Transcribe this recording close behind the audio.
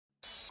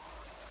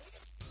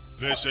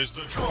This is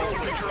the Troll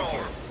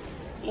Patrol.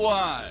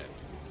 Live.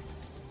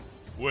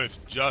 With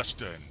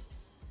Justin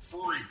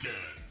Freakin'.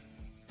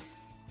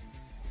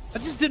 I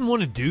just didn't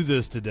want to do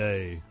this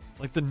today.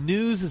 Like, the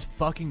news is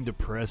fucking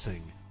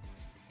depressing.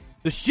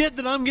 The shit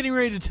that I'm getting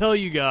ready to tell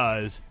you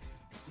guys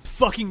is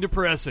fucking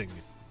depressing.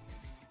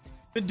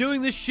 Been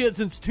doing this shit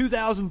since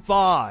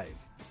 2005.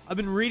 I've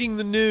been reading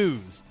the news.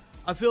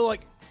 I feel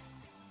like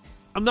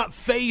I'm not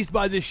fazed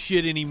by this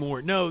shit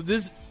anymore. No,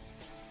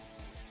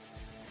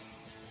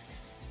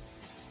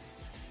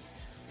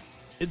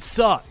 it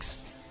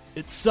sucks.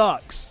 It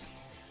sucks.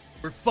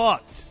 We're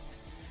fucked.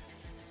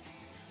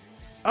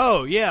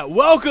 Oh, yeah.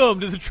 Welcome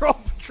to the Troll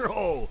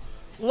Patrol.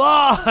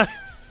 Live.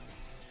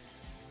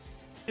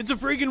 It's a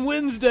freaking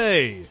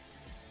Wednesday.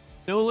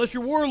 No, unless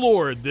you're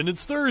Warlord, then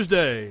it's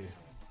Thursday.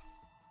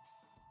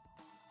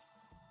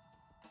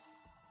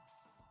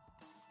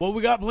 What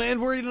we got planned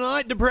for you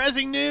tonight?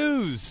 Depressing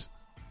news.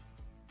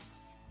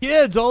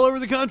 Kids all over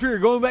the country are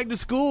going back to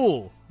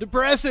school.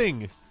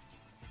 Depressing.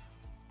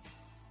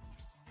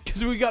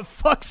 Because we got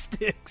fuck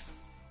sticks.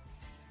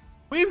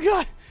 We've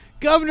got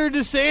Governor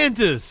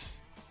DeSantis.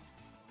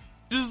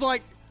 Just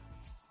like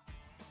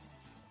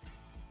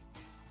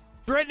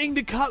threatening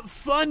to cut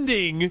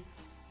funding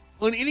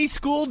on any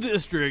school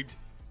district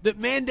that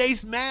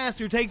mandates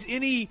masks or takes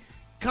any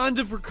kinds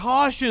of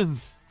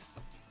precautions.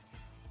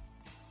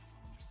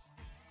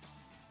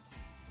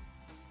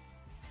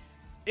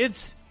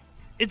 It's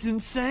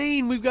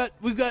insane. We've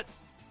got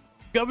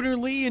Governor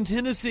Lee in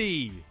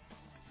Tennessee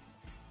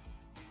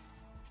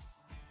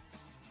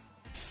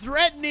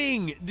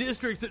threatening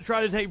districts that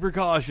try to take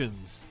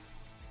precautions.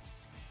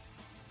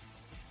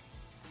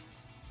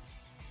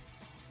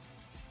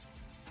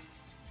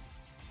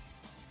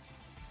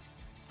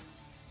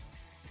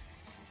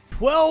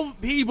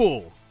 Twelve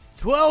people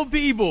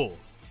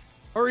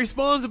are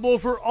responsible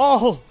for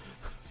all,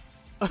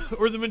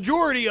 or the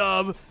majority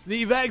of,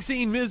 the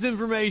vaccine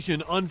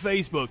misinformation on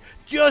Facebook.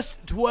 Just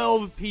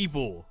 12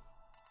 people.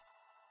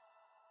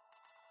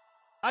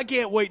 I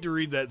can't wait to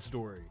read that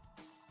story.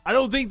 I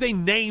don't think they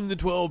named the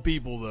 12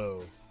 people,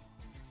 though.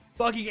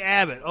 Fucking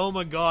Abbott. Oh,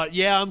 my God.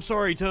 Yeah, I'm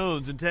sorry,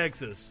 Tones in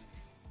Texas.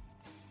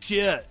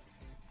 Shit.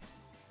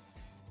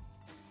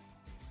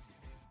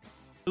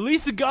 At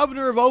least the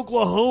governor of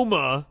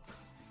Oklahoma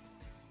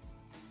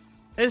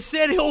has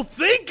said he'll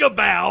think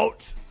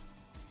about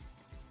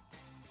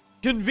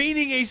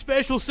convening a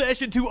special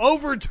session to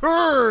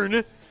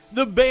overturn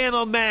the ban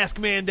on mask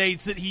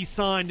mandates that he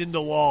signed into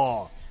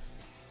law.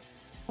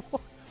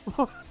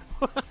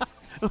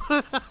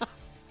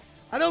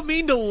 I don't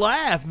mean to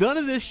laugh. None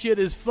of this shit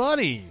is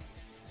funny.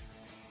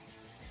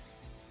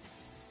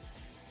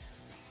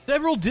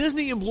 Several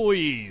Disney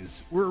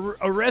employees were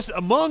arrested,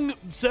 among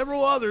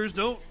several others.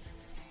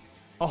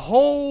 A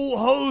whole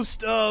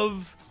host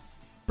of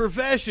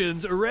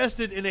professions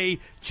arrested in a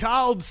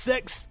child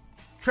sex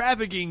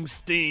trafficking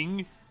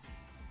sting.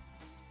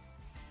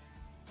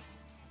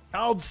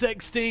 Child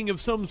sex sting of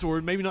some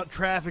sort. Maybe not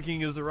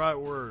trafficking is the right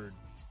word.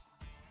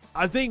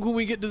 I think when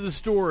we get to the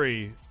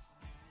story,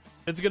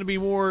 it's going to be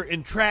more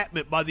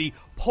entrapment by the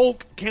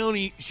Polk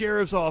County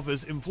Sheriff's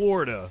Office in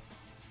Florida,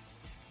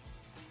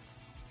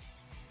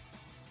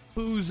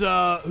 whose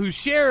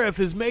sheriff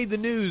has made the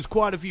news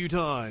quite a few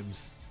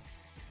times.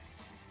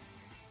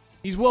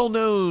 He's well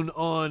known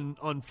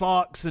on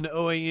Fox and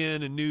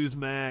OAN and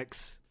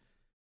Newsmax.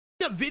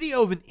 We got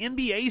video of an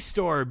NBA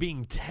star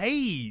being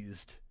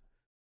tased.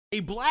 A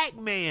black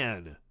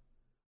man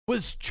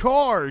was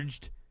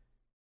charged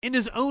in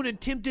his own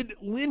attempted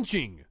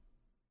lynching.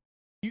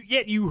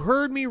 Yet you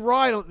heard me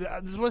right.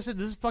 This is what I said.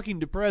 This is fucking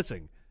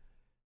depressing.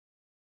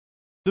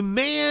 The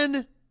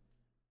man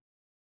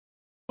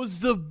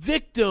was the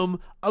victim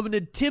of an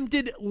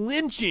attempted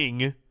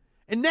lynching,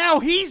 and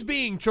now he's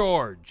being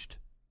charged.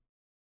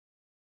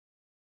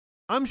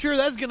 I'm sure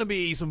that's going to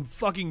be some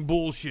fucking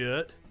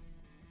bullshit.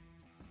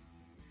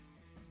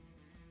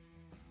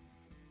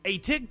 A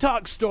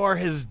TikTok star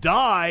has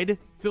died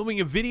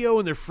filming a video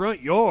in their front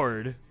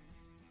yard.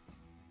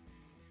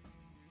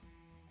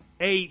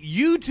 A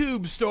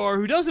YouTube star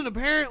who doesn't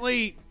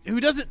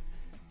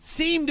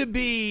seem to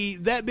be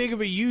that big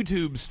of a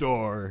YouTube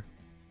star,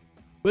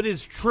 but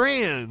is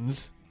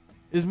trans,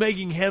 is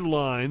making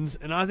headlines,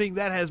 and I think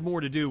that has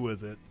more to do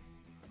with it.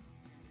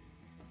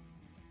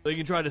 They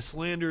can try to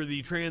slander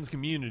the trans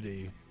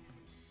community.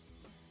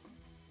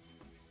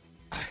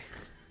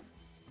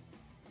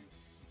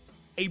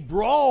 A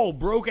brawl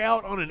broke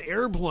out on an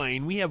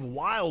airplane. We have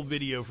wild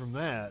video from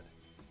that.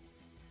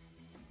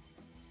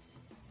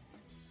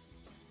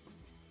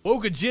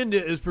 Woke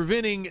Agenda is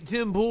preventing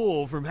Tim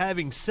Pool from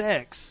having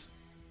sex.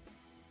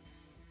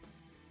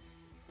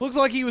 Looks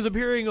like he was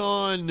appearing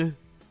on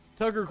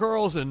Tucker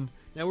Carlson.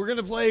 Now we're going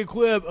to play a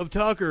clip of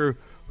Tucker,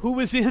 who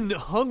was in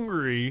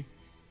Hungary.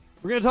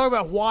 We're going to talk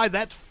about why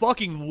that's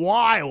fucking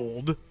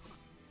wild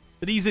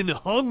that he's in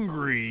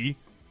Hungary.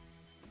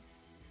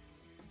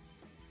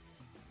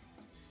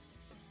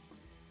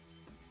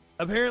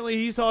 Apparently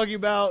he's talking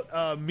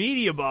about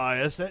media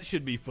bias. That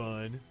should be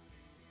fun.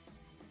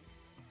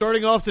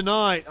 Starting off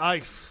tonight,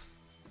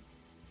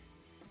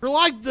 For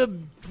like the,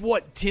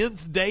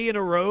 10th day in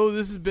a row,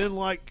 this has been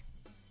like,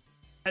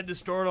 had to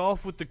start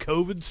off with the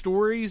COVID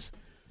stories.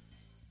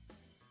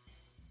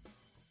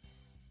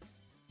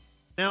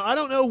 Now, I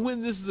don't know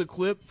when this is a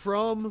clip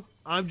from.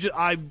 I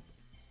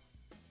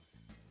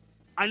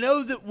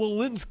know that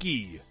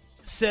Walensky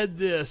said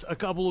this a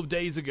couple of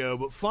days ago,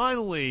 but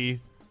finally,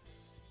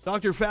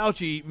 Dr.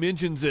 Fauci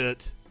mentions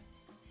it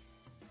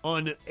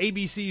on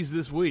ABC's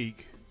This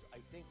Week. I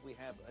think we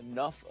have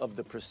enough of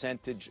the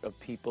percentage of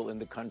people in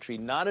the country,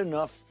 not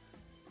enough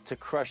to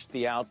crush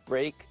the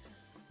outbreak,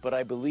 but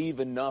I believe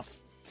enough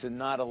to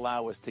not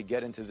allow us to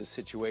get into the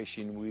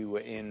situation we were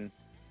in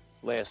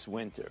last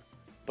winter.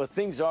 But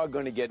things are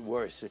going to get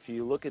worse. If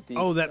you look at the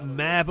that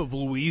map of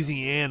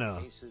Louisiana.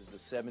 Cases, the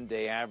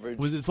 7-day average.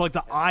 It's like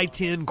the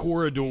I-10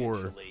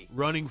 corridor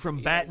running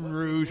from Baton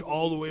Rouge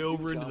all the way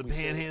over into the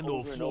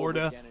panhandle of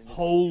Florida.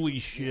 Holy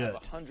shit. We have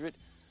 100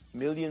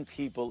 million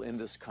people in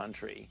this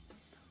country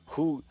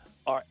who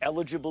are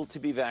eligible to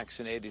be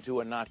vaccinated, who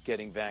are not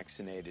getting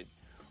vaccinated.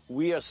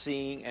 We are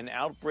seeing an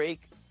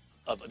outbreak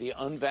of the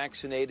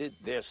unvaccinated.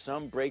 There's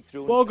some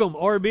breakthrough. Welcome,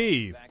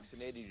 RB.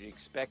 Vaccinated, you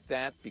expect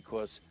that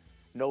because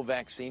no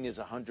vaccine is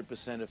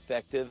 100%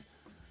 effective.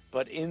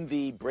 But in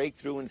the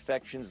breakthrough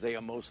infections, they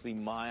are mostly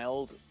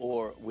mild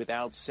or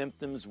without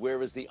symptoms,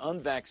 whereas the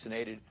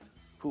unvaccinated,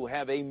 who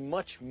have a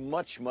much,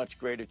 much, much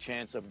greater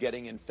chance of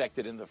getting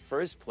infected in the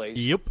first place,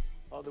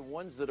 are the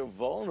ones that are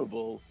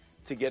vulnerable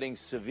to getting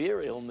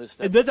severe illness.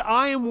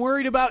 I am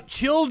worried about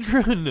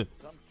children.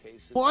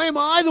 Why am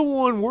I the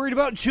one worried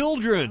about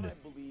children?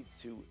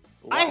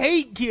 I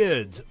hate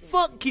kids.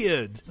 Fuck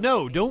kids.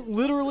 No, don't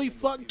literally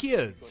fuck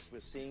kids. We're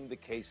seeing the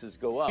cases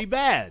go up. Be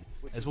bad,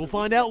 as we'll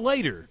find out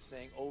later.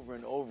 Saying over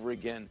and over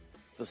again,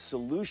 the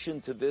solution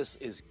to this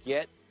is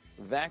get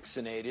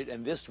vaccinated,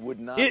 and this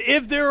would not.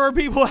 If there are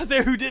people out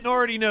there who didn't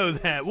already know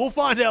that, we'll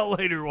find out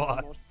later why.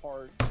 For the most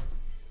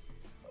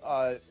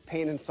part,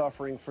 pain and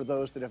suffering for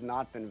those that have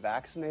not been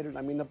vaccinated.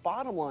 I mean, the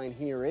bottom line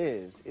here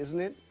isn't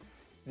it,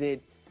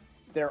 that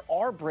there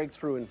are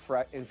breakthrough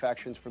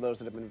infections for those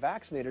that have been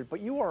vaccinated, but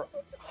you are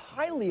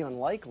highly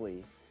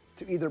unlikely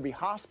to either be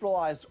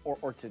hospitalized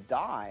or to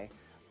die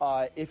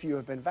if you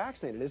have been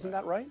vaccinated. Isn't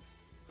that right?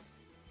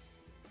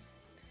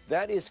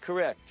 That is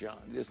correct,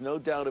 John. There's no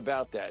doubt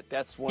about that.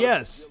 That's one of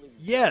the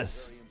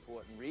very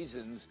important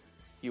reasons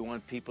you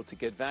want people to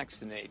get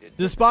vaccinated.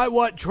 Despite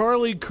what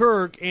Charlie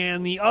Kirk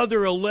and the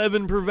other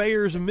 11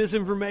 purveyors of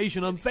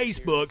misinformation on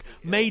Facebook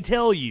may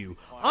tell you,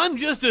 I'm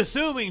just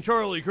assuming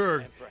Charlie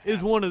Kirk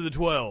is one of the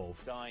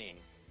 12. Dying.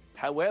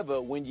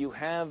 However, when you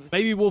have...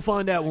 Maybe we'll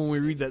find out when we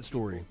read that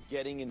story.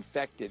 Getting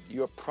infected,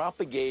 you're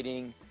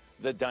propagating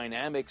the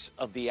dynamics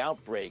of the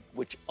outbreak,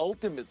 which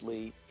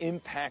ultimately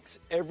impacts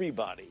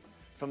everybody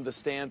from the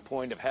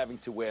standpoint of having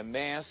to wear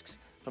masks,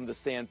 from the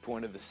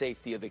standpoint of the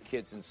safety of the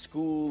kids in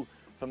school,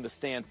 from the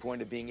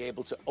standpoint of being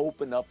able to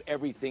open up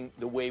everything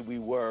the way we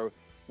were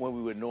when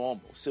we were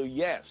normal. So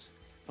yes,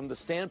 from the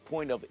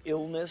standpoint of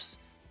illness,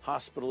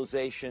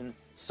 hospitalization,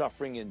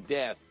 suffering, and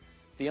death,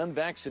 the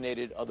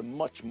unvaccinated are the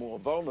much more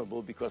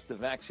vulnerable because the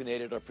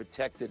vaccinated are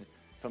protected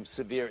from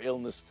severe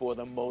illness for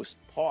the most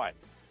part.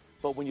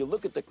 But when you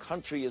look at the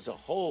country as a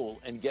whole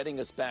and getting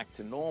us back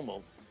to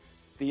normal,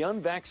 the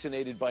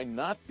unvaccinated, by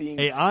not being...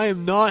 Hey, I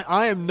am not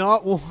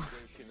one...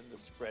 in the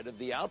spread of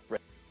the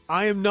outbreak.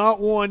 I am not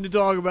one to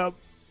talk about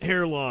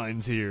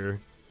hairlines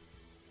here.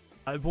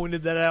 I've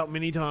pointed that out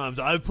many times.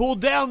 I've pulled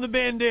down the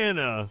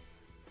bandana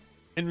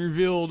and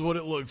revealed what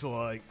it looks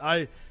like.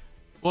 I'm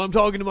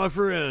talking to my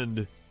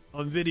friend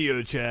on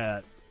video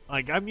chat.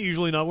 Like, I'm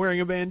usually not wearing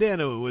a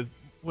bandana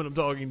when I'm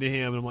talking to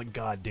him, and I'm like,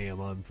 God damn,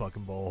 I'm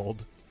fucking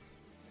bald.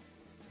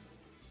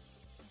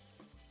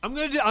 I'm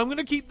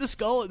gonna keep the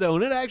skullet though,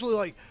 and it actually,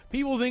 like,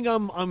 people think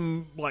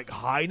I'm like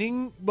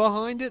hiding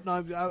behind it,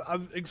 and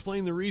I've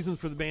explained the reasons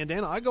for the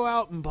bandana. I go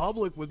out in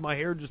public with my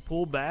hair just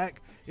pulled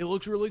back. It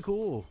looks really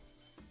cool,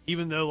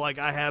 even though, like,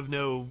 I have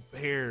no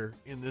hair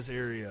in this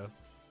area.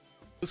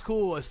 It's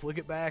cool. I slick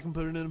it back and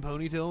put it in a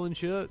ponytail and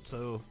shit.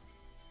 So,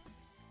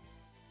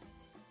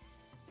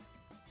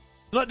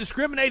 I'm not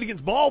discriminating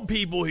against bald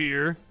people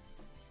here.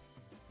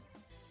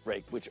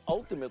 Which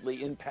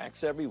ultimately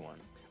impacts everyone.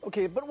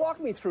 Okay, but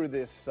walk me through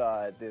this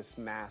this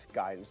mask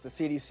guidance. The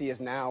CDC is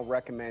now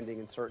recommending,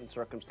 in certain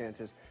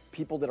circumstances,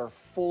 people that are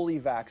fully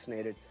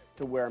vaccinated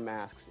to wear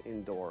masks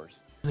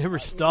indoors. Never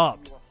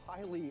stopped. You are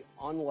highly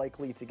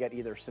unlikely to get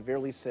either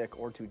severely sick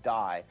or to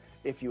die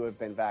if you have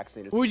been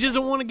vaccinated. We just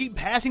don't want to keep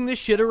passing this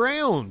shit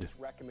around. This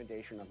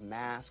recommendation of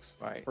masks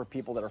right. for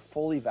people that are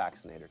fully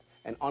vaccinated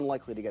and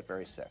unlikely to get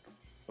very sick.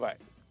 Right.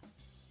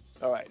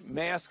 All right,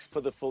 masks for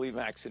the fully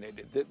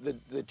vaccinated.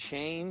 The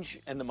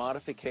change and the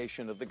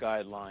modification of the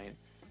guideline,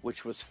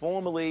 which was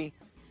formerly,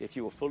 if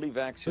you were fully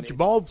vaccinated, let your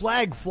bald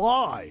flag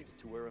fly,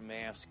 to wear a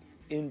mask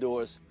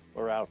indoors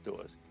or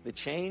outdoors. The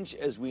change,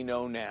 as we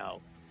know now,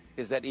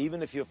 is that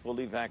even if you're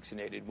fully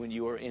vaccinated, when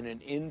you are in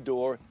an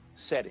indoor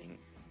setting,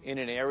 in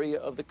an area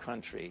of the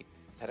country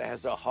that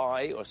has a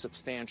high or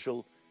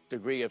substantial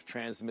degree of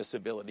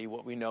transmissibility,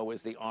 what we know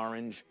as the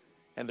orange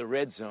and the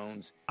red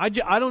zones. I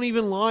don't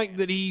even like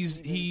that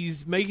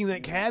he's making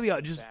that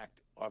caveat. Just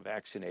are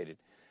vaccinated.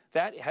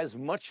 That has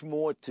much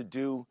more to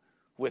do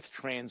with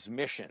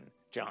transmission,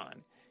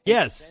 John.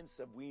 Yes. In the sense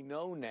that we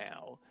know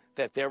now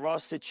that there are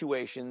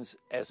situations,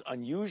 as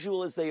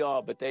unusual as they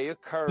are, but they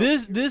occur.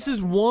 This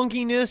is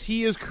wonkiness.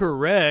 He is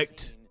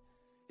correct.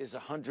 Is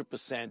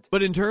 100%.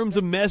 But in terms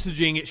of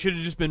messaging, it should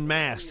have just been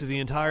masked the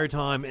entire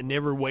time and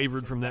never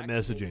wavered from that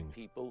messaging.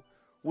 People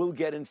will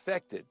get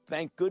infected.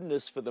 Thank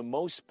goodness, for the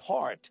most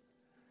part,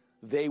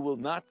 they will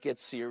not get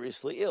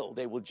seriously ill.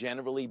 They will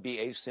generally be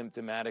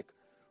asymptomatic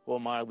or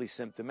mildly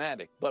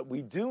symptomatic. But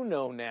we do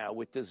know now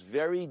with this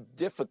very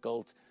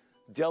difficult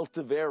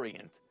Delta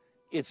variant,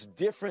 it's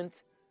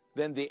different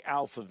than the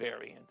Alpha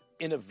variant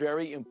in a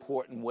very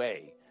important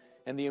way.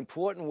 And the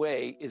important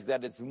way is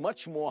that it's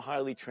much more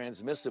highly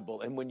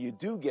transmissible. And when you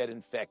do get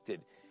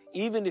infected,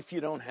 even if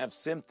you don't have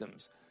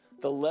symptoms,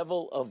 the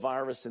level of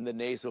virus in the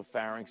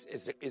nasopharynx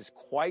is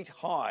quite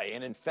high.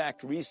 And in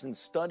fact, recent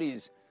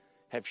studies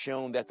have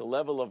shown that the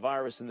level of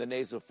virus in the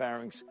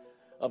nasopharynx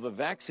of a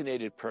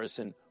vaccinated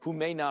person who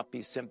may not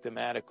be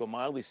symptomatic or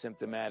mildly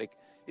symptomatic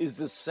is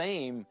the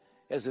same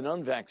as an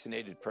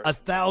unvaccinated person.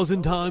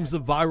 1,000 times the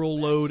viral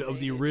load of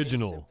the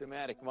original.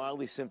 Symptomatic,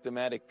 mildly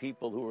symptomatic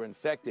people who are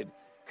infected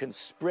can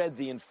spread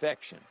the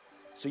infection.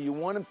 So you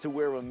want them to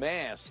wear a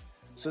mask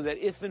so that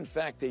if, in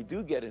fact, they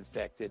do get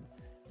infected,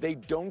 they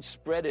don't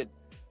spread it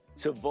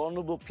to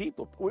vulnerable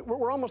people.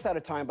 We're almost out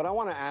of time, but I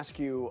want to ask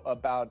you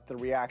about the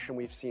reaction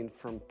we've seen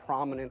from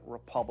prominent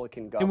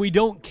Republican governors. And we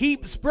don't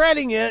keep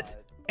spreading it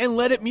and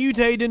let it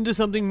mutate into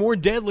something more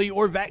deadly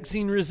or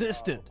vaccine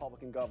resistant.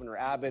 Republican Governor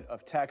Abbott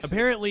of Texas.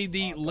 Apparently,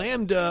 the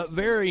Lambda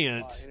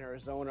variant in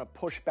Arizona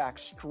pushed back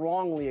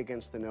strongly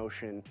against the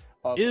notion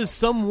of is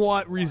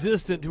somewhat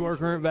resistant to our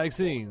current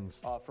vaccines.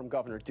 From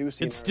Governor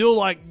Ducey. It's still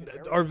like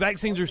our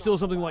vaccines are still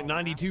something like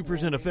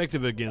 92%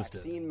 effective against it.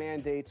 Vaccine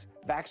mandates,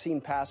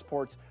 vaccine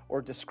passports,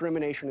 or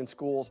discrimination in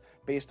schools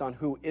based on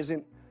who is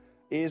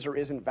or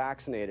isn't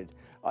vaccinated.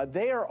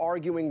 They are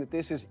arguing that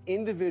this is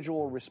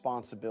individual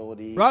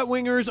responsibility.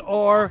 Right-wingers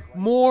are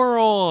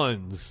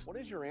morons. What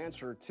is your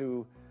answer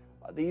to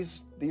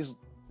these?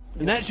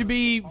 And that should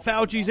be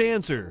Fauci's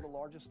answer. The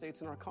largest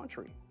states in our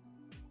country.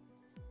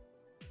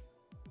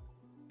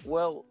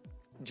 Well,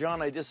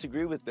 John, I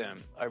disagree with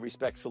them. I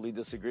respectfully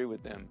disagree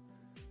with them.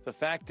 The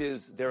fact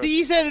is, there are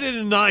He said it in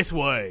a nice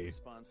way.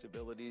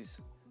 Responsibilities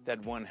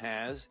that one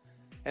has,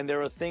 and there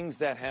are things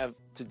that have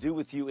to do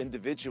with you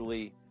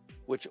individually,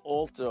 which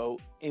also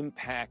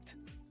impact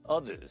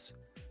others.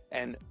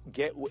 And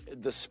get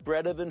the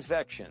spread of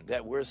infection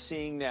that we're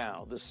seeing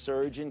now, the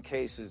surge in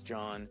cases,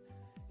 John,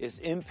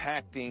 is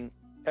impacting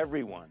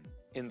everyone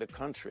in the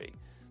country.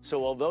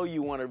 So although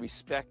you want to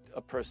respect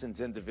a person's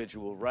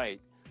individual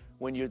right,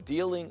 when you're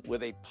dealing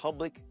with a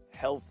public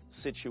health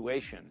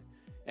situation,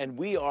 and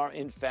we are,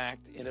 in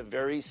fact, in a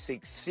very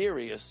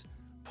serious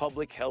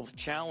public health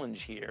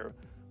challenge here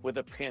with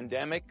a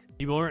pandemic.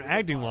 People aren't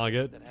acting like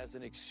it. That has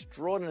an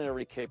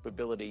extraordinary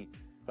capability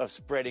of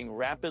spreading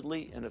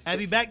rapidly and efficiently.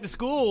 Abby, back to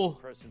school.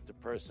 Person to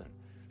person.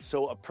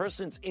 So a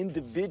person's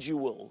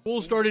individual.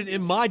 School started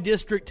in my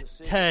district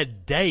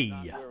today.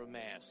 Not wear a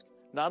mask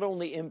not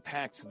only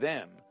impacts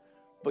them,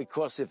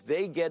 because if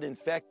they get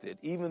infected,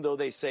 even though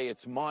they say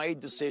it's my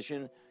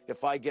decision,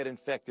 if I get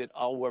infected,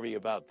 I'll worry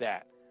about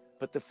that.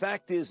 But the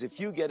fact is, if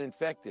you get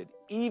infected,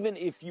 even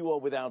if you are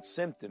without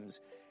symptoms,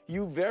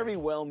 you very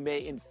well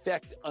may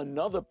infect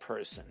another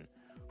person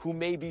who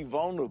may be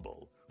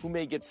vulnerable, who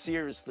may get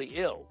seriously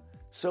ill.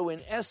 So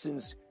in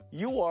essence,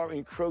 you are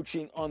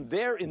encroaching on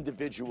their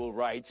individual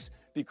rights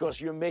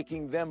because you're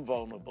making them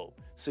vulnerable.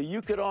 So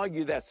you could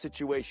argue that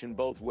situation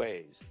both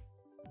ways.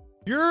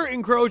 You're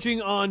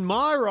encroaching on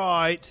my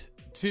right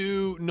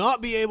to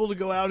not be able to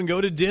go out and go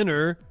to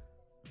dinner,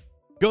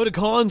 go to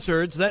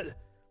concerts. That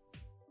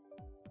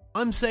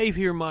I'm safe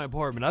here in my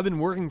apartment. I've been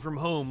working from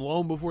home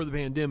long before the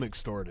pandemic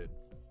started.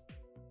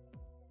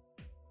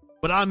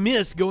 But I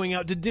miss going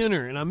out to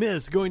dinner and I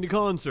miss going to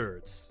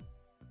concerts.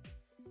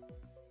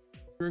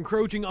 You're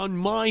encroaching on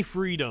my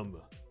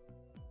freedom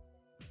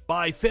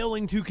by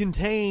failing to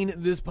contain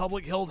this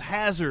public health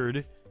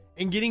hazard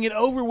and getting it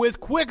over with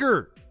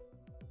quicker.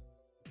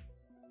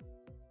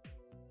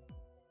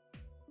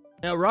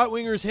 Now,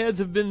 right-wingers' heads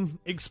have been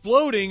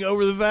exploding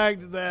over the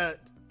fact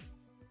that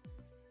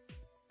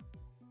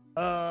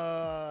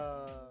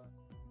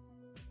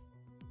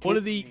one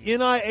of the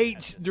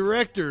NIH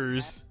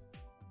directors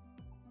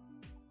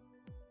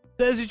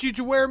says that you should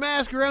wear a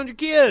mask around your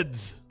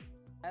kids.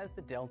 Has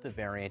the Delta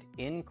variant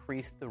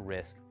increased the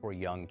risk for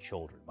young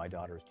children? My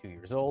daughter is 2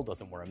 years old,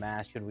 doesn't wear a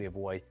mask. Should we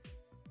avoid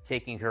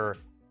taking her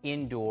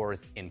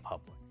indoors in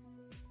public?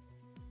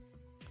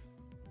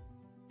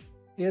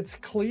 It's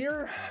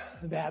clear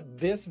that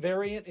this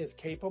variant is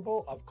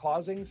capable of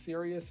causing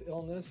serious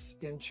illness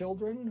in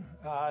children.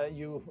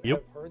 You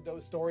have heard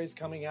those stories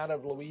coming out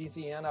of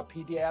Louisiana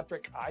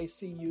pediatric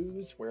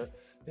ICUs where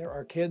There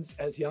are kids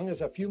as young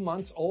as a few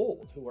months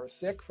old who are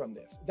sick from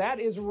this. That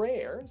is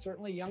rare.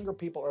 Certainly younger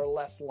people are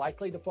less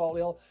likely to fall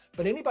ill.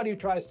 But anybody who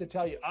tries to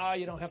tell you,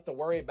 you don't have to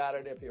worry about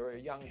it if you're a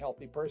young,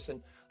 healthy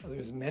person,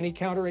 there's many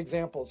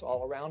counterexamples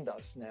all around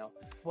us now.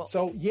 Well,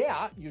 so,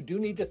 yeah, you do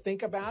need to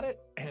think about it.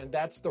 And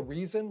that's the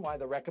reason why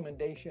the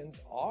recommendations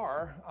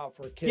are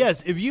for kids.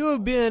 Yes, if you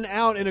have been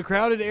out in a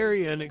crowded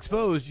area and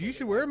exposed, you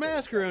should wear a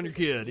mask around your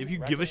kid if you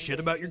give a shit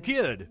about your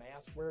kid.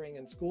 Mask wearing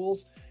in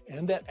schools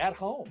and that at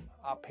home,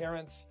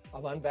 parents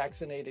of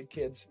unvaccinated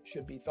kids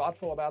should be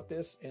thoughtful about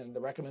this. And the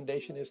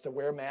recommendation is to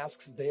wear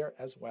masks there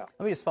as well.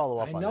 Let me just follow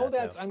up on that. I know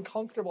that's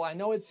uncomfortable. I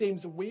know it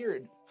seems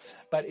weird,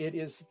 but it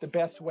is the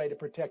best way to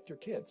protect your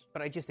kids.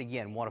 But I just,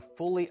 again, want to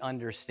fully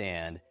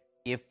understand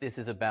if this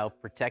is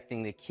about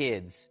protecting the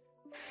kids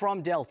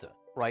from Delta,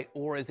 right?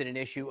 Or is it an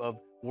issue of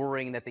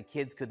worrying that the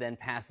kids could then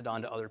pass it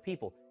on to other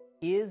people?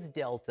 Is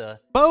Delta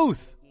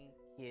both making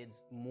kids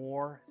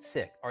more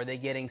sick? Are they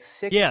getting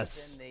sicker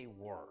than they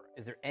were?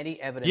 Is there any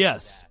evidence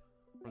of that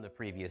from the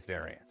previous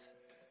variants?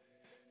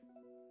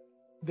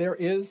 There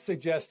is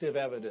suggestive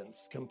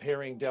evidence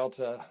comparing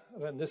Delta,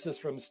 and this is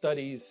from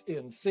studies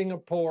in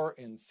Singapore,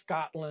 in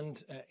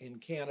Scotland, in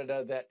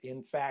Canada, that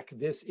in fact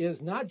this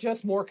is not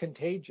just more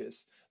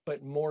contagious,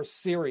 but more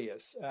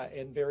serious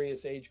in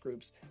various age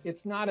groups.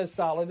 It's not as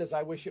solid as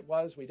I wish it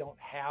was. We don't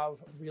have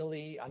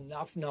really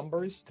enough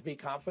numbers to be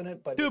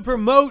confident. But to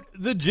promote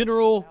the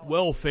general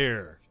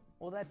welfare.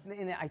 Well,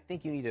 and I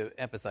think you need to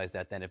emphasize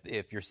that then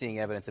if you're seeing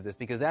evidence of this,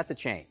 because that's a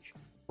change,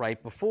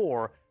 right?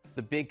 Before,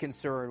 the big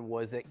concern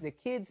was that the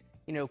kids,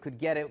 could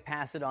get it,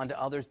 pass it on to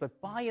others,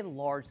 but by and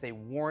large, they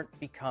weren't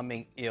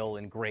becoming ill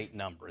in great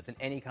numbers and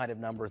any kind of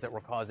numbers that were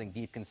causing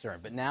deep concern.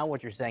 But now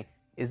what you're saying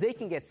is they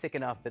can get sick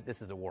enough that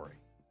this is a worry.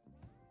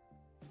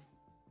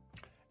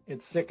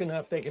 It's sick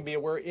enough they can be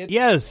aware. It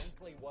was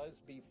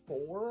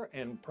before,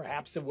 and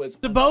perhaps it was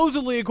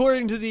supposedly,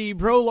 according to the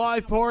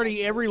pro-life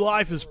party, every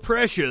life is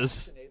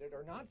precious.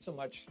 Or not so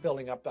much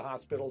filling up the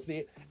hospitals.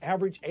 The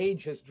average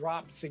age has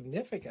dropped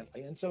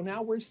significantly, and so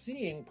now we're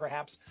seeing,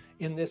 perhaps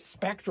in this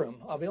spectrum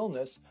of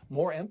illness,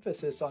 more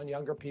emphasis on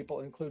younger people,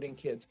 including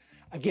kids.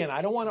 Again,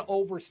 I don't want to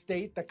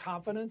overstate the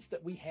confidence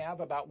that we have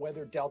about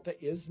whether Delta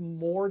is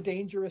more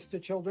dangerous to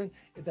children.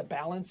 The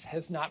balance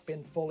has not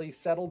been fully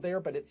settled there,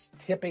 but it's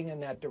tipping in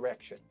that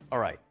direction. All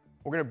right.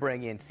 We're going to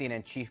bring in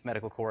CNN chief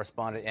medical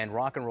correspondent and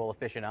rock and roll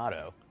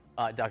aficionado,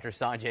 Dr.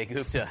 Sanjay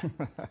Gupta.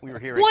 We were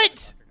hearing...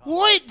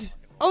 What?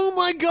 Oh,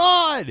 my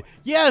God.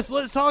 Yes,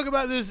 let's talk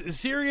about this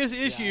serious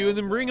issue and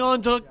then bring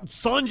on to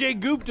Sanjay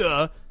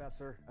Gupta.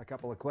 Professor, a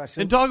couple of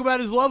questions. And talk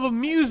about his love of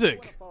music. I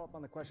want to follow up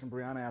on the question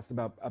Brianna asked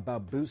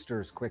about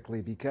boosters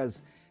quickly,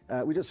 because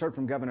we just heard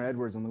from Governor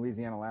Edwards in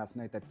Louisiana last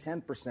night that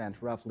 10%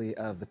 roughly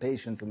of the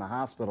patients in the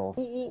hospital.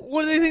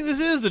 What do they think this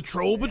is? The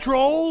Troll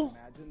Patrol?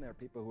 Imagine there are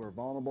people who are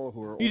vulnerable,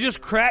 who are... You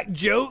just crack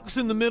jokes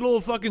in the middle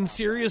of fucking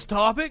serious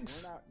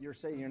topics? You're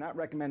saying you're not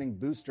recommending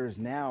boosters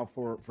now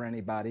for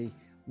anybody.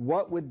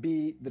 What would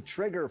be the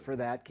trigger for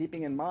that,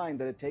 keeping in mind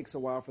that it takes a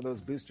while for those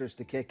boosters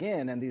to kick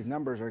in and these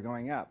numbers are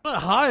going up?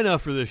 Not high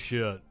enough for this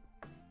shit.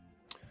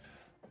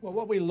 Well,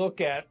 what we look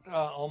at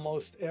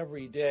almost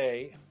every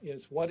day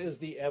is what is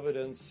the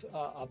evidence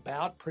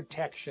about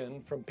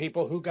protection from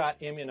people who got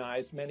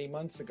immunized many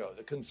months ago.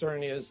 The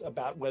concern is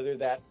about whether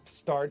that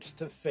starts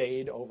to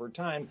fade over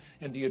time,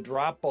 and do you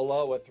drop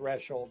below a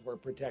threshold where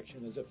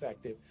protection is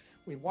effective.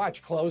 We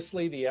watch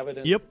closely the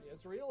evidence in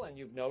Israel, and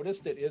you've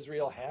noticed that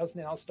Israel has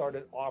now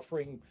started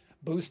offering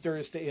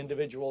boosters to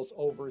individuals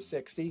over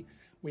 60.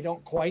 We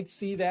don't quite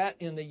see that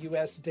in the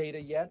U.S. data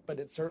yet, but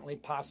it's certainly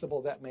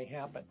possible that may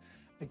happen.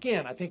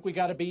 Again, I think we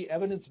got to be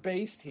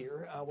evidence-based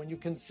here. When you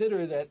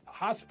consider that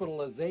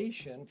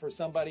hospitalization for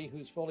somebody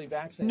who's fully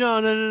vaccinated...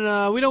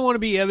 No. We don't want to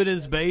be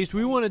evidence-based.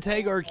 We want to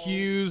take our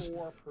cues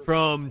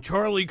from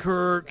Charlie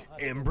Kirk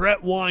and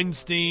Brett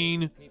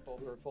Weinstein. People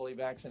who are fully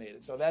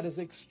vaccinated. So that is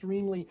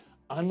extremely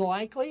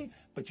unlikely,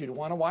 but you'd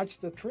want to watch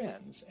the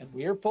trends. And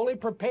we are fully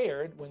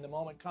prepared when the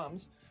moment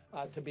comes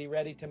to be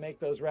ready to make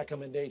those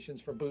recommendations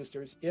for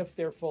boosters if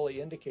they're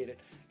fully indicated.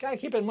 Got to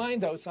keep in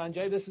mind, though,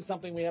 Sanjay, this is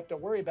something we have to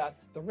worry about.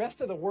 The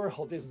rest of the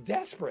world is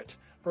desperate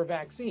for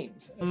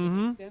vaccines. To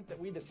the extent that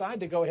we decide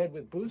to go ahead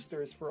with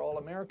boosters for all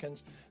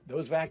Americans,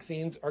 those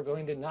vaccines are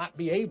going to not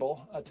be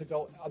able to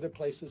go other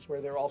places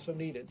where they're also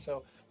needed.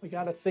 So we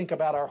got to think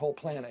about our whole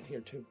planet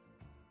here, too.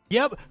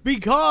 Yep,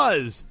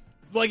 because...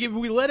 if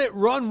we let it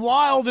run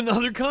wild in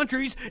other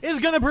countries, it's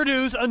going to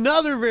produce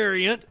another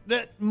variant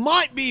that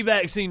might be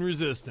vaccine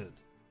resistant.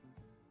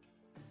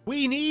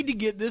 We need to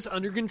get this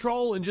under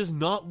control and just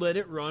not let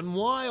it run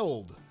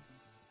wild.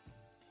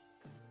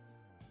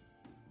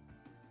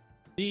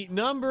 The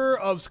number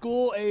of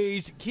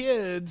school-aged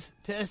kids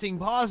testing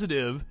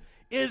positive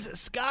is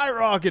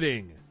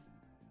skyrocketing.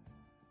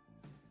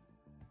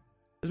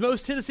 As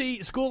most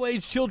Tennessee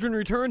school-aged children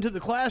return to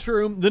the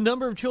classroom, the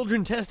number of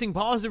children testing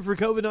positive for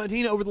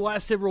COVID-19 over the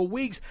last several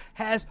weeks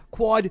has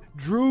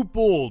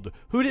quadrupled.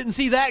 Who didn't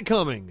see that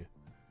coming?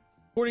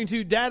 According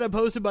to data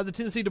posted by the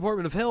Tennessee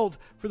Department of Health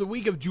for the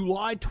week of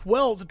July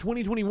 12th,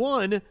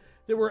 2021,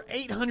 there were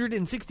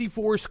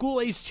 864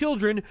 school-aged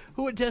children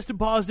who had tested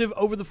positive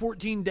over the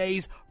 14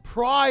 days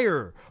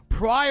prior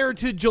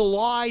to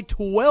July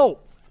 12th.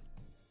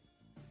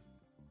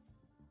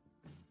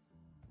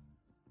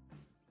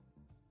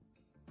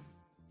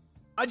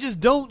 I just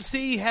don't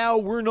see how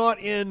we're not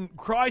in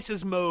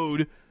crisis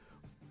mode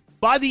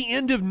by the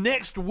end of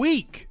next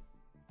week.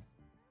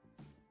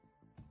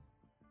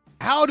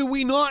 How do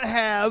we not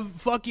have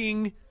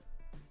fucking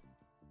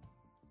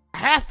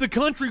half the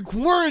country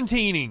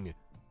quarantining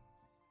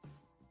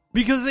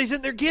because they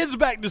sent their kids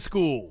back to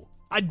school?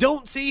 I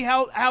don't see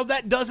how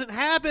that doesn't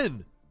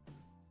happen.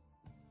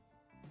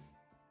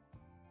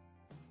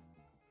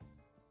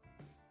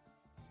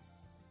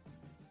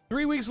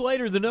 Three weeks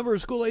later, the number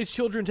of school-aged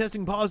children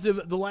testing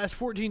positive the last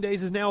 14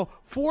 days is now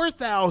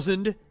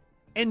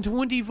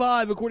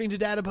 4,025, according to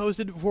data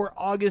posted for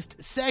August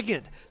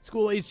 2nd.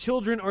 School-aged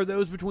children are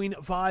those between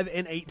 5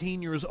 and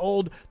 18 years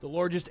old. The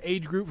largest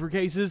age group for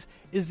cases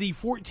is the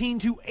 14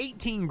 to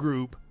 18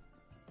 group,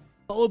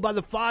 followed by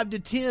the 5 to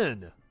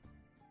 10.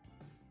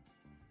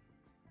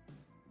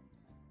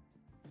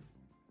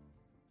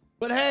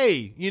 But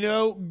hey,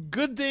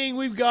 good thing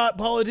we've got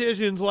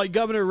politicians like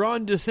Governor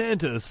Ron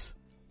DeSantis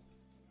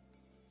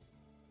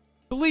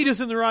to lead us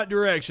in the right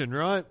direction,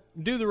 right?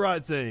 Do the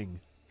right thing.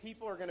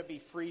 People are going to be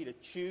free to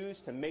choose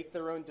to make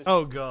their own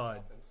decisions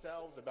about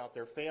themselves, about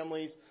their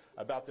families,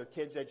 about their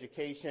kids'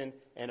 education,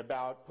 and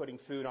about putting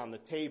food on the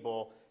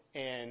table.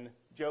 And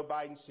Joe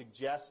Biden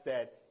suggests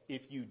that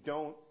if you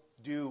don't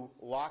do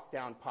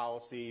lockdown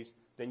policies,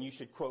 then you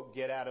should, quote,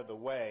 get out of the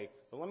way.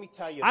 But let me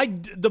tell you...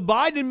 the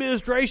Biden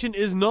administration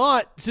is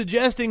not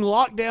suggesting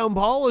lockdown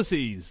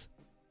policies.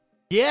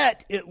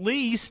 Yet, at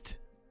least...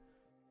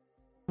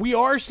 we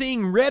are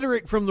seeing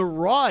rhetoric from the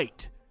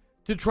right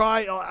to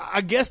try,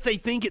 I guess they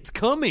think it's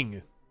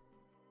coming.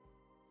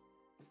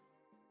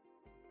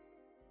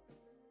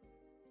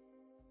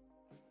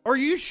 Are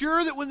you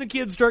sure that when the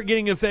kids start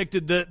getting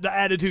affected, the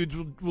attitudes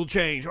will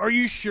change? Are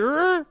you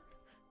sure?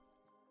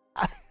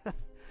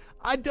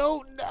 I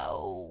don't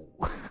know.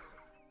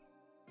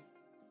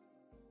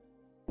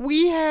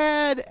 We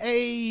had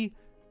a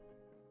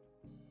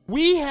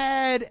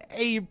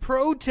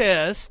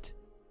protest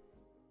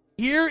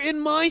here in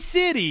my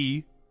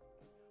city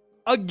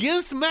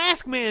against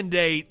mask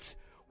mandates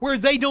where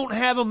they don't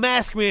have a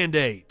mask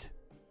mandate.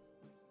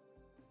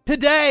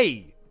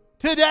 Today,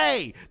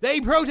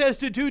 they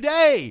protested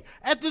today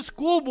at the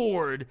school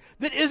board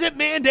that isn't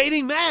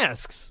mandating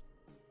masks.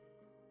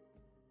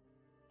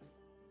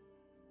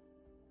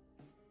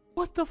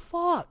 What the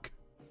fuck?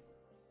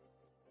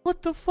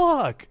 What the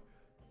fuck?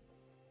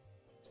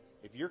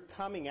 If you're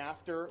coming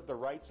after the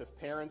rights of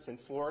parents in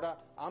Florida,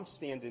 I'm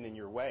standing in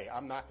your way.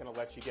 I'm not going to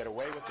let you get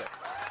away with it.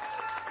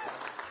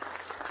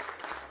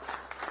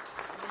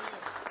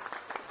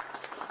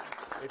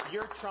 If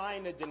you're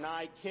trying to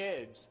deny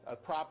kids a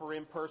proper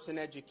in-person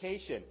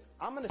education,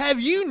 I'm going to... Have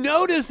you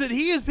noticed that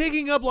he is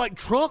picking up like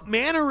Trump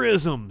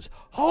mannerisms?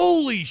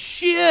 Holy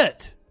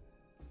shit!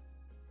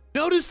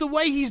 Notice the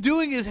way he's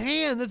doing his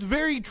hand. That's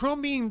very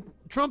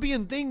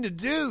Trumpian thing to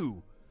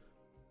do.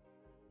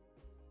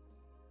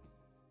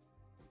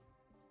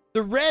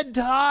 The red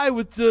tie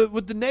with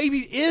the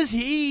Navy, is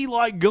he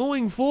like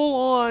going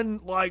full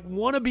on like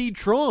wannabe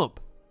Trump?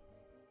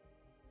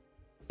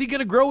 Is he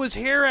gonna grow his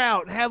hair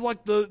out and have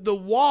like the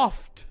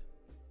waft,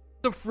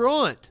 the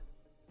front?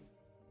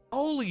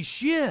 Holy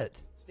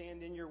shit!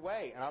 Stand in your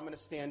way, and I'm going to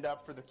stand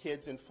up for the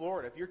kids in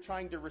Florida. If you're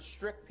trying to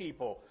restrict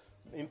people,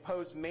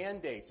 impose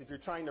mandates, if you're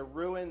trying to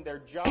ruin their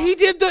jobs, he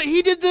did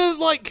the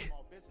like.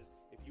 Small business.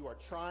 If you are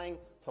trying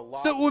to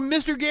lock... When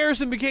Mr.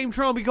 Garrison became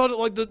Trump, he called it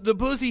like the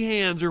pussy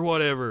hands or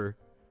whatever.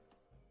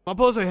 My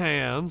pussy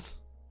hands.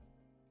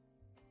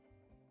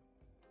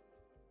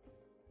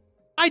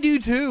 I do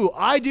too.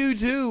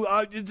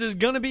 It's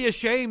going to be a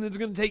shame that it's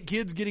going to take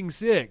kids getting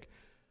sick.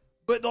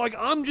 But like,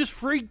 I'm just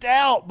freaked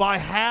out by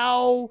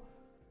how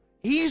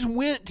he's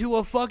went to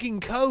a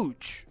fucking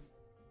coach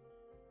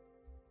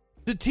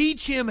to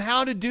teach him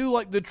how to do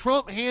like the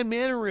Trump hand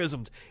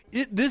mannerisms.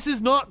 This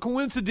is not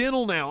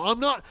coincidental now.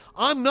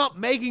 I'm not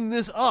making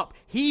this up.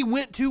 He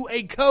went to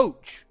a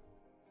coach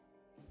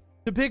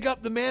to pick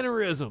up the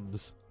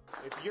mannerisms.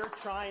 If you're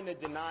trying to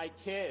deny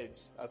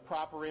kids a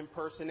proper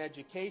in-person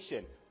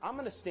education, I'm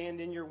going to stand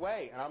in your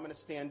way, and I'm going to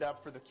stand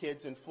up for the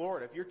kids in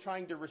Florida. If you're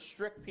trying to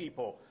restrict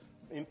people,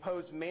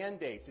 impose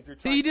mandates, if you're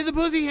trying he did the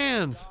pussy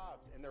hands.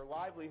 Jobs and their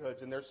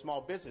livelihoods and their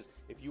small business,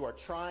 if you are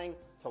trying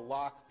to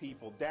lock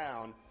people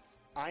down,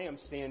 I am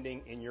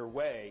standing in your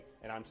way,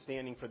 and I'm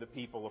standing for the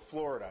people of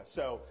Florida.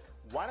 So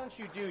why don't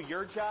you do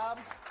your job?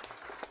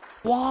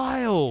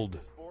 Wild.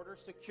 This border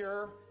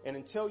secure, and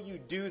until you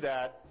do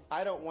that,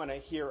 I don't want to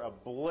hear a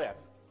blip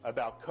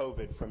about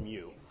COVID from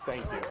you.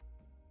 Thank you.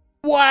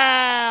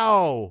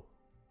 Wow.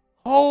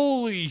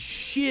 Holy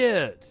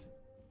shit.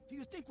 Do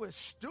you think we're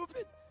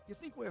stupid? You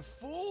think we're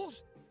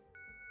fools?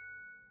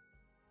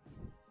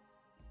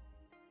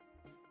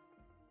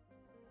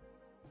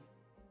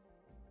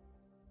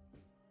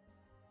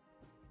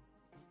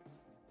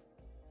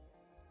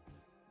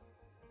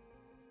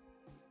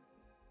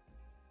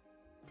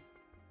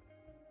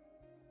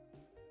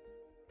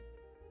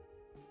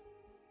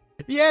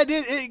 Yeah,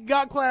 it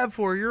got clapped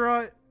for. You're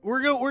right.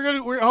 Hold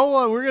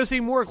on. We're gonna see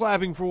more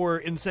clapping for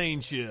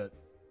insane shit.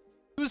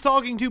 Who was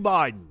talking to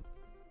Biden?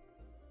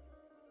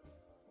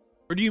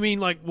 Or do you mean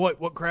like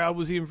what crowd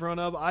was he in front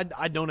of?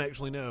 I don't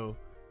actually know.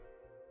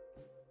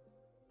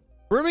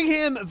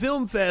 Birmingham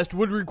Film Fest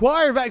would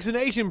require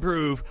vaccination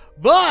proof,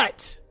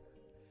 but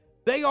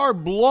they are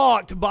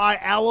blocked by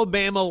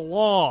Alabama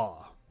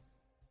law.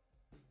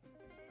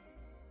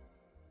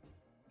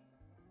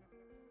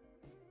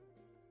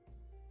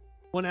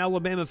 One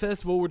Alabama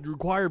festival would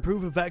require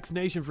proof of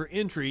vaccination for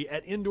entry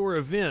at indoor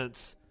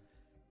events,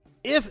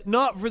 if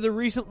not for the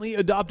recently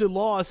adopted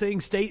law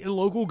saying state and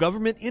local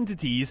government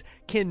entities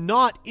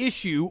cannot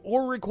issue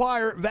or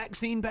require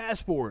vaccine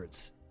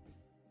passports.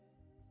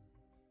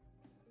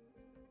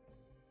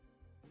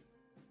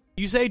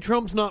 You say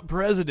Trump's not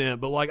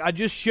president, but like I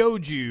just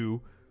showed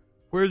you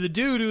where the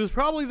dude who was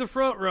probably the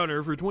front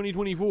runner for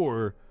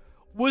 2024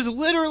 was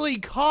literally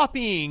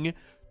copying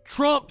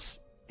Trump's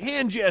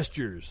hand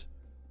gestures.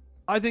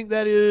 I think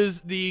that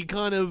is the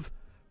kind of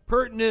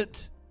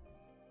pertinent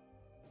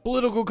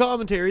political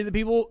commentary that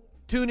people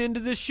tune into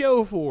this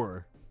show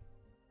for.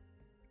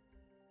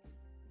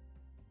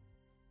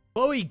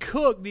 Chloe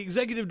Cook, the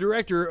executive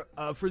director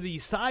for the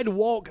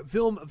Sidewalk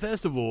Film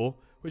Festival,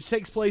 which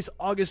takes place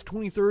August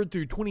 23rd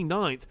through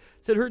 29th,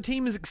 said her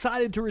team is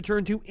excited to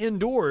return to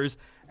indoors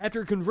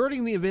after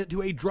converting the event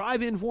to a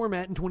drive-in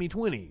format in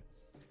 2020.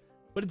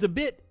 But it's a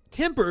bit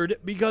tempered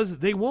because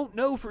they won't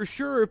know for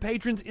sure if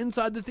patrons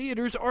inside the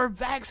theaters are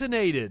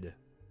vaccinated.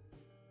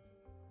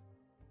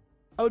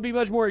 I would be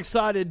much more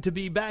excited to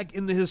be back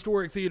in the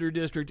historic theater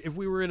district if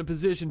we were in a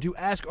position to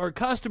ask our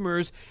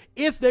customers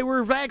if they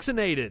were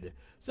vaccinated,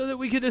 so that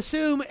we could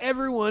assume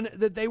everyone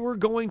that they were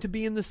going to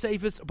be in the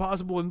safest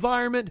possible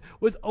environment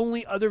with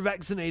only other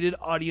vaccinated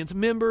audience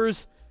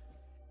members.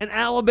 In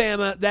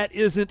Alabama, that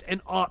isn't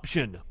an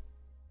option.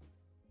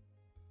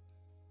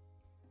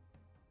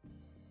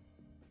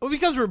 Well,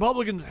 because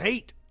Republicans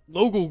hate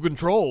local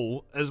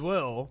control as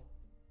well.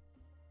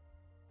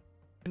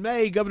 In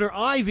May, Governor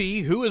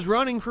Ivey, who is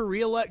running for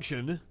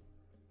re-election,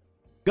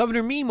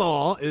 Governor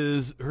Meemaw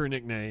is her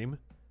nickname,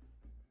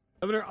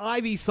 Governor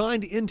Ivey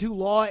signed into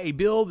law a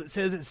bill that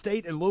says that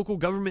state and local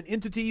government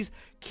entities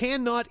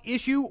cannot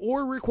issue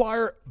or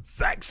require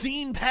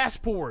vaccine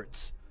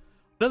passports.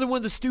 Another one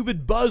of the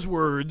stupid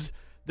buzzwords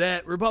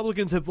that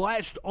Republicans have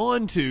latched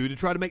onto to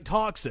try to make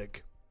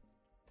toxic.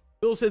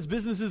 Bill says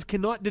businesses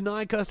cannot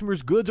deny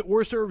customers goods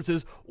or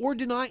services or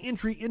deny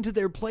entry into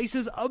their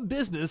places of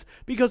business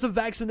because of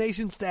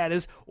vaccination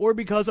status or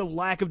because of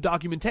lack of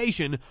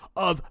documentation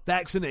of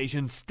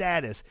vaccination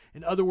status.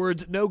 In other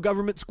words, no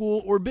government,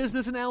 school, or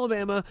business in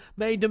Alabama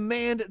may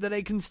demand that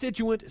a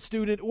constituent,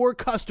 student, or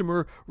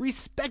customer,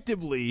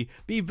 respectively,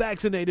 be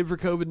vaccinated for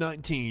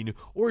COVID-19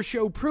 or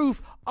show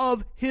proof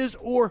of his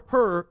or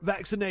her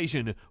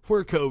vaccination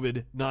for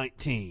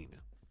COVID-19.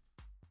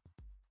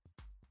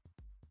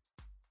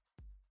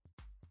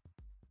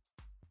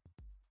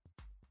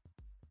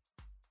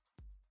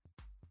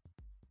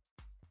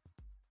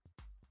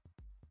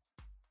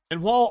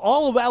 And while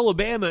all of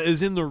Alabama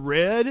is in the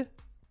red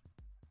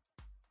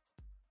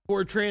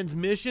for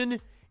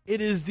transmission, it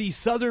is the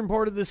southern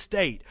part of the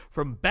state,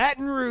 from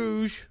Baton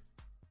Rouge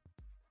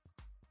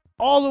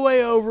all the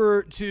way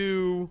over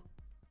to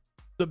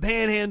the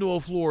panhandle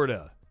of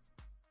Florida.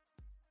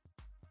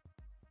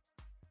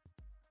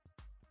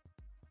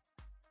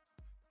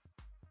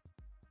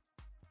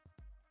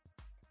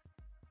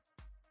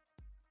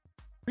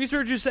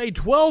 Researchers say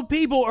 12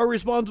 people are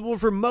responsible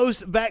for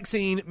most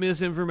vaccine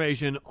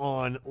misinformation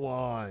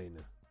online.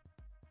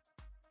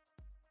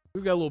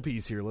 We've got a little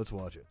piece here. Let's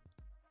watch it.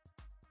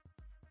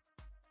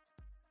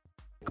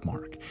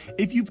 Mark.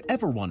 If you've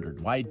ever wondered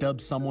why I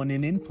dubbed someone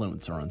an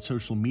influencer on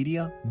social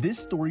media, this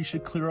story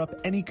should clear up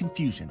any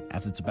confusion,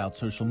 as it's about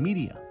social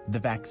media, the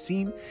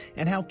vaccine,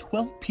 and how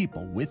 12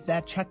 people with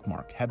that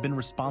checkmark have been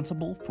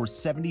responsible for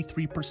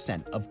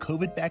 73% of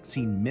COVID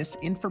vaccine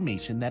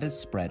misinformation that is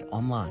spread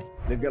online.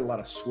 They've got a lot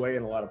of sway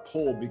and a lot of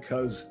pull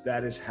because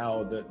that is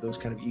how those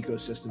kind of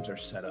ecosystems are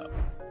set up.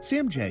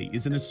 Sam Jay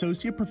is an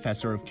associate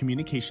professor of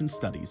communication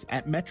studies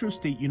at Metro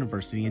State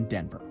University in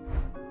Denver.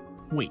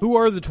 Wait, who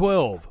are the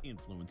 12?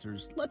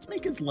 Influencers. Let's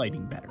make his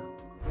lighting better.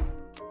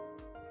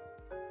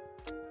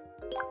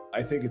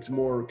 I think it's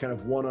more kind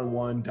of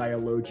one-on-one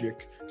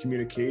dialogic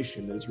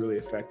communication that is really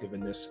effective in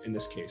this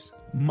case.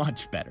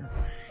 Much better.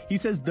 He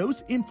says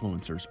those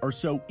influencers are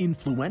so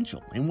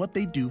influential in what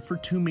they do for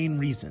two main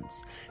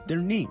reasons. Their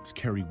names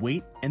carry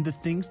weight, and the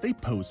things they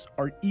post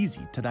are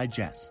easy to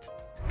digest.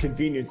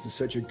 Convenience is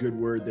such a good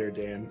word there,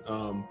 Dan.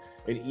 And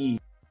ease.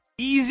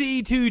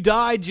 Easy to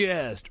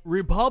digest.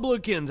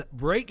 Republicans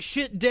break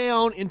shit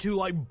down into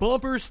like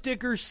bumper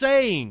sticker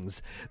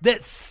sayings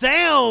that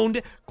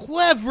sound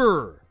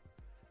clever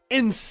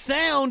and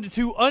sound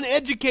to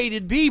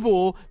uneducated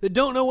people that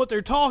don't know what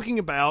they're talking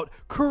about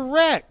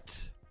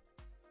correct.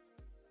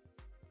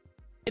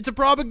 It's a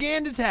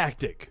propaganda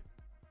tactic.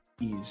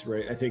 Ease,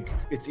 right? I think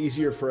it's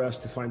easier for us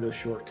to find those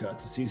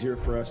shortcuts. It's easier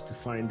for us to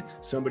find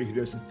somebody who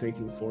does the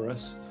thinking for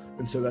us.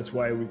 And so that's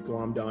why we've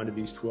glommed onto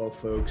these 12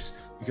 folks,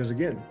 because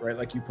again, right,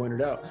 like you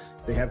pointed out,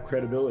 they have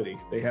credibility.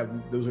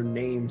 Those are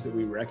names that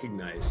we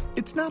recognize.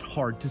 It's not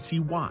hard to see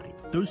why.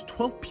 Those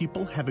 12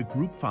 people have a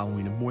group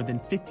following of more than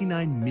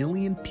 59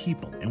 million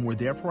people and were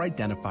therefore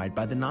identified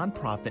by the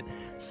nonprofit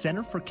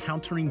Center for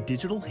Countering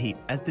Digital Hate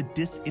as the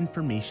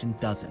Disinformation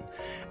Dozen.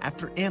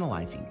 After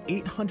analyzing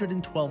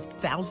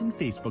 812,000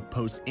 Facebook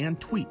posts and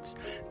tweets,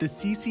 the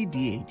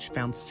CCDH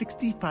found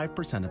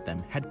 65% of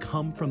them had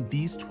come from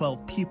these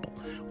 12 people,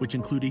 which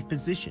include a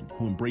physician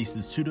who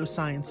embraces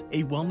pseudoscience,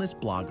 a wellness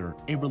blogger,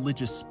 a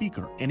religious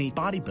speaker, and a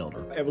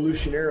bodybuilder.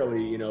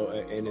 Evolutionarily,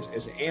 and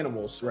as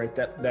animals, right,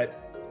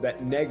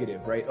 that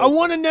negative, right? I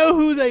want to know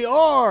who they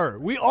are.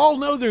 We all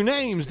know their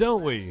names,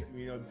 don't we?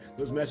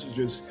 Those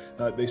messages,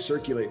 they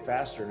circulate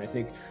faster, and I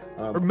think...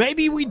 or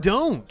maybe we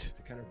don't.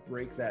 To kind of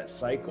break that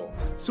cycle.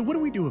 So what do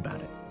we do about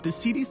it? The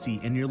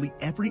CDC and nearly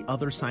every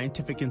other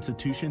scientific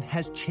institution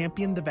has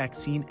championed the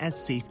vaccine as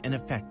safe and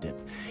effective.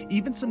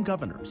 Even some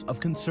governors of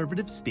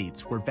conservative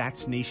states where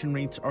vaccination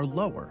rates are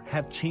lower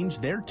have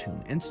changed their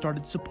tune and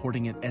started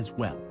supporting it as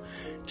well.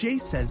 Jay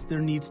says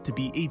there needs to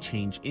be a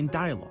change in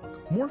dialogue.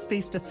 More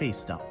face-to-face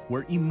stuff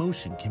where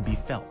emotion can be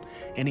felt,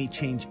 and a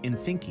change in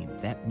thinking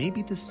that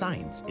maybe the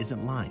science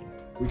isn't lying.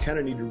 We kind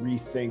of need to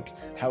rethink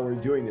how we're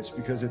doing this,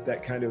 because at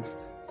that kind of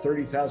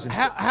 30,000...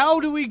 How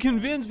do we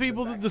convince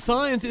people that the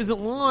science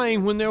isn't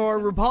lying when there are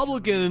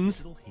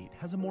Republicans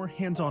has a more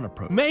hands-on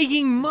approach,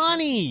 making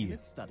money?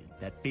 Study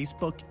that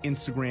Facebook,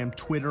 Instagram,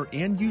 Twitter,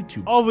 and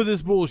YouTube over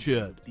this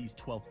bullshit. These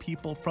 12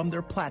 people from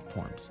their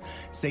platforms,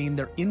 saying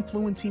they're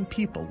influencing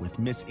people with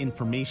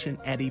misinformation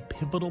at a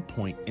pivotal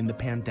point in the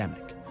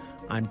pandemic.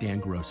 I'm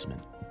Dan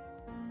Grossman.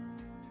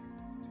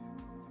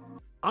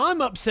 I'm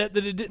upset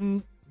that it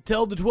didn't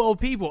tell the 12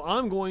 people.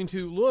 I'm going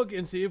to look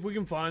and see if we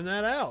can find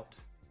that out.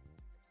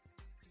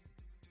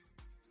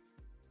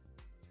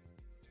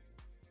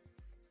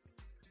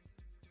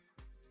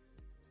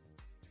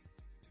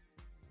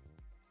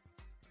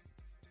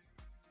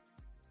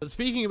 But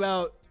speaking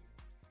about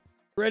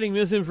spreading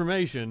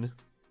misinformation,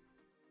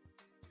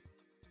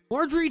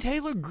 Marjorie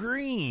Taylor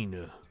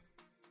Greene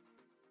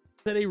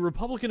at a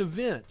Republican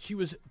event, she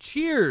was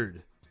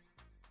cheered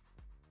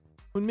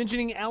when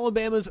mentioning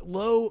Alabama's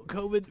low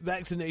COVID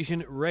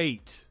vaccination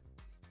rate.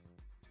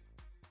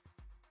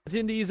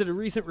 Attendees at a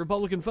recent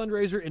Republican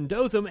fundraiser in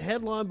Dothan,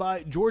 headlined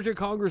by Georgia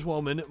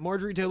Congresswoman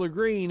Marjorie Taylor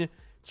Greene,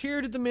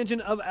 cheered at the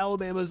mention of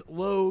Alabama's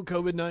low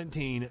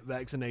COVID-19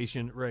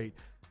 vaccination rate.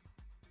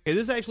 Okay,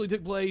 this actually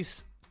took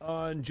place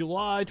on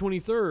July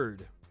 23rd.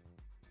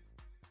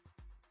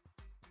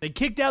 They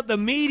kicked out the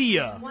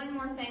media. And one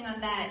more thing on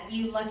that.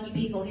 You lucky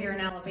people here in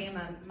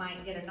Alabama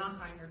might get a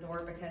knock on your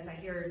door, because I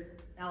hear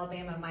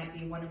Alabama might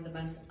be one of the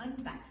most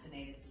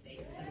unvaccinated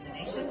states in the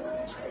nation.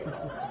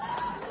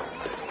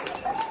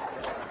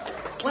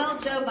 Well,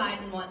 Joe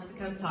Biden wants to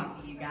come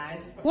talk to you guys.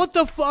 What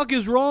the fuck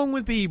is wrong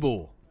with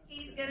people?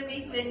 He's going to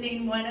be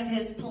sending one of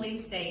his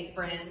police state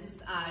friends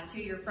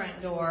to your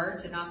front door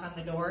to knock on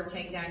the door,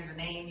 take down your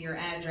name, your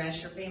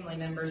address, your family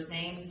members'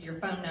 names, your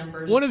phone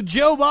numbers. One of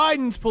Joe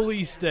Biden's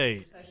police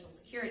state. Your social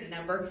security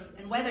number,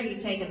 and whether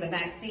you've taken the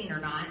vaccine or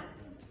not.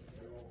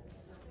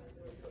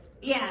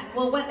 Yeah,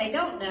 well, what they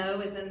don't know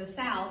is in the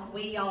South,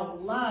 we all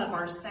love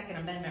our Second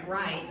Amendment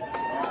rights.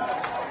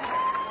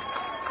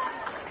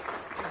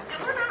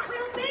 And we're not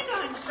real big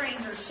on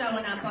strangers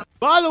showing up.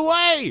 By the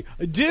way,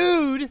 a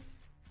dude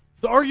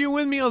arguing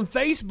with me on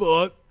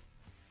Facebook,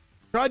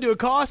 tried to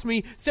accost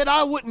me, said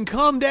I wouldn't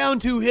come down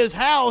to his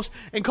house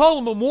and call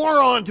him a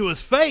moron to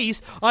his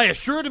face. I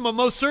assured him I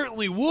most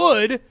certainly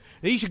would.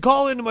 He should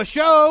call into my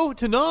show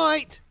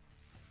tonight.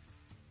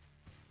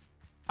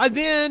 I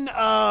then,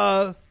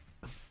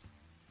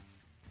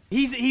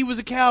 he was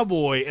a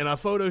cowboy, and I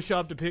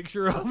photoshopped a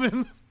picture of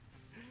him,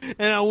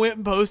 and I went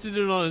and posted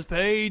it on his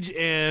page,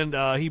 and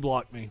he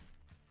blocked me.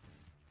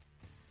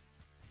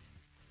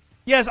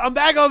 Yes, I'm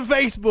back on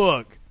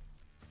Facebook.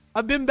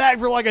 I've been back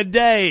for like a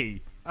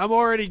day. I'm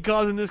already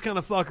causing this kind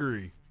of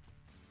fuckery.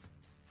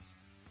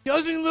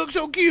 Doesn't he look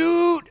so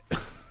cute?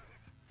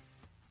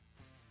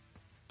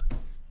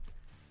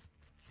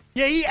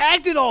 Yeah, he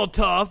acted all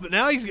tough, but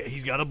now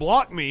he's got to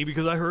block me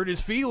because I hurt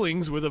his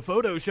feelings with a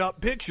Photoshop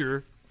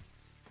picture.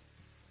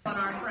 On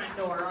our front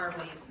door, are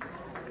we?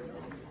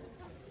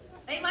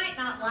 They might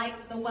not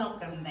like the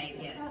welcome they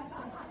get.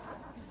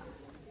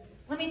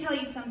 Let me tell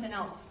you something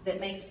else that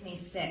makes me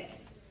sick.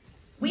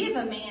 We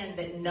have a man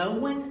that no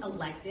one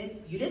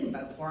elected. You didn't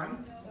vote for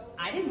him.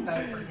 I didn't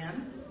vote for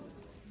him.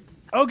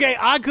 Okay,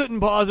 I couldn't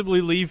possibly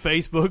leave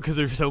Facebook because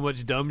there's so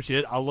much dumb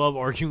shit. I love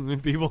arguing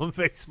with people on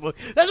Facebook.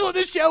 That's what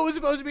this show was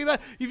supposed to be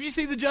about. If you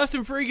see the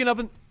Justin Freakin'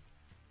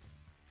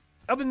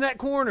 up in that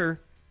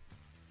corner,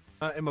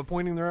 am I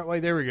pointing the right way?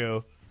 There we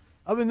go.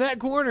 Up in that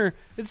corner,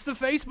 it's the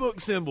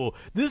Facebook symbol.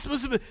 This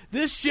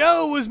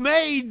show was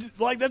made,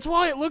 like, that's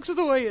why it looks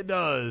the way it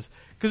does.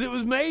 Because it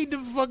was made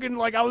to fucking,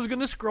 like, I was going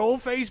to scroll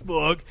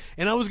Facebook,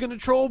 and I was going to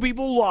troll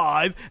people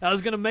live, and I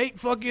was going to make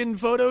fucking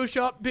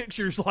Photoshop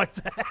pictures like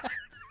that.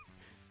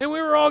 And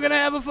we were all going to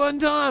have a fun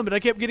time, but I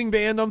kept getting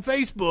banned on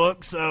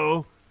Facebook,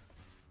 so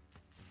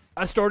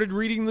I started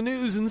reading the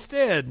news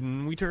instead,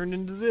 and we turned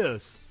into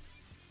this.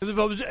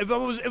 Because if I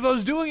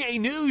was doing a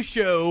news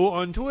show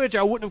on Twitch,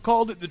 I wouldn't have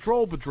called it the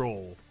Troll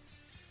Patrol.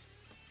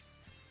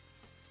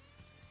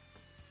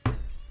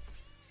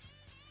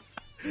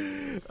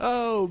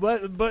 Oh,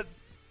 but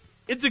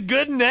it's a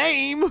good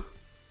name.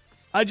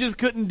 I just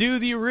couldn't do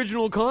the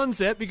original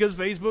concept because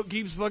Facebook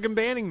keeps fucking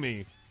banning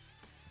me.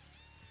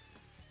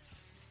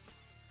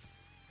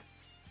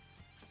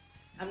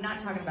 I'm not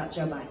talking about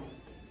Joe Biden.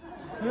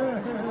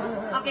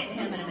 I'll get to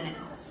him in a minute.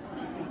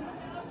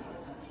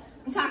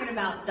 I'm talking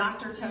about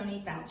Dr.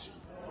 Tony Fauci.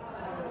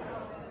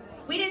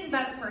 We didn't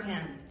vote for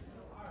him.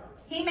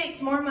 He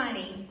makes more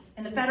money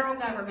in the federal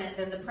government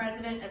than the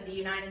President of the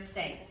United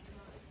States.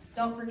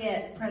 Don't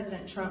forget,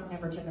 President Trump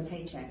never took a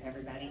paycheck,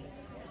 everybody.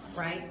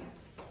 Right?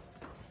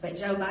 But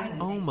Joe Biden.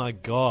 Oh my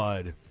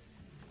God.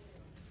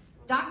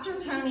 Dr.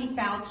 Tony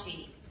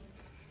Fauci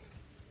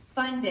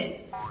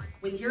funded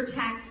with your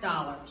tax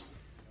dollars.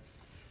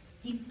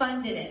 He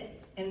funded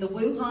it in the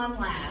Wuhan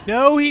lab.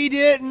 No, he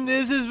didn't.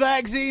 This is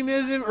vaccine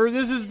this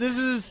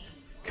is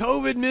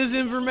COVID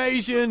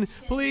misinformation.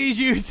 Please,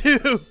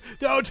 YouTube,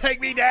 don't take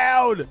me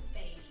down.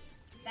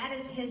 That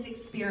is his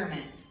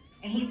experiment,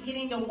 and he's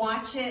getting to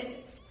watch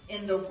it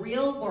in the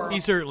real world. He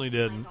certainly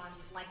didn't.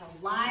 Like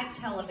a live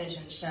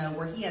television show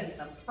where he has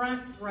the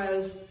front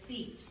row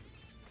seat.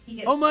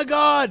 Oh my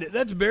God,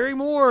 that's Barry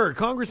Moore,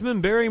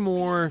 Congressman Barry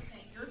Moore.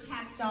 Your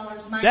tax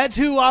dollars might. That's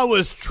who I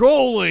was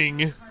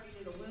trolling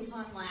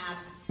Lab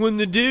when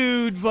the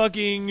dude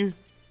fucking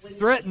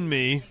threatened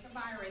me. A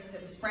virus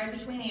that was spread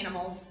between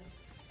animals,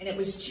 and it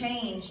was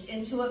changed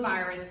into a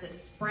virus that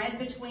spread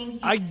between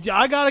humans.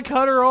 I gotta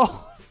cut her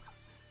off.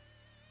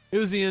 It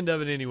was the end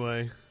of it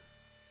anyway.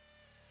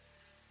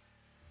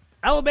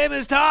 Alabama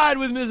is tied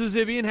with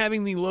Mississippi in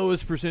having the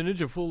lowest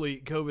percentage of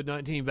fully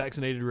COVID-19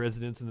 vaccinated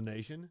residents in the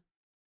nation.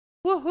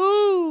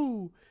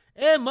 Woohoo!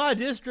 And my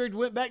district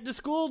went back to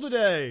school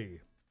today.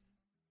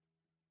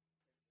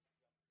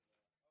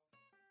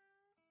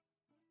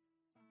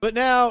 But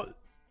now,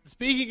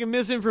 speaking of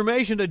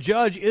misinformation, a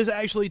judge is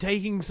actually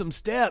taking some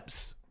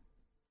steps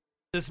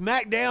to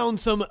smack down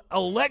some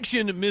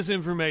election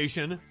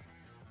misinformation.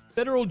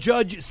 Federal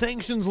judge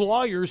sanctions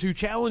lawyers who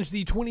challenged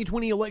the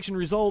 2020 election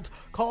results,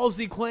 calls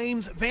the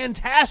claims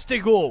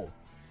fantastical.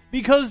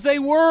 Because they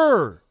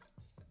were.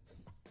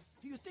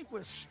 Do you think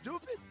we're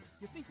stupid?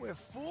 You think we're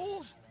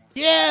fools?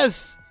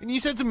 Yes! And you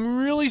said some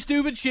really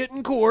stupid shit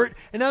in court,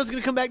 and now it's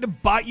going to come back to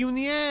bite you in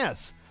the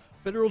ass.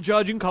 Federal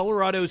judge in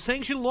Colorado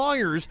sanctioned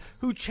lawyers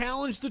who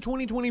challenged the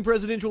 2020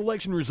 presidential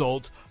election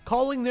results,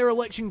 calling their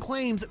election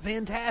claims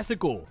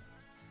fantastical.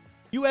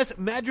 U.S.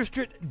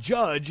 Magistrate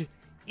Judge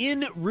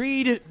N.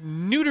 Reed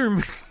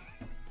Neuterman.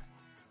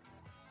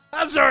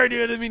 I'm sorry,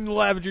 dude. I didn't mean to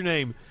laugh at your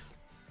name.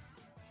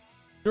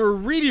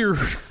 Reader.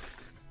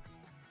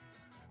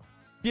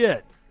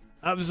 Shit.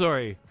 I'm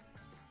sorry.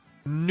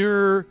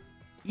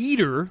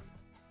 Eater.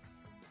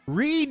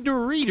 Read the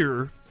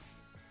reader.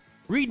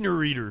 Reading a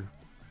reader.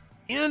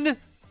 In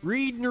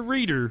reading a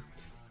reader.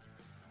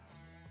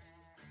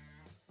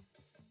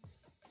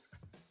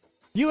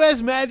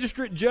 U.S.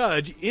 Magistrate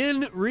Judge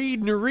in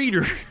reading a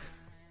reader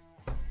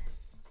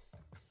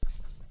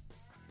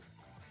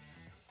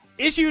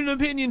issued an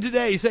opinion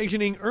today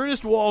sanctioning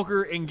Ernest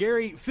Walker and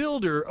Gary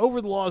Fielder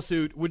over the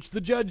lawsuit, which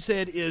the judge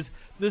said is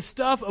the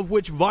stuff of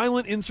which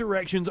violent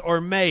insurrections are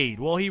made.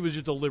 Well, he was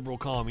just a liberal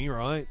commie,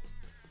 right?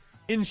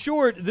 In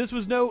short, this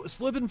was no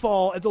slip and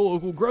fall at the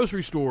local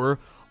grocery store.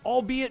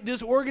 Albeit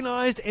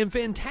disorganized and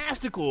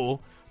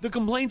fantastical, the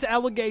complaint's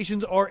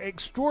allegations are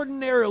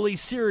extraordinarily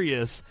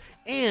serious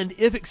and,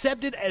 if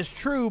accepted as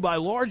true by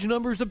large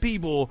numbers of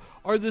people,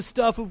 are the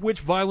stuff of which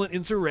violent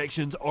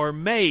insurrections are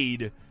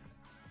made.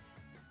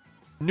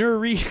 I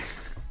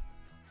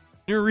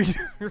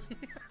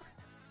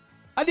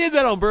did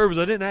that on purpose.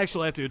 I didn't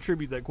actually have to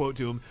attribute that quote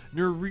to him.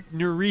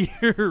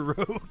 Nurreader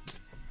wrote.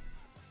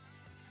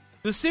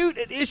 The suit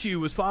at issue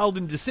was filed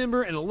in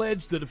December and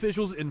alleged that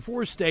officials in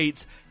 4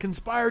 states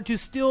conspired to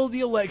steal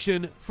the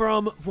election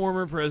from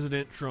former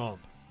President Trump.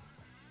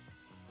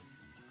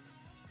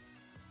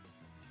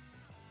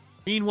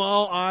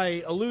 Meanwhile,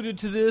 I alluded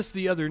to this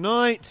the other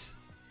night.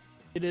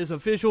 It is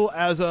official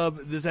as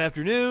of this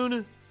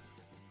afternoon.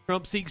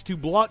 Trump seeks to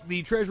block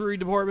the Treasury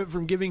Department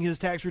from giving his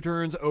tax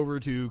returns over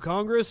to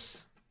Congress.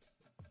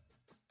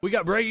 We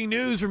got breaking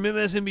news from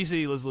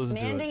MSNBC. Let's listen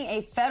to it. Demanding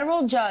a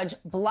federal judge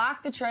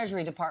block the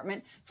Treasury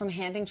Department from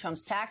handing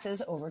Trump's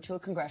taxes over to a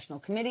congressional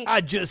committee.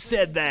 I just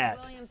said that.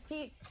 Williams,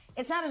 Pete,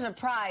 it's not a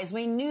surprise.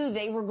 We knew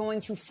they were going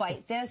to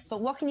fight this,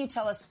 but what can you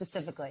tell us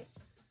specifically?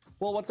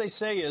 Well, what they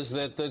say is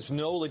that there's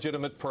no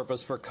legitimate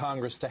purpose for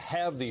Congress to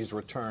have these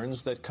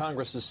returns, that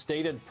Congress's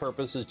stated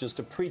purpose is just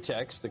a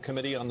pretext. The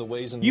Committee on the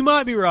Ways and You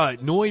might be right.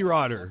 Noy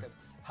Rotter.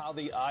 How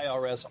the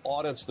IRS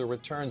audits the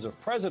returns of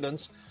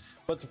presidents.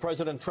 But to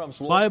President Trump's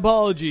My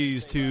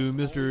apologies to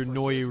Mr.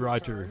 Noy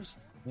Rotter.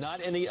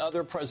 not any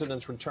other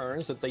president's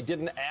returns, that they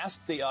didn't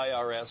ask the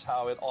IRS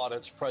how it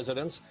audits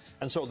presidents,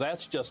 and so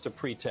that's just a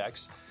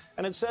pretext.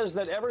 And it says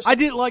that ever since...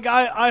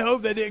 I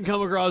hope that didn't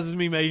come across as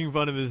me making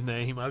fun of his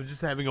name. I was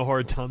just having a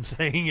hard time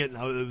saying it,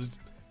 and it was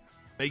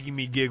making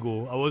me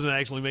giggle. I wasn't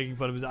actually making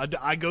fun of his...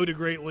 I go to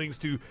great lengths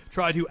to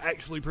try to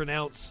actually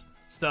pronounce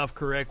stuff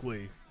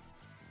correctly.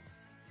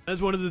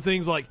 That's one of the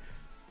things, like,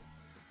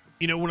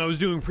 you know, when I was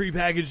doing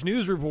prepackaged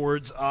news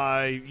reports,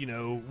 I,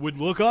 would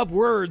look up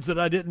words that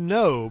I didn't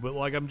know. But,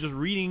 like, I'm just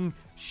reading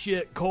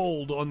shit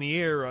cold on the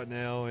air right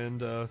now,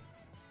 and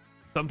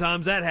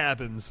sometimes that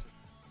happens.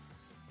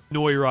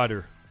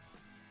 Neureiter.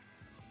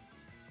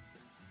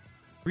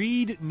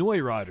 Read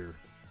Neureiter.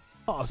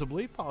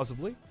 Possibly.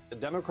 The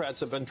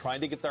Democrats have been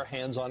trying to get their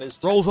hands on his...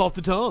 Rolls off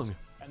the tongue.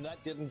 And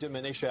that didn't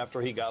diminish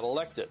after he got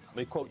elected. Let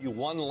me quote you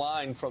one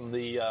line from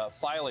the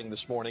filing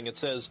this morning. It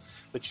says,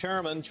 the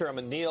Chairman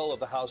Neal of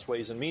the House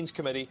Ways and Means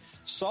Committee,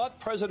 sought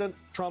President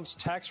Trump's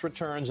tax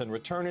returns and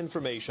return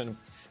information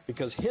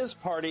because his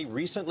party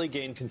recently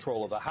gained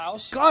control of the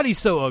House. God, he's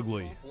so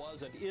ugly. Trump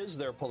was and is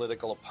their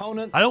political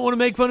opponent. I don't want to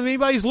make fun of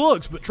anybody's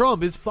looks, but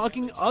Trump is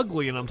fucking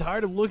ugly, and I'm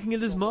tired of looking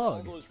at his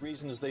mug. For all those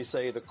reasons, they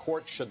say the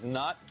court should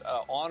not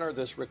honor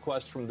this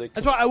request from the...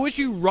 That's why I wish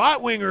you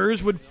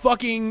right-wingers would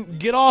fucking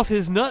get off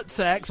his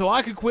nutsack so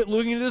I could quit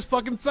looking at his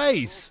fucking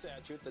face.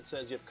 Statute that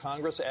says if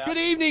Congress asks...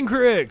 Good evening,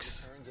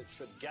 Cricks. ...it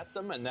should get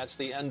them, and that's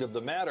the end of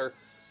the matter.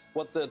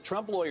 What the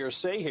Trump lawyers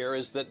say here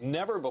is that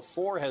never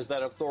before has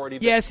that authority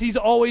been... Yes, he's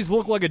always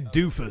looked like a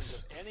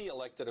doofus. ...any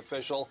elected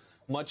official,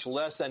 much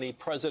less any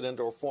president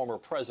or former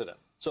president.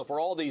 So for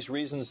all these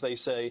reasons, they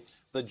say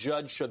the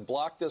judge should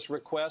block this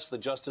request. The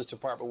Justice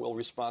Department will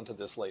respond to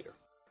this later.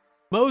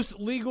 Most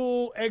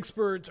legal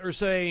experts are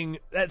saying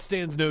that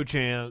stands no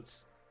chance.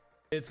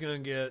 It's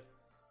going to get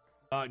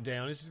knocked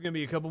down. It's just going to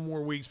be a couple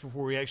more weeks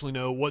before we actually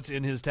know what's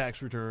in his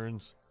tax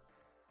returns.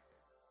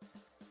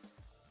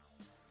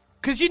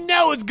 Because you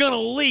know it's going to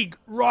leak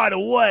right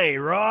away,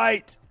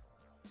 right?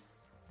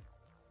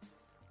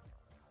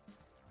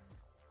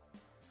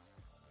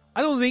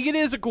 I don't think it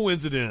is a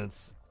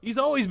coincidence. He's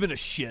always been a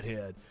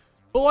shithead.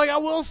 But, like, I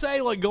will say,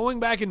 like, going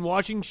back and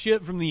watching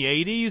shit from the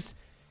 80s,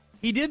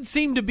 he did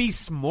seem to be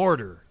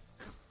smarter.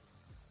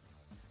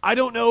 I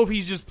don't know if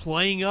he's just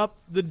playing up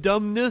the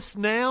dumbness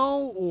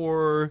now,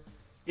 or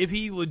if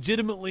he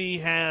legitimately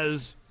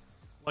has,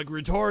 like,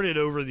 retarded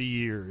over the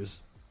years.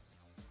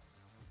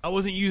 I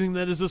wasn't using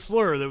that as a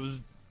slur. That was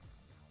a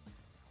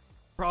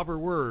proper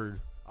word,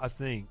 I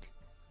think.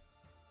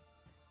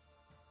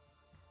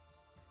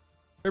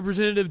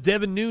 Representative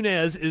Devin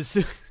Nunes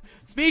is...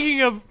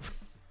 Speaking of...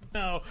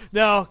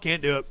 No,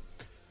 can't do it.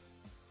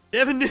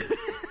 Devin Nunes...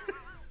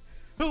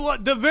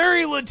 The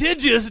very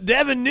litigious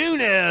Devin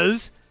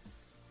Nunes,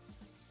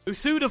 who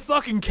sued a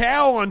fucking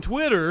cow on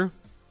Twitter,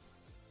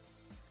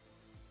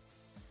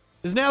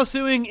 is now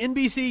suing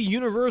NBC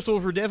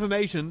Universal for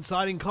defamation,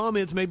 citing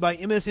comments made by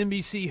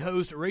MSNBC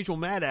host Rachel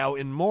Maddow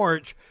in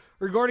March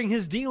regarding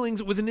his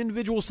dealings with an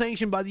individual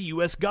sanctioned by the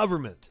U.S.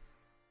 government.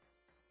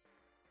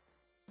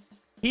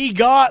 He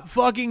got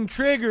fucking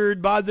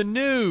triggered by the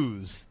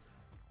news.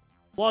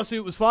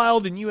 Lawsuit was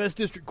filed in U.S.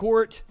 District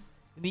Court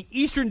in the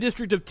Eastern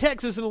District of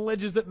Texas and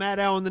alleges that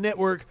Maddow and the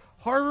network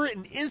harbor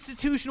an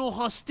institutional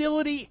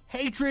hostility,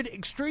 hatred,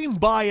 extreme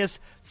bias,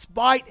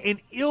 spite,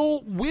 and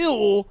ill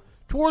will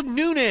toward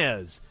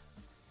Nunes.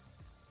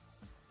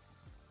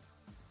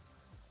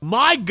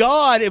 My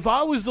God, if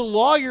I was the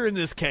lawyer in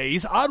this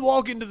case, I'd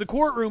walk into the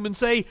courtroom and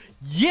say,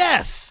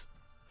 yes,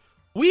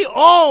 we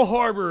all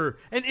harbor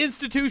an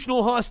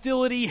institutional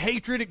hostility,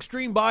 hatred,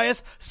 extreme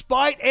bias,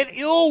 spite, and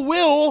ill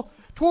will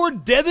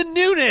toward Devin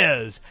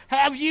Nunes.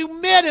 Have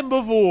you met him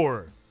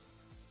before?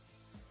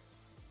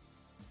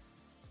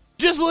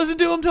 Just listen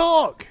to him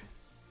talk.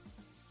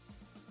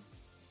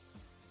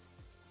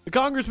 The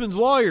congressman's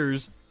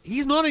lawyers,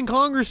 he's not in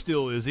Congress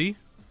still, is he?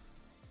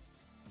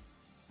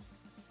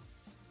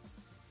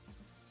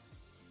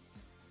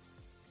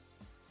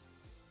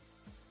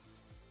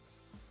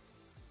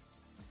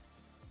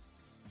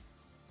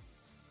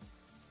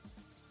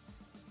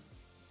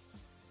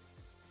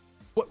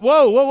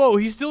 Whoa,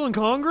 he's still in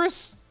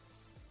Congress?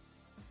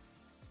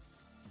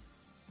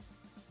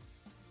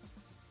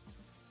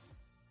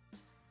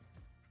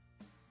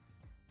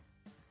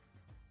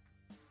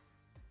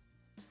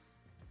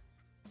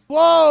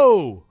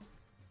 Whoa!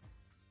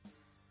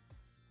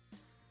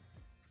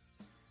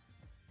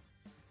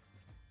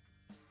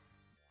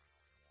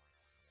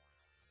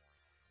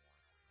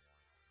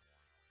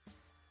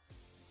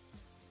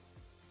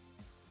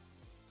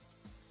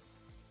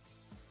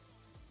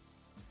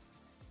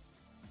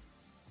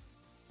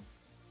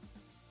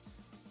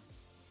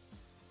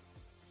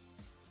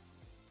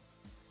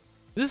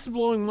 This is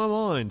blowing my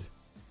mind.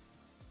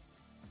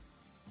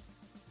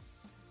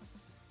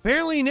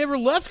 Apparently he never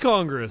left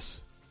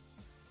Congress.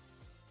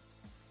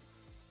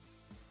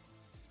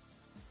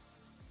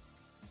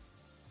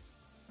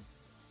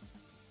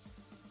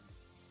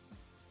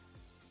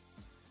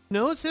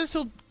 No, it says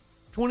till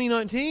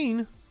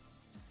 2019.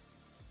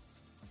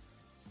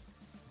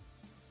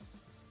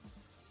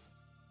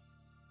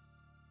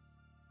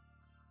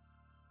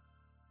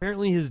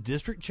 Apparently his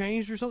district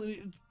changed or something.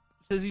 It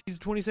says he's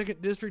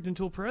 22nd district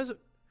until present.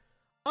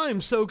 I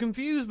am so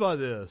confused by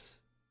this.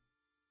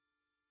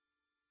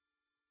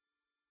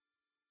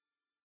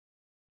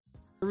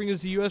 Serving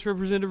as the U.S.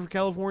 representative for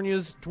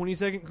California's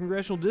 22nd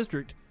congressional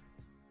district.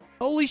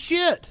 Holy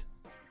shit!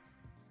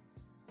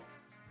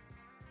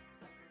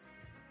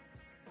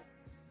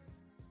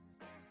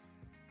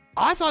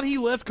 I thought he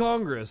left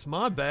Congress.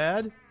 My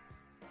bad.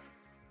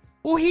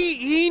 Well,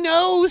 he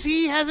knows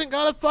he hasn't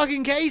got a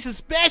fucking case,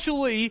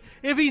 especially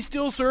if he's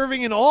still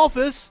serving in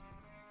office.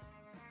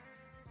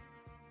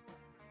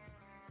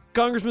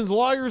 Congressman's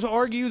lawyers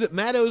argue that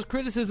Maddow's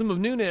criticism of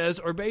Nunes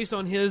are based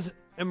on his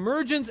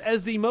emergence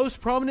as the most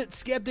prominent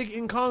skeptic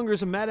in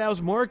Congress of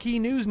Maddow's marquee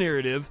news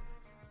narrative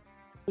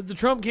that the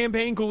Trump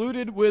campaign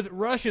colluded with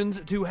Russians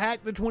to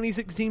hack the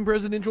 2016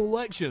 presidential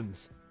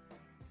elections.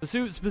 The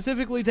suit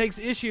specifically takes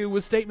issue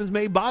with statements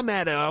made by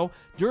Maddow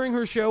during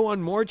her show on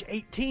March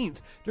 18th,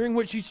 during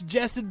which she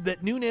suggested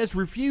that Nunes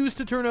refused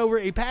to turn over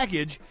a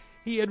package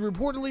he had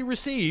reportedly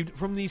received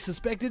from the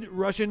suspected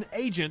Russian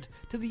agent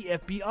to the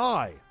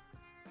FBI.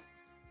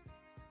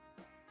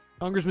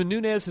 Congressman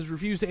Nunes has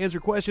refused to answer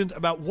questions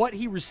about what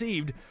he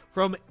received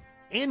from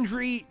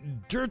Andriy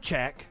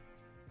Durchak.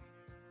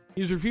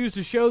 He's refused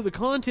to show the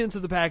contents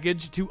of the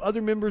package to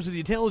other members of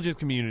the intelligence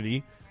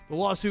community. The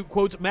lawsuit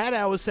quotes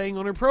Maddow as saying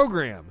on her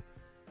program.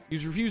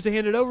 He's refused to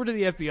hand it over to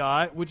the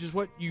FBI, which is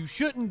what you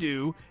shouldn't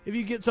do if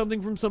you get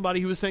something from somebody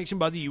who is sanctioned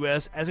by the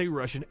U.S. as a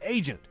Russian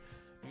agent.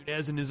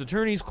 Nunes and his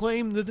attorneys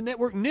claim that the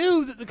network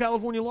knew that the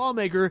California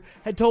lawmaker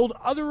had told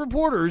other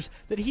reporters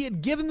that he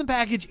had given the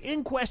package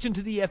in question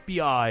to the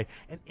FBI,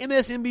 and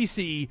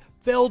MSNBC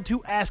failed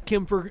to ask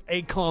him for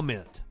a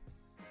comment.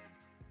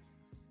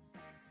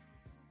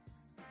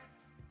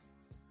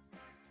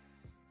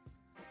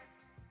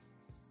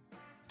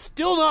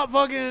 Still not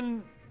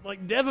fucking,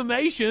 like,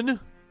 defamation.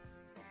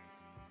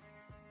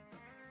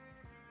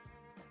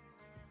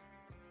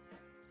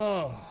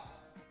 Oh.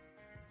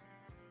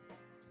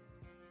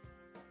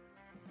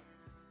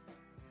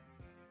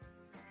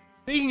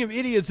 Speaking of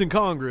idiots in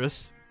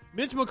Congress,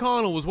 Mitch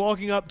McConnell was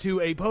walking up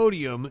to a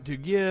podium to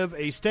give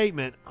a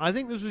statement. I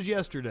think this was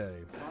yesterday.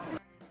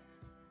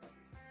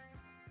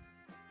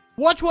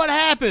 Watch what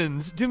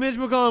happens to Mitch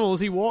McConnell as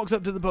he walks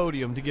up to the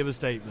podium to give a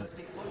statement.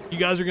 You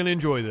guys are going to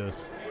enjoy this.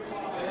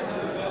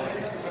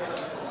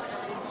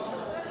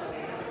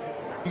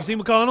 You see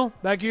McConnell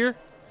back here?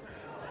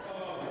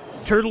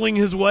 Turtling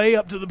his way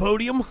up to the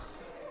podium.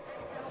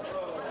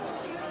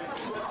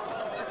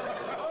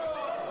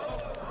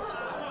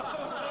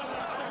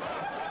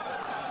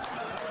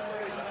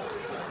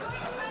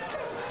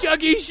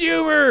 Chucky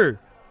Schumer!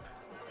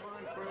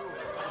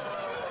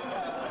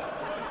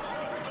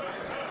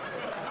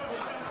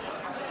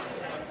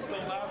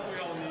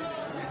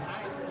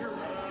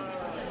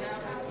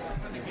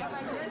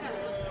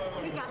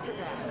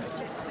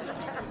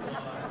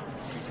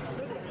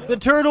 The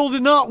turtle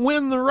did not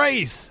win the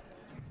race.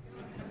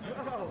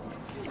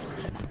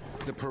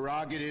 The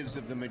prerogatives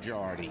of the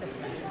majority.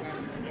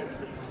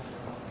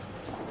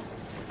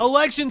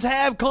 Elections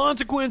have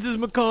consequences,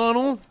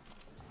 McConnell.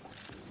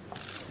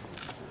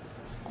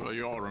 Well,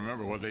 you all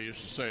remember what they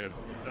used to say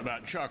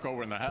about Chuck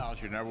over in the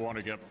House. You never want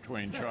to get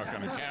between Chuck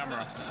and the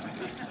camera.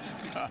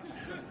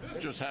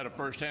 Just had a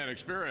first-hand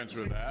experience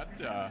with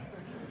that.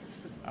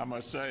 I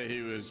must say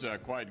he was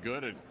quite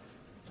good at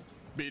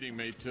beating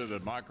me to the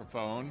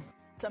microphone.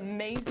 It's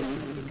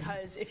amazing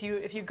because if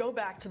you go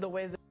back to the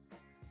way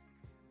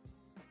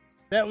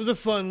that was a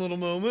fun little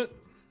moment.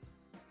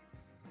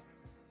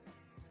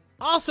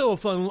 Also a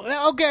fun.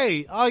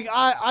 Okay,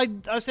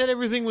 I said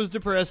everything was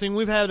depressing.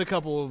 We've had a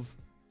couple of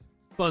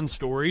fun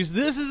stories.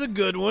 This is a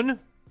good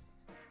one.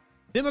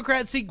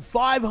 Democrats seek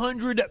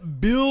 $500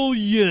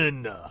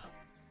 billion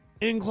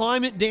in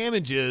climate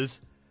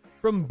damages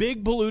from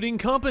big polluting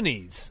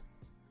companies.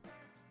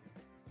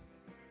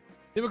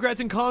 Democrats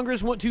in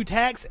Congress want to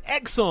tax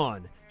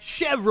Exxon,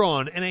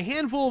 Chevron, and a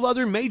handful of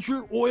other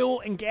major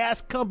oil and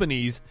gas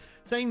companies,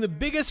 saying the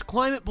biggest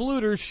climate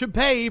polluters should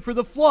pay for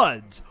the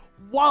floods,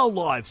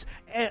 wildfires,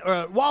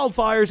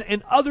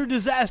 and other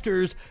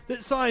disasters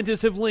that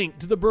scientists have linked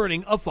to the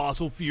burning of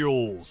fossil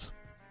fuels.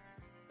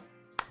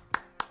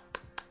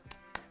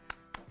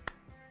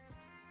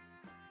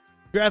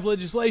 Draft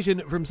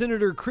legislation from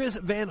Senator Chris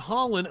Van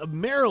Hollen of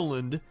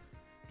Maryland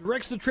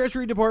directs the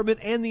Treasury Department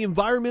and the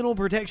Environmental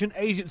Protection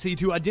Agency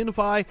to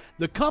identify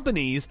the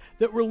companies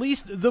that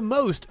released the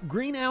most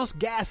greenhouse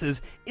gases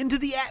into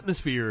the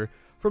atmosphere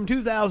from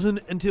 2000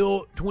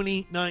 until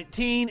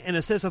 2019 and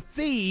assess a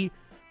fee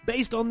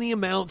based on the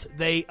amounts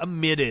they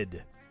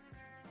emitted.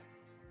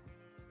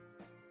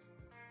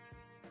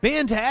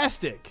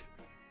 Fantastic.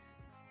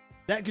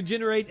 That could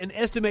generate an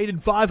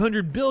estimated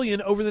 $500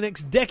 billion over the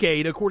next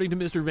decade, according to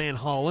Mr. Van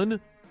Hollen.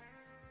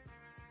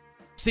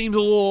 Seems a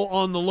little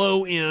on the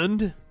low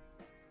end.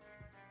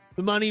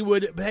 The money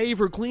would pay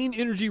for clean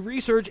energy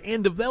research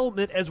and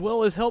development, as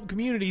well as help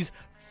communities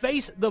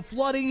face the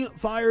flooding,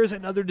 fires,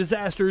 and other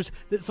disasters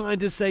that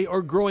scientists say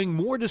are growing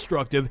more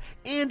destructive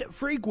and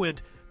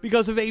frequent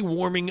because of a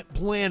warming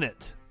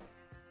planet.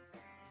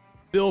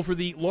 Bill for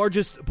the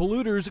largest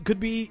polluters could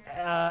be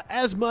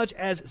as much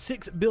as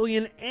 $6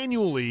 billion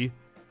annually,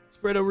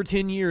 spread over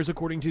 10 years,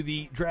 according to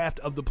the draft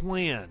of the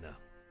plan.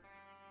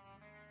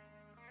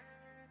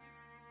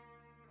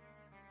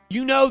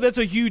 You know that's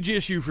a huge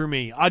issue for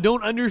me. I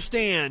don't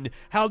understand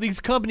how these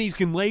companies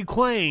can lay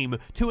claim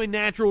to a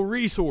natural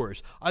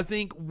resource. I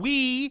think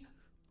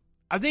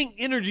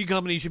energy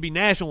companies should be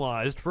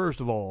nationalized,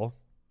 first of all.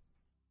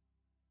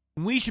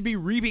 And we should be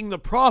reaping the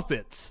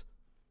profits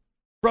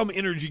from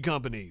energy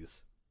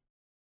companies.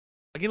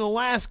 Like in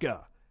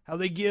Alaska, how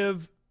they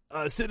give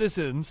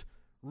citizens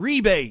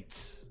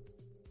rebates.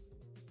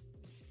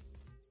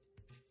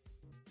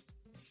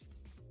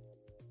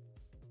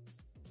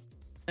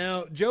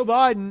 Now, Joe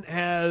Biden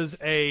has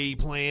a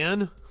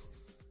plan.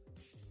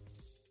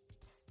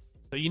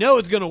 So you know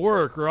it's going to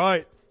work,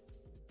 right?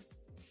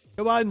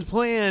 Joe Biden's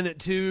plan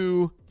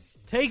to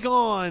take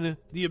on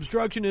the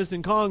obstructionists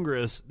in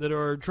Congress that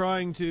are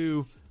trying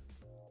to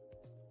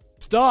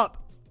stop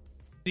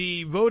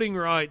the voting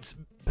rights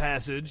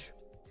passage.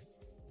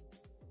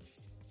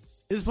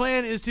 His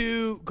plan is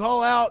to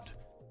call out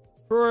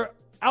for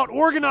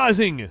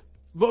out-organizing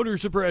voter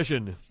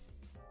suppression.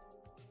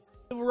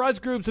 Civil rights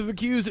groups have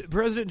accused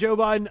President Joe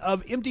Biden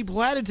of empty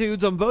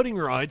platitudes on voting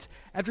rights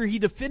after he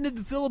defended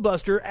the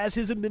filibuster as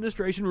his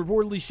administration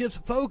reportedly shifts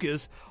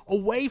focus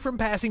away from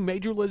passing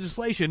major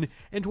legislation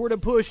and toward a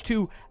push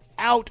to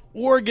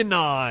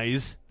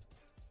out-organize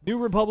new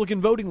Republican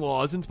voting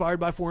laws inspired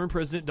by former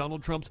President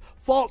Donald Trump's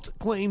false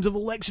claims of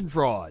election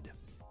fraud.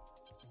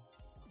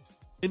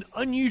 In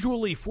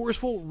unusually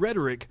forceful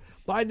rhetoric,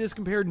 Biden has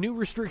compared new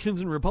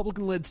restrictions in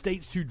Republican-led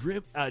states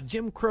to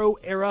Jim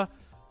Crow-era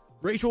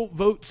racial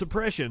vote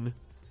suppression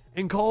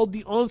and called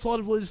the onslaught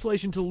of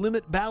legislation to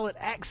limit ballot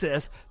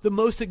access the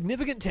most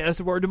significant test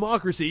of our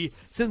democracy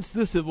since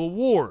the Civil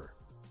War.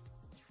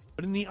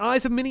 But in the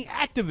eyes of many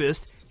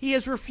activists, he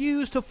has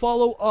refused to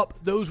follow up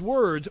those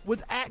words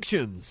with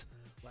actions.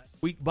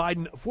 Last week,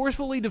 Biden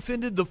forcefully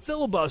defended the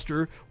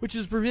filibuster, which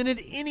has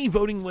prevented any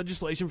voting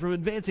legislation from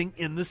advancing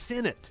in the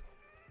Senate.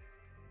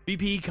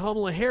 VP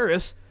Kamala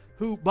Harris,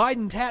 who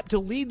Biden tapped to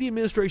lead the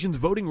administration's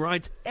voting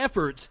rights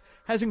efforts,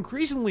 has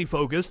increasingly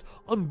focused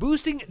on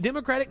boosting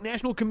Democratic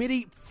National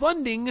Committee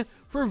funding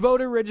for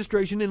voter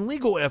registration and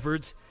legal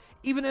efforts,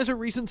 even as a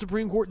recent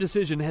Supreme Court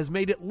decision has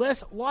made it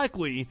less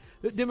likely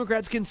that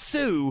Democrats can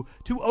sue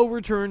to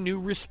overturn new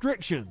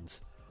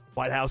restrictions.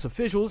 White House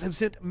officials have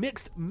sent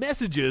mixed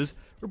messages,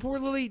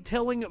 reportedly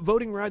telling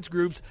voting rights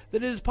groups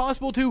that it is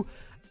possible to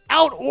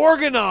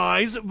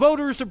out-organize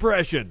voter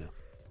suppression.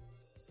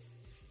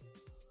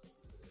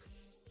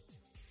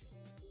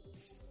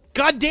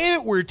 God damn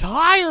it, we're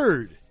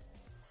tired.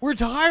 We're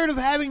tired of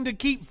having to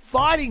keep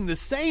fighting the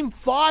same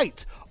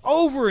fights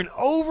over and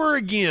over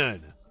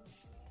again.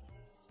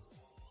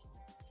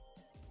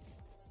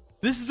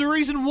 This is the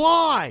reason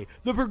why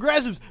the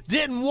progressives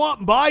didn't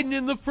want Biden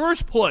in the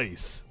first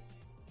place.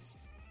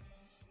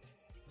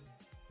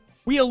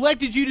 We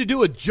elected you to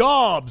do a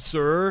job,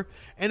 sir.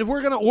 And if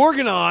we're going to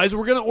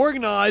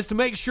organize to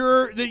make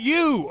sure that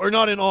you are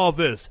not in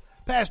office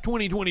past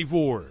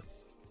 2024.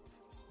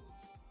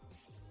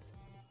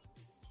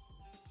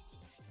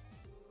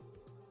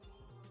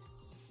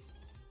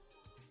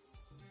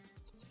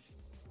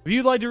 If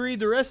you'd like to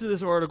read the rest of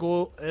this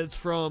article, it's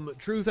from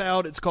Truth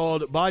Out. It's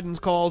called Biden's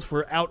Calls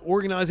for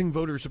Out-Organizing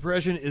Voter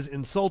Suppression is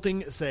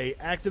Insulting, Say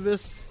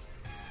Activists.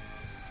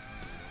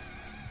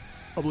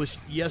 Published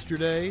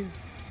yesterday.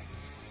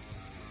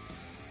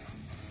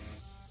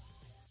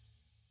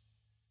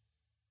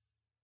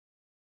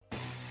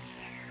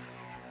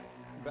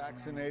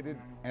 Vaccinated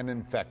and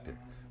infected.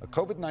 A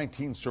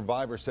COVID-19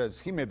 survivor says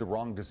he made the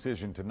wrong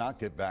decision to not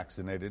get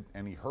vaccinated,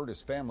 and he hurt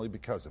his family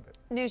because of it.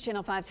 News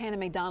Channel 5's Hannah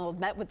McDonald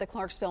met with the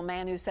Clarksville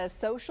man who says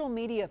social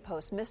media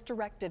posts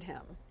misdirected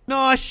him.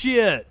 Nah,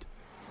 shit.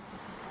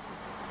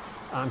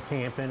 I'm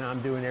camping.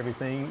 I'm doing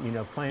everything,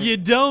 playing. You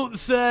don't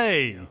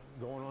say.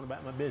 Going on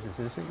about my business.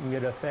 This isn't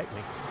going to affect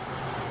me.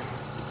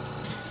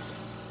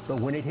 But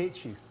when it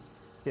hits you,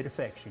 it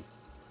affects you.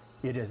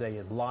 It is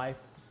a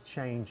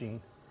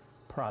life-changing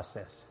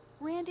process.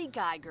 Randy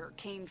Geiger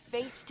came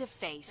face to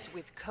face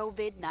with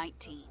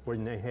COVID-19.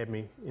 When they had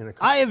me in a...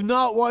 I have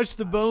not watched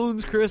the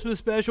Bones Christmas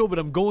special, but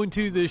I'm going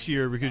to this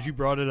year because you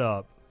brought it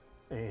up.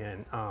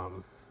 And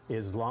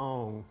as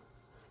long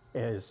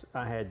as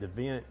I had the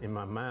vent in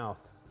my mouth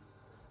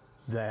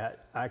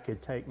that I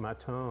could take my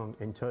tongue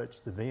and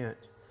touch the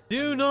vent.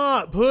 Do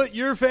not put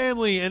your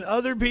family and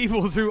other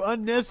people through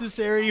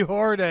unnecessary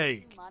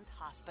heartache.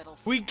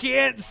 We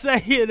can't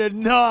say it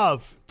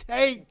enough.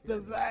 Take the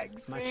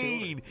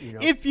vaccine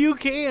if you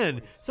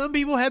can. Some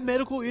people have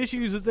medical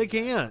issues that they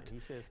can't.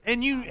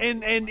 And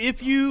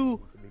if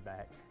you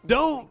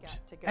don't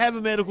have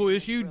a medical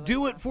issue,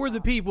 do it for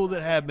the people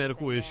that have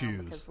medical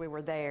issues. Because we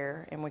were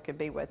there and we could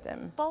be with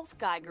them. Both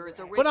Geigers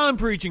are But I'm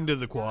preaching to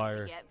the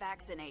choir. Get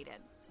vaccinated.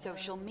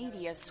 Social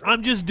media.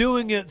 I'm just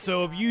doing it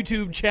so if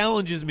YouTube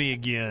challenges me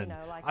again,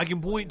 I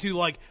can point to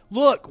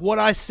look what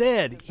I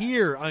said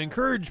here. I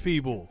encourage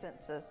people.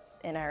 Consensus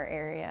in our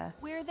area.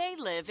 Where they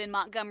live in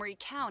Montgomery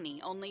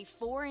County, only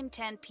 4 in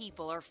 10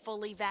 people are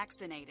fully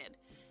vaccinated.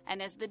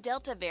 And as the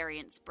Delta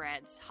variant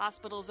spreads,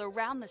 hospitals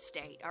around the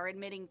state are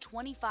admitting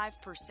 25%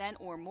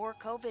 or more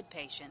COVID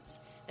patients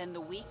than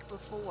the week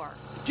before.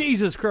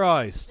 Jesus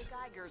Christ.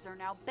 The Geigers are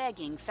now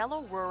begging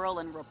fellow rural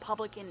and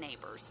Republican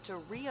neighbors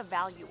to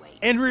reevaluate.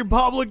 And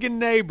Republican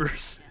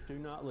neighbors. Do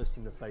not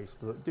listen to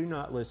Facebook. Do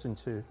not listen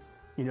to,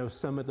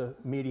 some of the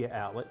media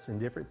outlets and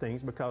different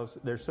things, because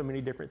there's so many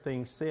different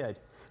things said.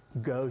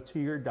 Go to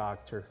your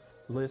doctor.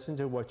 Listen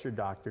to what your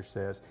doctor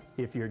says.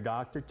 If your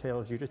doctor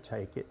tells you to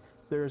take it,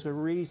 there's a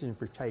reason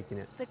for taking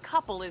it. The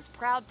couple is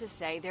proud to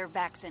say they're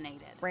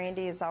vaccinated.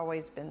 Randy has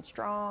always been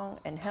strong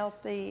and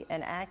healthy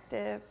and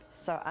active,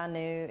 so I knew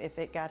if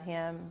it got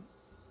him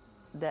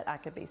that I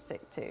could be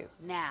sick too.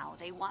 Now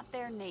they want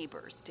their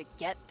neighbors to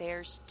get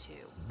theirs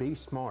too. Be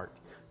smart.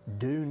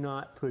 Do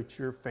not put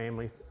your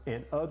family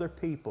and other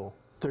people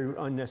through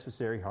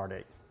unnecessary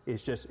heartache.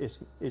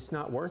 It's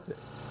not worth it.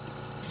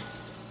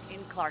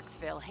 In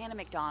Clarksville, Hannah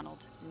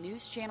McDonald,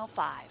 News Channel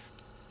 5.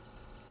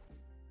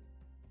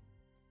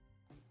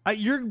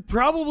 You're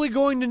probably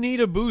going to need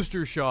a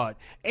booster shot.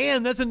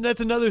 And that's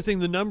another thing.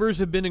 The numbers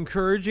have been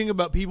encouraging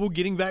about people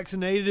getting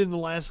vaccinated in the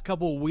last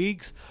couple of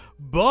weeks.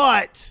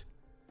 But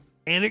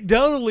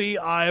anecdotally,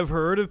 I've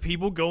heard of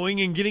people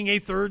going and getting a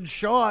third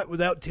shot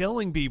without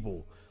telling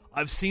people.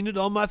 I've seen it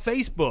on my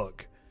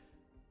Facebook.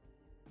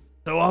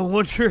 So I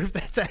wonder if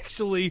that's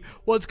actually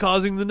what's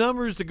causing the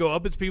numbers to go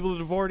up. It's people that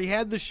have already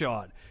had the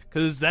shot.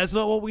 Because that's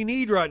not what we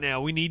need right now.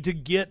 We need to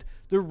get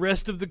the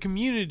rest of the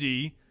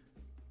community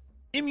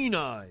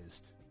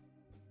immunized.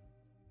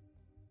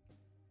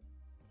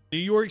 New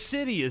York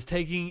City is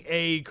taking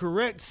a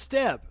correct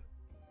step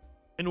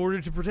in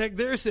order to protect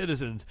their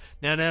citizens.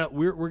 Now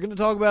we're going to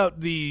talk about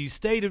the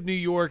state of New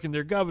York and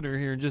their governor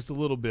here in just a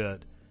little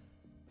bit.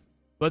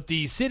 But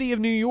the city of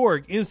New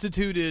York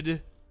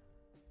instituted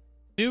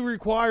new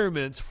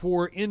requirements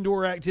for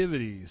indoor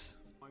activities.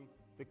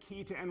 The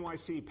key to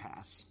NYC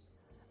pass.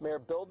 Mayor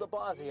Bill de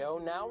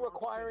Blasio now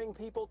requiring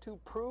people to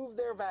prove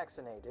they're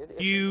vaccinated.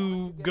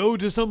 You go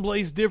to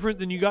someplace different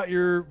than you got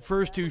your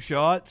first 2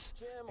 shots,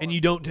 and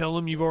you don't tell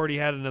them you've already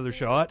had another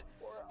shot.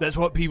 That's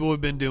what people have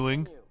been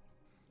doing.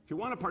 If you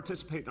want to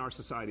participate in our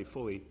society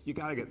fully, you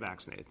got to get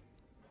vaccinated.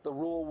 The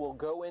rule will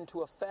go into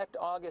effect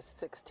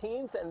August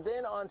 16th, and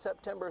then on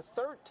September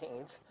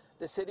 13th,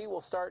 the city will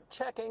start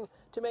checking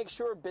to make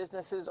sure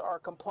businesses are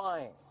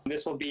complying.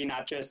 This will be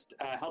not just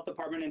health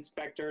department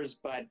inspectors,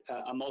 but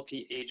a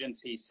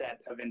multi-agency set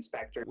of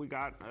inspectors. We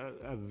got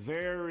a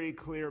very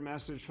clear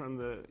message from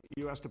the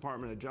U.S.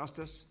 Department of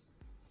Justice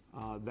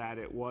that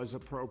it was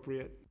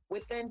appropriate.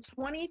 Within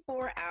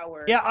 24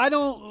 hours. Yeah,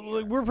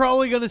 we're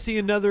probably going to see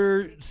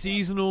another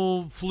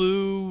seasonal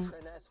flu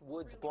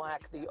Woods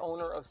Black, the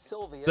owner of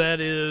Sylvia, that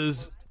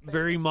is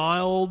very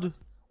mild.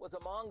 Was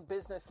among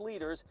business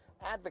leaders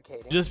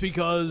advocating just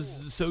because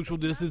social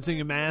distancing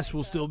and masks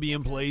will still be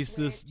in place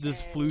this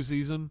flu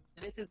season.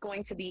 This is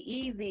going to be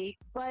easy,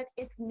 but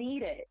it's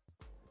needed.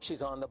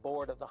 She's on the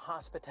board of the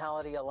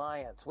Hospitality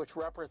Alliance, which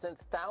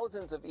represents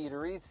thousands of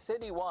eateries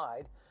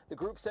citywide. The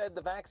group said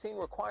the vaccine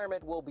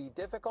requirement will be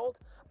difficult,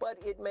 but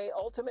it may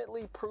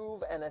ultimately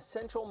prove an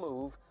essential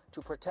move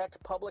to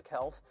protect public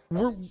health and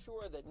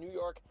ensure that New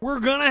York...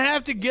 We're going to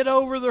have to get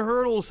over the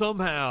hurdle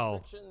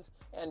somehow.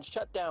 ...and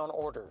shut down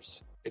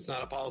orders. It's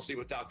not a policy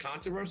without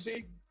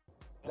controversy.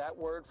 That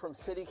word from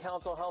City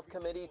Council Health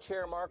Committee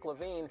Chair Mark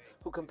Levine,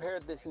 who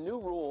compared this new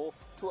rule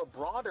to a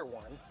broader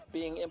one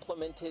being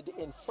implemented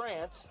in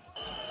France,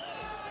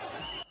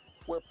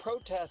 where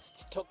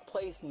protests took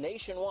place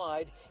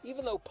nationwide,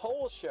 even though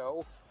polls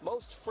show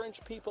most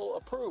French people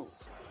approve.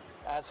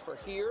 As for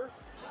here...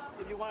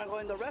 If you want to go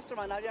in the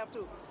restaurant, now you have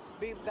to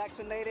be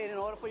vaccinated in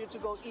order for you to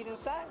go eat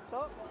inside.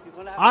 So you're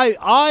going to have...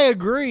 I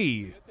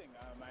agree.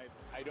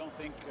 I don't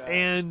think,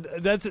 and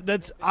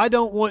that's I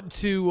don't want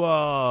to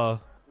love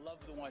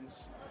the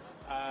ones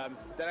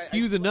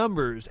view the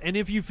numbers. And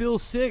if you feel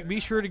sick,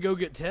 be sure to go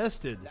get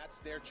tested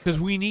because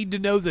we need to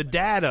know the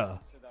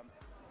data.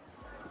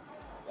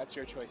 That's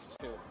your choice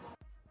too.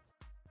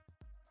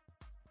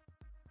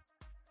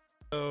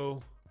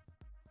 So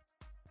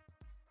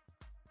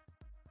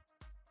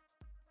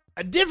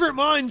a different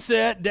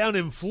mindset down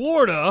in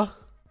Florida.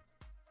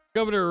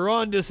 Governor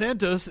Ron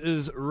DeSantis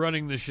is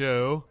running the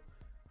show.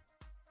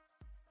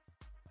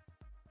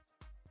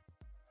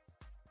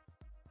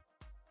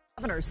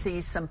 Governor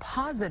sees some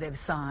positive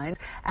signs.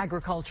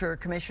 Agriculture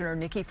Commissioner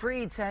Nikki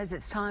Fried says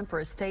it's time for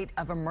a state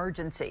of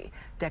emergency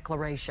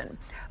declaration.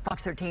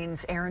 Fox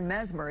 13's Aaron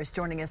Mesmer is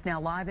joining us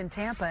now live in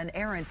Tampa. And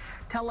Aaron,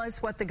 tell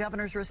us what the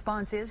governor's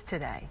response is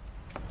today.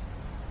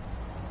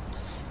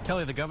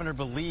 Kelly, the governor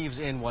believes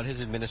in what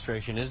his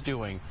administration is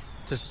doing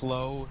to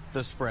slow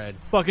the spread.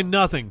 Fucking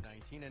nothing.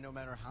 And no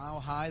matter how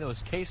high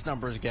those case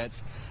numbers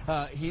get,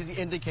 he's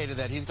indicated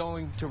that he's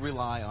going to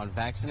rely on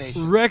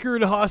vaccination.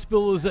 Record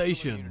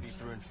hospitalizations.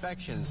 Through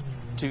infections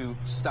to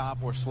stop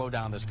or slow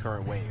down this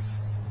current wave.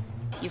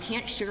 You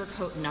can't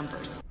sugarcoat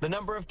numbers. The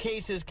number of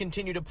cases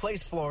continue to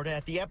place Florida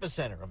at the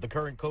epicenter of the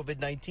current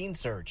COVID-19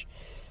 surge.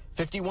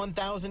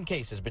 51,000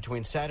 cases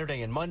between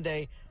Saturday and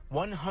Monday,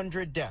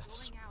 100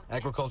 deaths.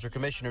 Agriculture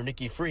Commissioner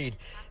Nikki Fried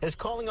is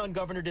calling on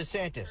Governor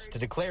DeSantis to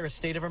declare a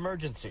state of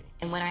emergency.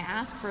 And when I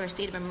ask for a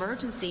state of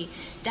emergency,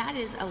 that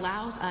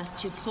allows us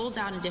to pull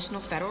down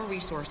additional federal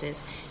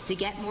resources to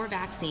get more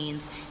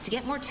vaccines, to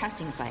get more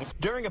testing sites.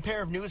 During a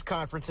pair of news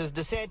conferences,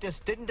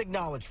 DeSantis didn't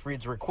acknowledge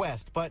Fried's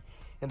request, but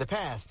in the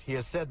past, he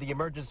has said the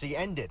emergency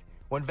ended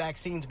when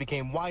vaccines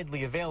became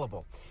widely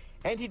available.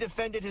 And he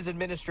defended his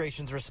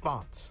administration's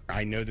response.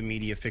 I know the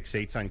media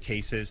fixates on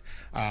cases,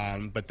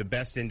 but the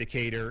best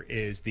indicator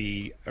is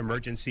the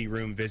emergency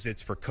room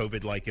visits for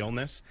COVID-like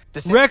illness.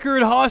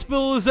 Record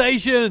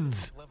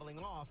hospitalizations. Leveling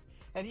off,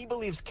 and he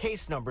believes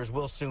case numbers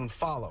will soon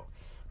follow.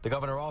 The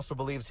governor also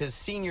believes his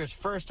seniors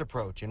first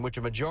approach, in which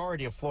a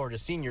majority of Florida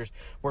seniors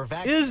were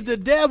vaccinated, is the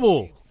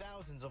devil.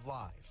 Thousands of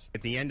lives.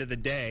 At the end of the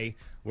day,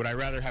 would I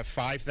rather have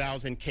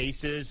 5,000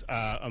 cases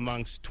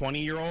amongst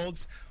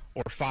 20-year-olds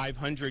or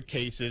 500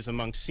 cases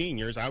amongst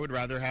seniors? I would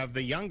rather have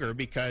the younger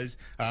because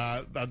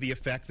of the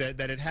effect that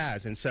it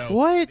has. And so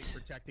I think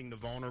protecting the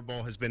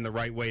vulnerable has been the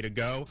right way to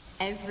go.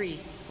 Every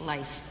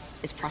life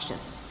is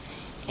precious.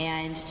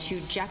 And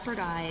to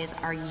jeopardize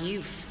our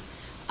youth,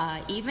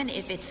 even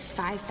if it's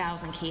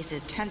 5,000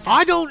 cases, 10,000.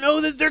 I don't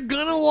know that they're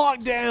going to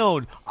lock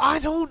down. A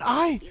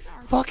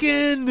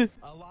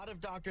lot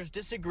of doctors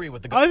disagree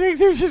with the I think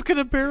they're just going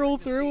to barrel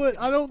through it.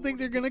 I don't think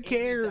they're going to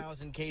care.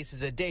 1,000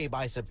 cases a day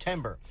by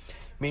September.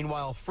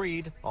 Meanwhile,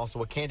 Fried,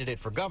 also a candidate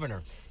for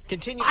governor,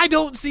 continues. I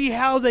don't see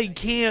how they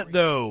can't,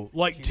 though.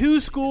 Like, 2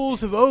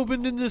 schools have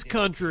opened in this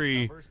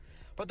country.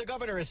 But the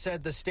governor has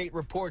said the state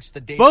reports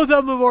the data. Both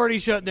of them have already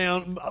shut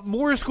down.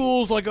 More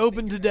schools, like,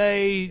 open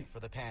today.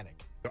 For the panic.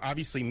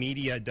 Obviously,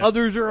 media does.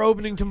 Others are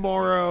opening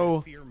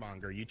tomorrow.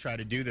 Fearmonger. You try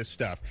to do this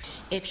stuff.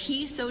 If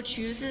he so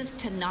chooses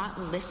to not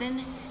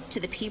listen to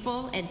the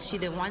people and to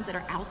the ones that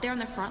are out there on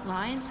the front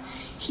lines,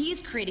 he's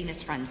creating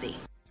this frenzy.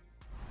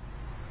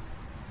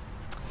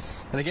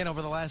 And again,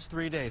 over the last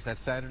 3 days,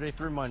 that's Saturday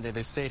through Monday,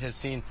 the state has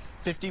seen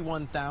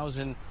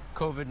 51,000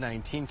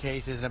 COVID-19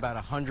 cases and about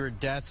 100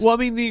 deaths. Well, I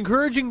mean, the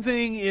encouraging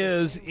thing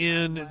is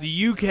in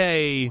the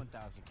UK,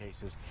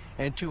 cases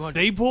and 200.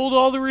 They pulled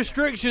all the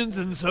restrictions,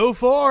 and so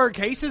far,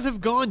 cases have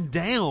gone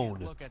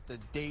down. Look at the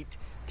date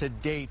to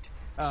date,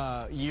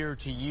 year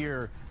to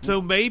year.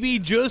 So maybe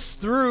just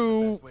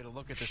through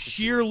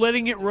sheer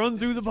letting it run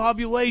through the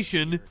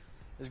population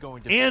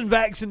and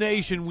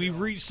vaccination, we've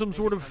reached some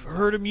sort of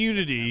herd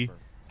immunity.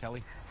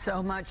 Kelly?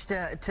 So much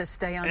to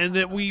stay on. And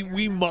that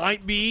we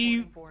might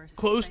be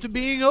close to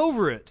being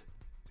over it.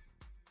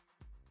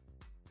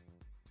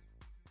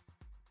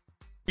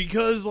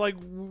 Because, like,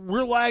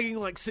 we're lagging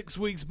like 6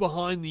 weeks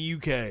behind the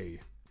UK.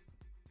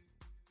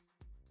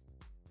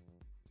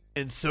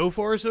 And so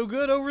far, so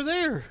good over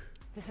there.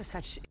 This is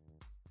such...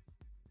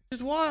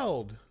 It's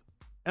wild.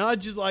 And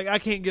I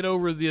can't get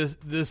over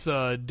this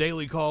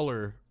Daily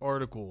Caller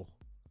article.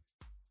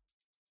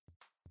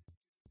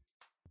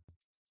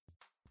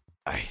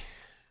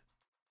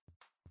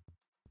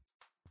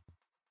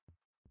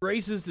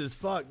 Racist as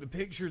fuck, the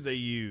picture they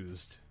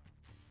used.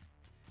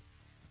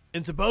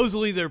 And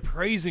supposedly they're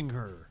praising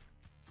her.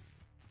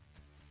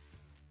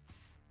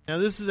 Now,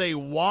 this is a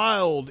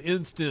wild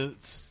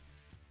instance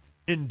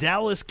in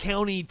Dallas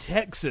County,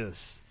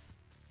 Texas.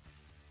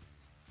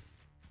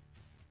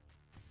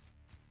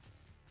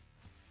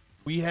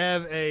 We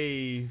have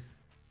a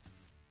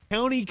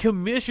county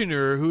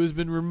commissioner who has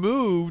been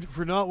removed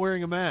for not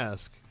wearing a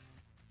mask.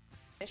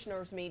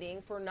 Commissioners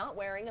meeting for not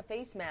wearing a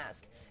face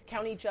mask.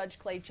 County Judge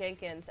Clay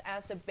Jenkins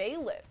asked a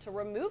bailiff to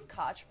remove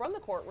Koch from the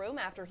courtroom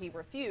after he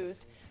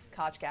refused.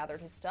 Koch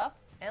gathered his stuff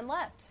and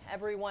left.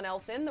 Everyone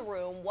else in the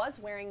room was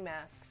wearing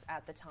masks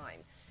at the time.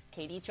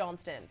 Katie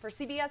Johnston for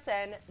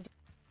CBSN.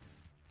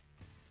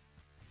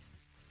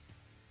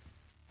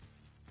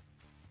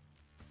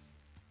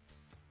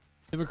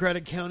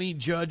 Democratic County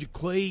Judge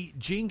Clay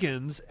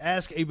Jenkins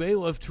asked a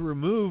bailiff to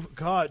remove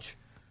Koch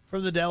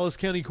from the Dallas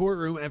County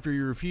courtroom after he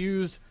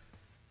refused.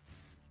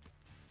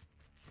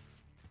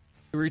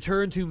 The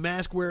return to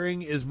mask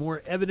wearing is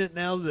more evident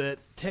now that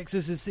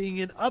Texas is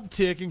seeing an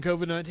uptick in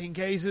COVID-19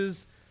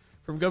 cases.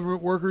 From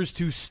government workers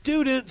to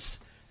students,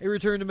 a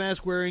return to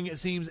mask wearing, it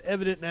seems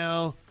evident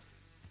now.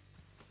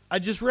 I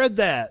just read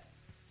that.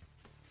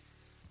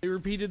 They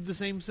repeated the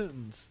same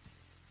sentence.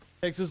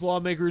 Texas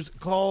lawmakers'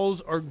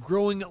 calls are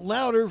growing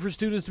louder for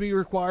students to be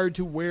required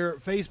to wear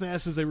face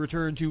masks as they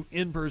return to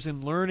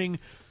in-person learning.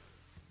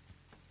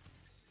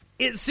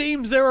 It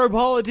seems there are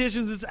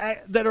politicians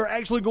that are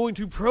actually going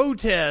to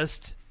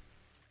protest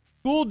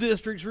school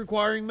districts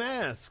requiring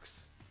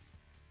masks.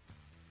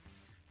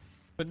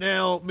 But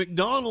now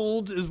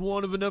McDonald's is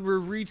one of a number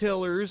of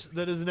retailers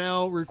that is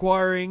now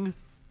requiring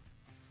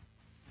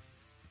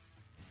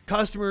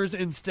customers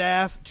and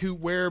staff to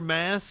wear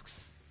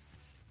masks.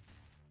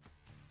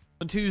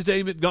 On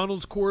Tuesday,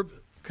 McDonald's Corp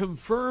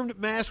confirmed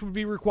masks would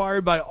be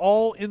required by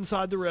all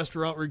inside the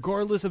restaurant,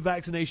 regardless of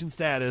vaccination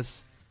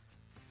status.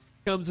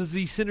 comes as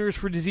the Centers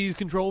for Disease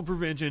Control and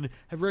Prevention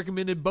have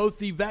recommended both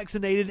the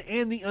vaccinated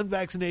and the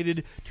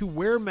unvaccinated to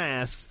wear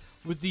masks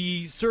with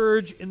the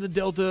surge in the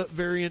Delta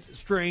variant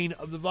strain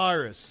of the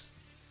virus.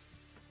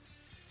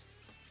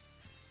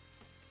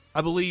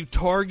 I believe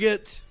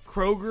Target,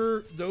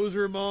 Kroger, those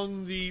are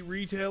among the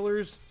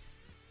retailers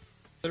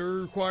that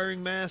are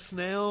requiring masks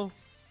now.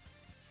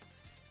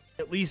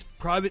 At least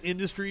private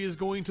industry is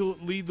going to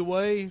lead the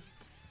way.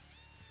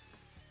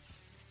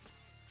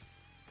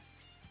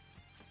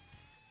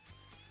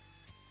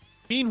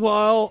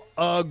 Meanwhile,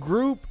 a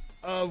group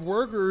of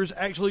workers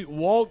actually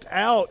walked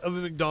out of a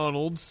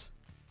McDonald's.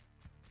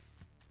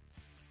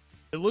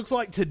 It looks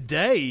like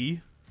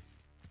today,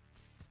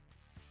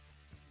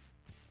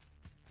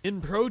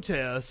 in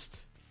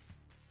protest,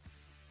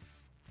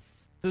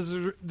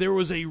 there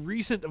was a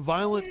recent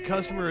violent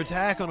customer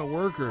attack on a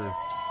worker.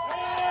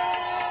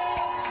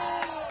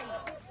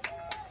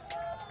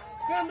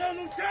 Cuando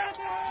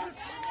luchamos,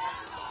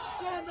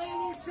 cuando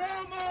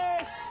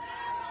luchamos,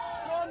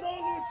 cuando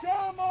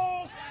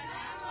luchamos,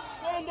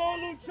 cuando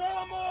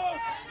luchamos,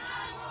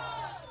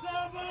 se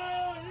ve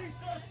y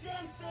se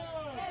siente.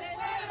 El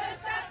pueblo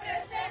está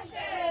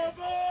presente. Se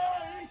ve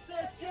y se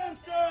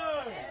siente.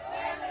 El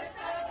pueblo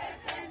está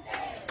presente.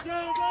 Se ve y se siente.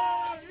 El pueblo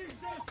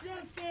está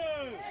presente.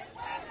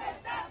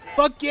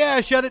 Fuck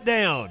yeah, shut it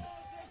down.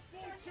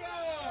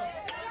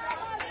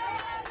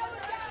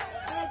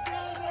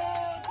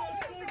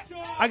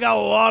 I got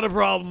a lot of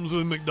problems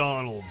with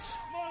McDonald's.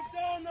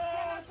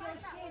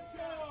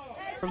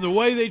 From the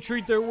way they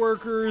treat their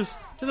workers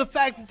to the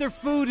fact that their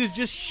food is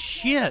just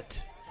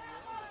shit.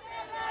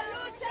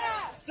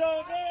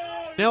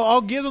 Now,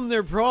 I'll give them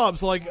their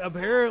props. Like,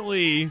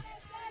 apparently,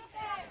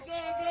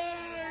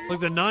 like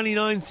the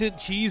 99-cent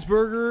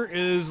cheeseburger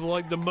is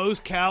like the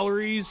most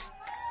calories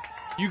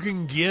you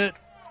can get,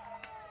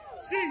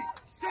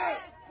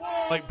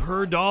 like,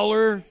 per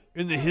dollar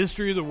in the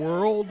history of the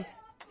world.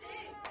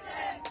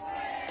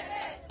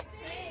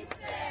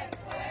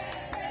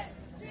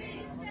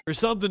 Or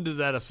something to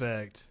that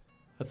effect.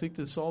 I think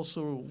this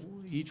also,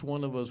 each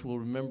one of us will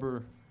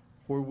remember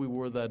where we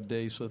were that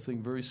day, so I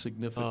think very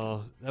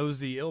significant. That was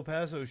the El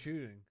Paso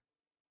shooting.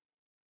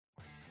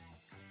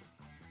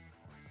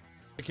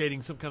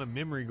 Indicating some kind of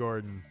memory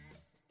garden.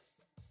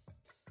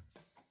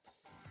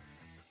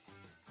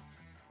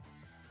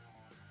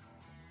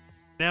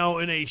 Now,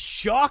 in a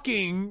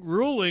shocking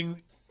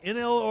ruling,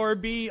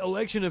 NLRB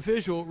election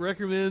official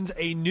recommends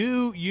a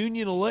new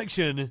union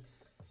election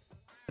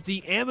at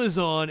the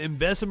Amazon in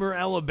Bessemer,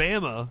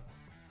 Alabama,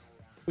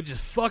 which is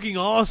fucking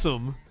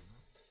awesome.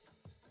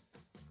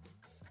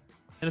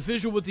 An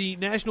official with the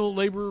National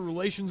Labor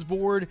Relations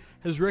Board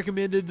has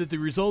recommended that the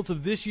results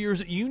of this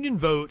year's union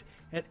vote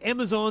at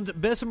Amazon's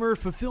Bessemer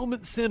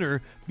Fulfillment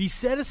Center be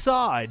set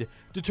aside,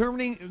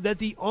 determining that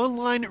the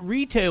online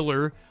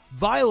retailer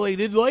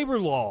violated labor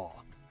law.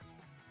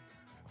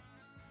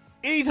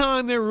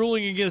 Anytime they're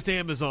ruling against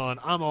Amazon,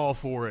 I'm all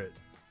for it.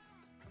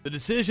 The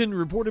decision,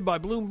 reported by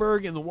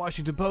Bloomberg and the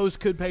Washington Post,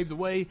 could pave the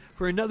way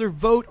for another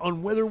vote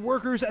on whether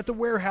workers at the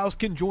warehouse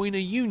can join a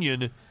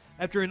union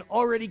after an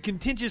already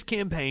contentious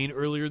campaign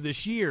earlier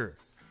this year.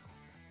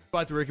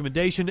 Despite the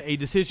recommendation, a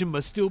decision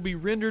must still be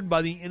rendered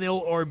by the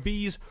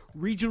NLRB's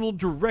regional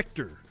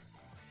director.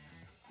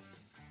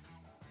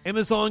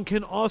 Amazon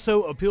can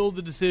also appeal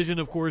the decision.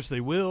 Of course, they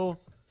will.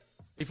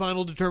 A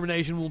final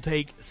determination will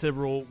take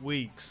several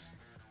weeks.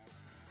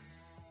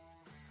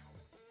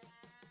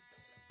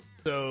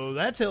 So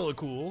that's hella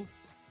cool.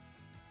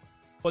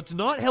 What's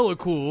not hella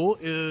cool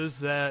is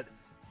that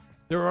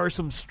there are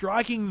some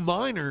striking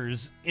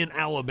miners in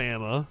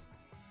Alabama,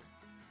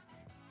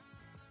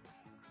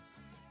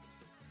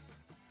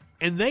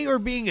 and they are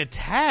being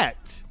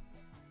attacked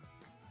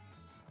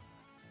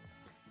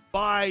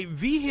by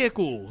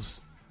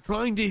vehicles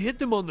trying to hit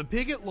them on the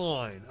picket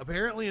line.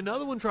 Apparently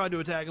another one tried to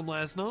attack them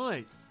last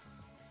night.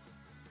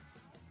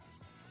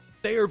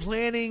 They are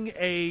planning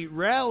a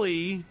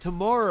rally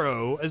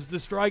tomorrow as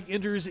the strike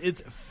enters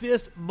its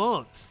 5th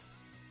month.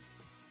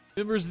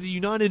 Members of the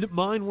United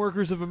Mine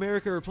Workers of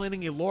America are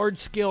planning a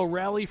large-scale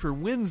rally for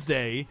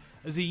Wednesday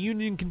as the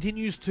union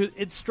continues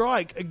its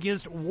strike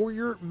against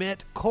Warrior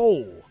Met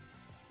Coal.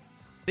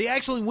 They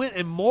actually went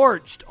and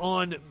marched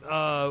on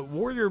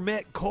Warrior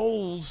Met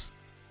Coal's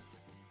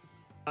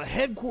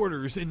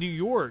headquarters in New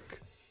York.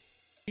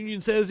 The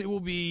union says it will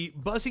be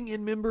busing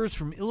in members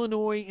from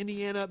Illinois,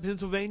 Indiana,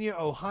 Pennsylvania,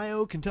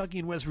 Ohio, Kentucky,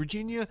 and West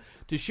Virginia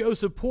to show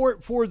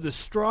support for the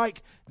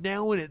strike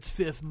now in its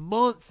 5th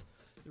month.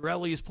 The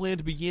rally is planned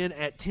to begin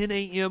at 10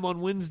 a.m.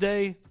 on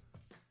Wednesday.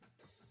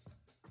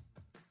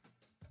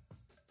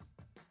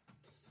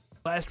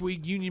 Last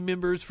week, union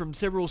members from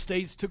several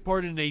states took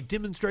part in a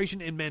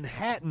demonstration in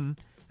Manhattan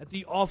at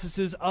the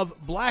offices of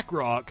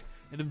BlackRock,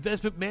 an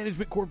investment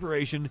management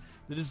corporation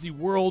that is the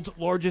world's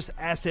largest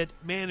asset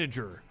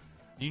manager.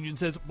 The union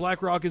says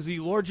BlackRock is the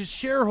largest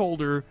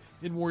shareholder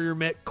in Warrior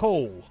Met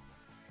Coal.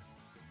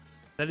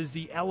 That is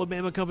the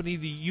Alabama company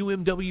the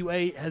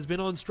UMWA has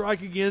been on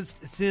strike against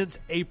since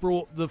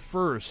April the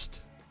 1st.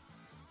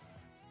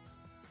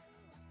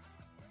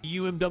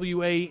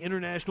 UMWA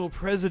International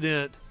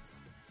President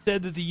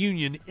said that the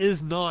union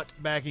is not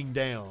backing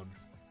down.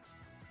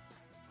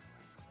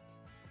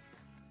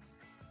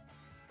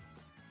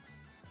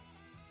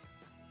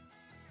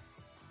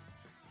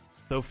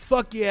 So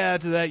fuck yeah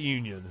to that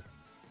union.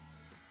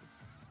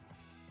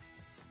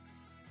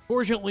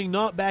 Fortunately,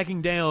 not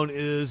backing down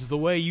is the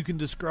way you can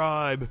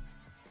describe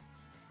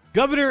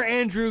Governor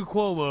Andrew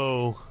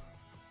Cuomo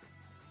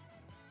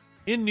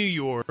in New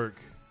York.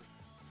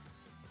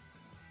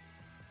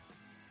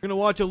 We're going to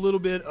watch a little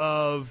bit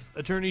of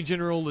Attorney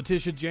General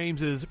Letitia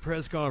James's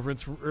press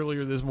conference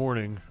earlier this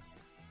morning.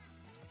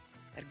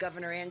 That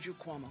Governor Andrew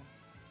Cuomo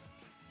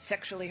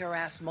sexually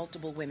harassed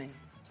multiple women,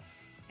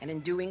 and in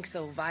doing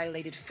so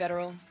violated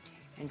federal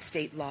and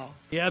state law.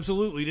 He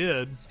absolutely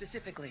did.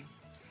 Specifically,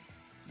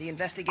 the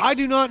investigation... I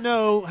do not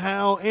know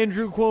how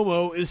Andrew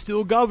Cuomo is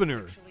still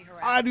governor.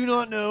 I do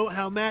not know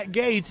how Matt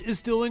Gaetz is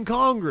still in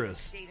Congress.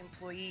 State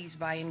employees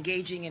by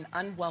engaging in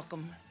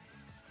unwelcome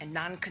and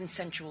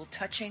non-consensual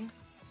touching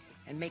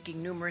and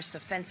making numerous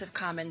offensive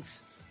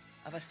comments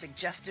of a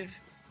suggestive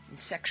and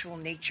sexual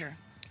nature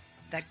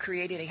that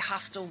created a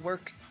hostile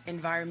work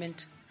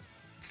environment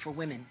for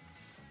women.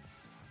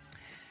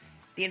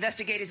 The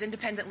investigators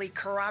independently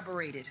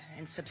corroborated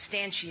and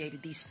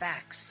substantiated these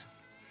facts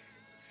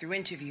through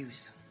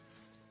interviews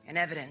and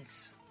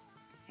evidence,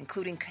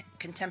 including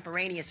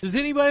contemporaneous... Does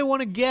anybody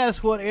want to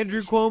guess what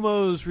Andrew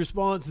Cuomo's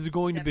response is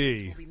going to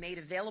be? ...will be made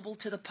available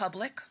to the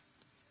public,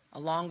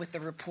 along with the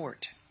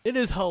report. It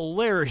is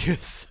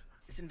hilarious.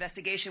 This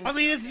investigation was...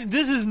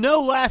 this is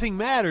no laughing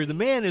matter. The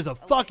man is a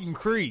fucking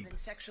creep. ...been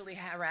sexually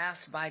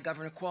harassed by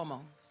Governor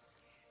Cuomo.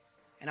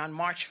 And on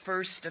March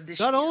 1st of this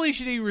year... Not only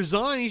should he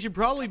resign, he should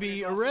probably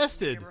be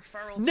arrested.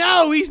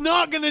 No, he's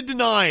not going to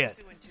deny it.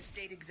 Pursuant to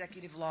State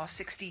Executive Law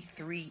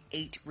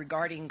 63.8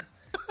 regarding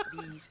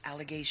these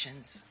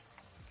allegations.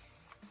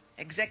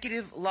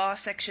 Executive Law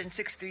Section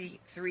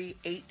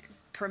 63.8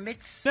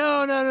 permits...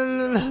 No.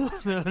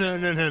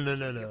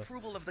 The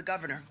approval of the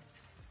governor,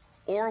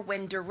 or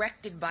when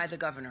directed by the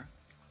governor,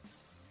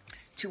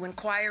 to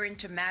inquire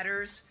into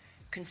matters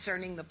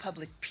concerning the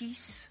public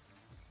peace,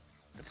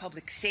 the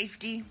public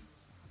safety...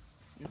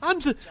 I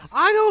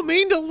don't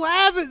mean to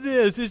laugh at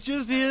this. It's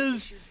just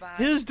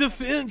his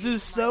defense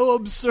is so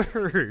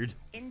absurd.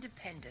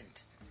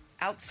 Independent,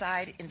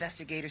 outside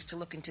investigators to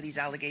look into these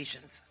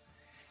allegations.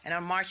 And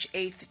on March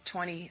 8th,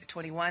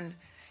 2021,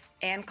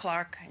 Ann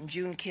Clark and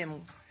June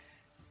Kim,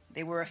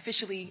 they were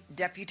officially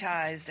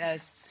deputized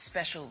as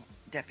special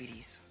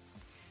deputies.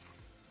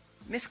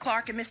 Ms.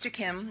 Clark and Mr.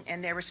 Kim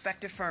and their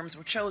respective firms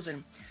were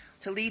chosen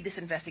to lead this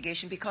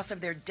investigation because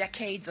of their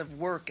decades of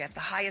work at the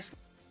highest...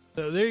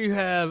 So there you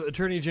have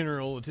Attorney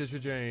General Letitia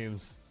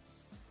James.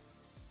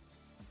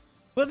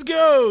 Let's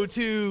go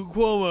to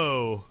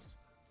Cuomo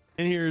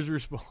and hear his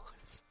response.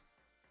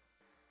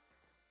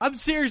 I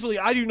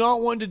do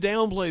not want to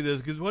downplay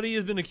this because what he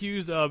has been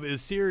accused of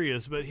is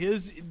serious, but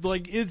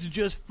it's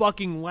just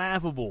fucking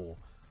laughable.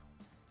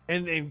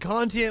 And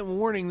content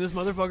warning, this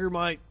motherfucker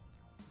might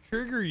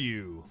trigger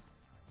you.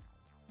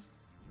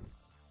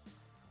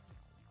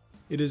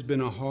 It has been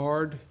a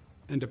hard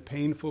and a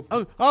painful...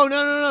 Oh,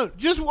 no.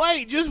 Just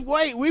wait.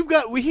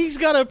 He's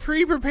got a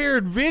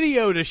pre-prepared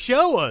video to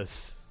show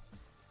us.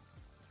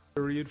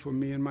 ...period for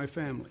me and my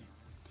family,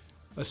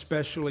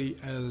 especially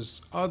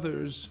as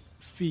others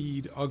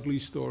feed ugly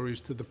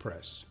stories to the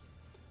press.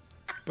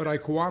 But I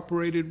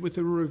cooperated with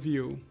the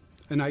review,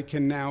 and I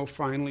can now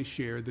finally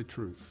share the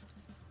truth.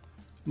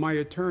 My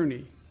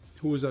attorney,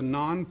 who is a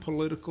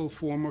non-political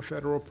former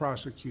federal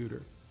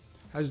prosecutor,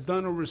 has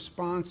done a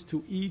response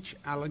to each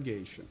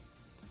allegation.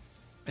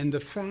 And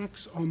the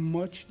facts are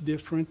much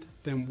different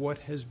than what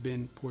has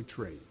been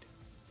portrayed.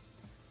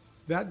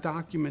 That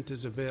document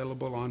is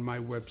available on my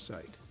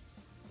website.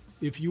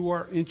 If you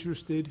are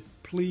interested,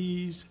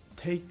 please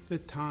take the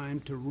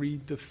time to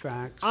read the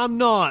facts. I'm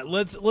not.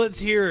 Let's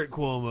hear it,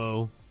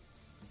 Cuomo.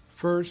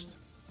 First,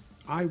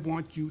 I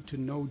want you to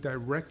know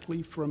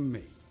directly from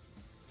me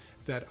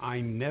that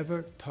I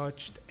never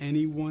touched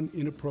anyone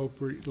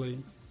inappropriately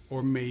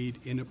or made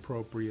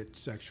inappropriate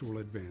sexual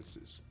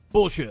advances.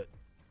 Bullshit.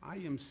 I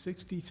am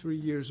 63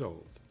 years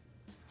old.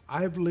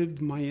 I've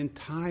lived my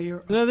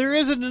entire... No, there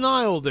is a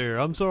denial there.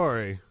 I'm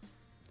sorry.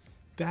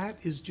 That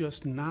is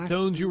just not...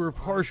 Jones, you were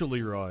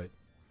partially right.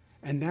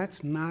 And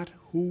that's not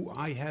who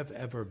I have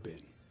ever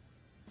been.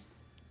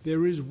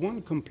 There is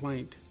one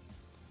complaint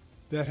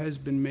that has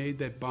been made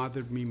that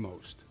bothered me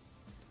most.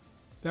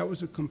 That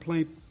was a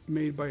complaint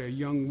made by a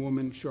young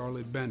woman,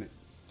 Charlotte Bennett,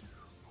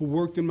 who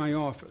worked in my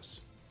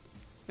office.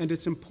 And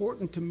it's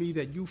important to me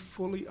that you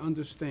fully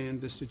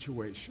understand the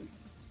situation.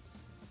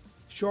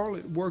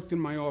 Charlotte worked in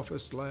my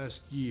office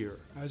last year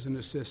as an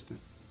assistant.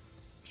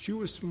 She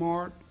was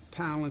smart,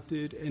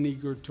 talented, and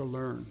eager to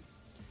learn.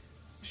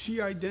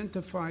 She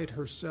identified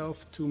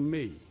herself to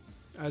me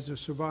as a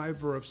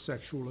survivor of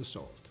sexual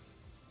assault.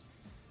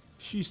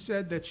 She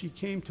said that she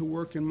came to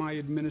work in my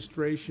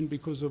administration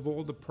because of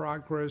all the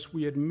progress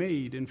we had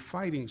made in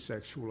fighting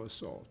sexual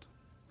assault.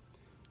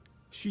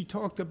 She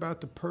talked about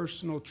the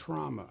personal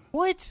trauma.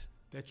 What?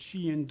 that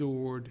she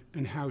endured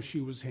and how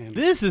she was handled.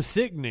 This is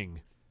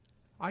sickening.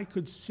 I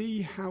could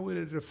see how it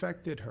had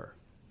affected her.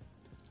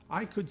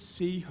 I could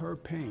see her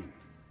pain.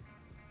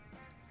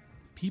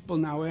 People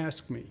now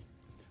ask me,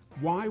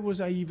 why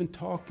was I even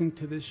talking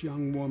to this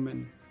young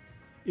woman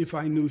if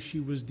I knew she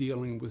was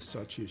dealing with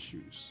such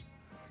issues?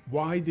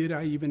 Why did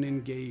I even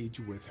engage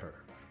with her?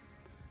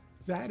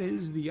 That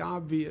is the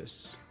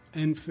obvious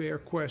and fair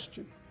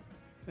question,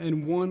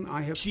 and one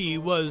I have... She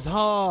was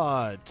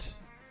hot.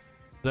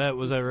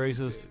 Was that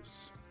racist?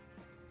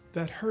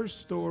 That her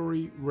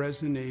story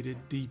resonated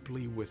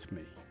deeply with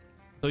me.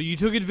 So you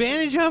took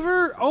advantage of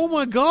her? Oh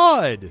my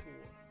God!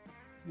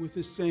 With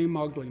the same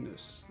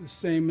ugliness, the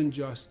same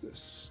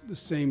injustice, the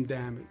same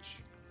damage.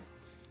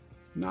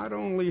 Not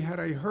only had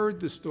I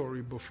heard the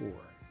story before,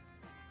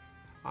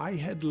 I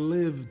had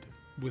lived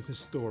with the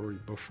story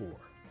before.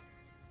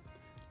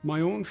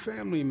 My own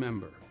family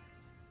member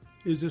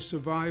is a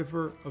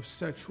survivor of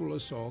sexual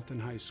assault in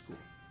high school.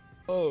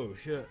 Oh,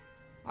 shit.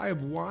 I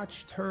have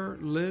watched her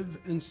live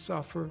and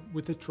suffer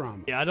with the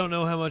trauma. Yeah, I don't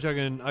know how much I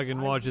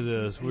can watch of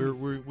this.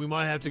 We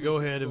might have to go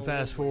ahead and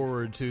fast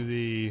forward to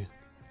the...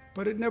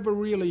 But it never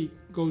really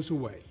goes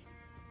away.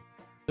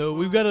 So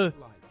we've got a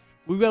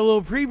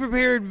little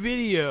pre-prepared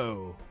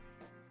video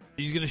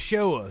he's going to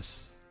show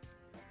us.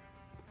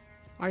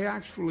 I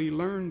actually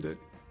learned it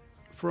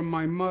from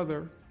my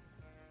mother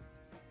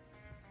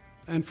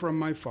and from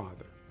my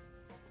father.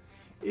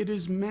 It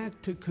is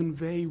meant to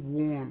convey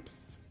warmth,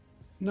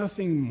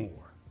 nothing more.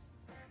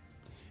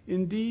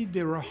 Indeed,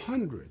 there are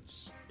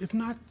hundreds, if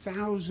not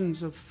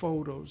thousands, of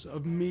photos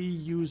of me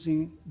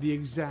using the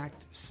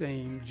exact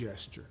same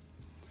gesture.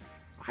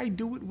 I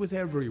do it with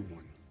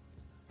everyone,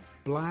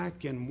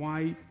 black and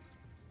white,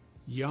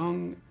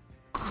 young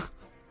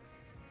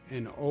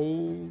and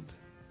old,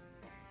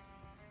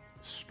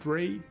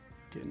 straight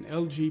and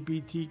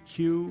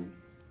LGBTQ,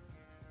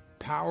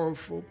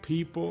 powerful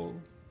people,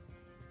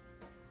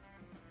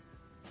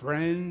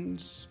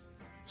 friends,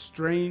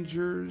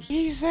 strangers.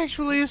 He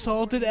sexually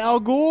assaulted Al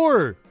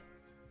Gore.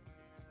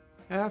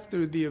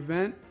 After the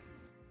event,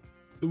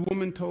 the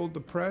woman told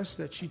the press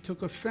that she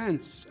took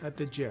offense at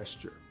the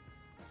gesture.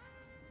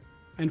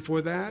 And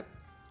for that,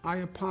 I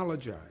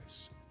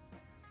apologize.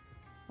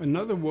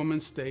 Another woman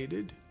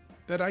stated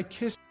that I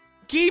kissed...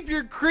 Keep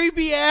your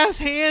creepy ass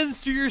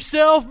hands to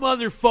yourself,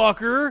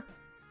 motherfucker!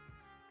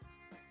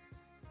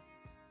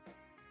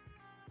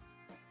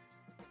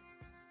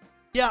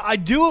 Yeah, I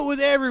do it with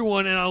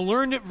everyone, and I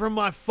learned it from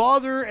my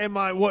father and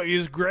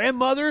his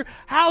grandmother.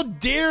 How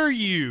dare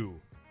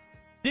you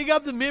dig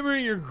up the memory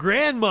of your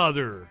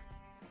grandmother?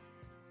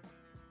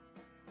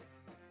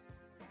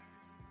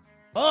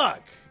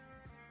 Fuck.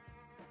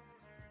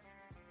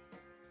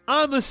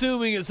 I'm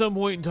assuming at some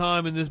point in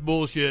time in this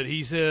bullshit,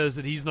 he says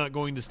that he's not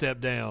going to step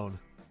down.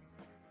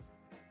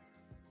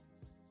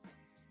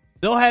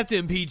 They'll have to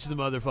impeach the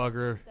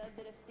motherfucker. Said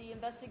that if the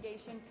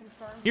investigation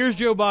confirms Here's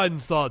Joe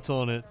Biden's thoughts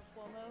on it.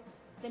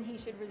 then he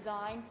should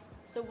resign.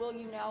 So will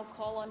you now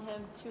call on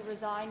him to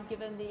resign,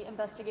 given the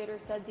investigator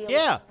said the...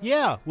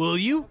 Yeah. Will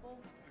you?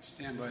 I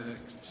stand by that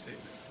statement.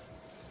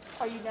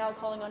 Are you now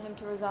calling on him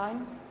to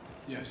resign?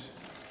 Yes.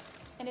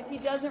 And if he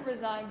doesn't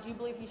resign, do you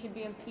believe he should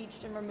be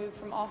impeached and removed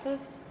from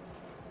office?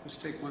 Let's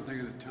take one thing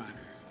at a time here.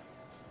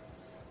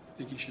 I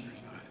think he should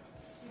resign.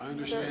 I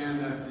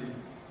understand that the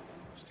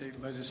state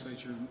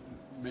legislature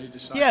may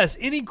decide... Yes,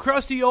 any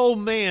crusty old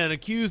man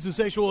accused of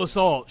sexual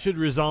assault should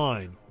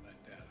resign.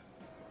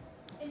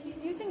 And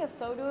he's using a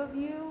photo of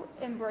you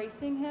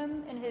embracing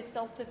him in his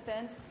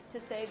self-defense to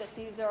say that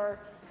these are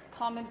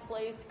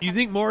commonplace... You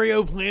think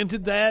Mario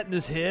planted that in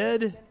his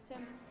head?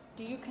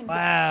 Do you condemn...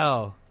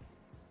 Wow.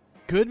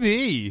 Could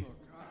be.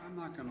 Look, I'm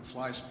not going to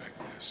fly-spec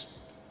this.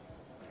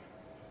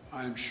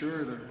 I am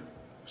sure there are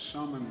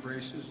some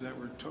embraces that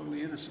were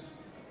totally innocent.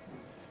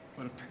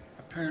 But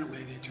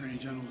apparently the Attorney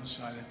General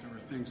decided there were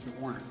things that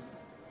weren't.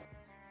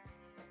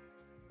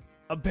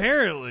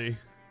 Apparently.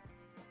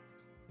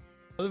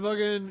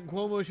 Motherfucking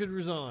Cuomo should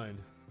resign.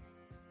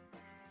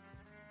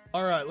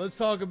 All right, let's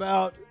talk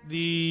about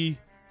the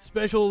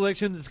special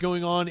election that's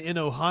going on in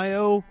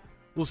Ohio.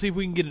 We'll see if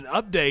we can get an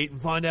update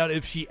and find out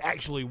if she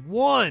actually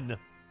won.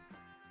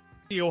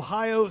 The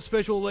Ohio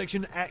special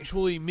election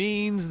actually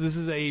means. This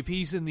is a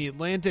piece in The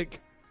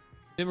Atlantic.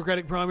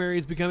 Democratic primary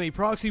has become a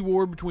proxy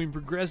war between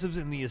progressives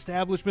and the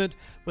establishment,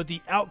 but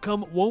the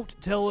outcome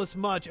won't tell us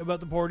much about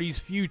the party's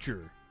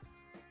future.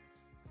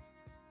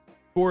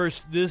 Of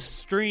course, this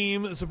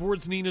stream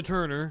supports Nina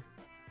Turner.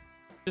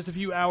 In just a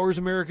few hours,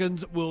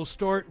 Americans will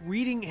start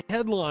reading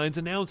headlines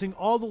announcing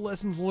all the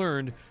lessons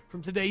learned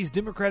from today's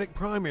Democratic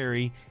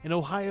primary in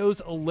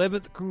Ohio's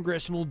 11th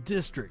congressional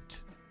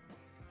district.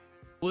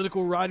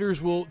 Political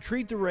writers will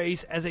treat the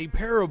race as a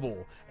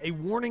parable, a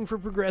warning for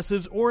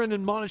progressives, or an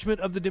admonishment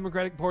of the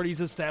Democratic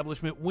Party's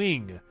establishment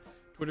wing.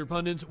 Twitter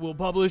pundits will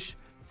publish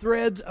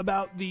threads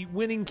about the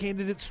winning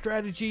candidate's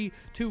strategy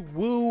to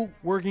woo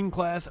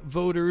working-class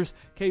voters.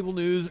 Cable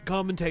news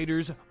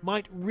commentators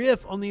might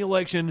riff on the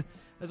election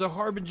as a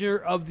harbinger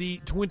of the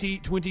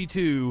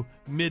 2022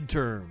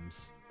 midterms.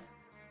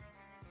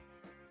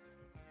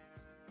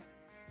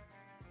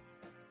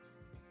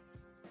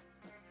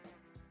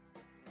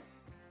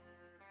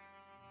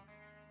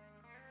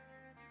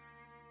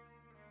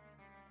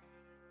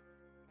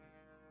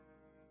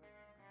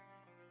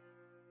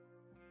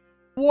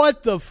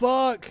 What the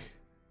fuck?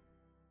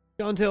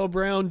 Shontel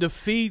Brown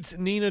defeats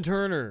Nina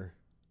Turner.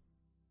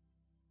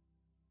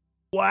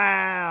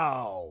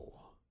 Wow.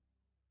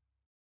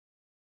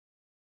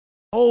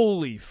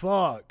 Holy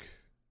fuck.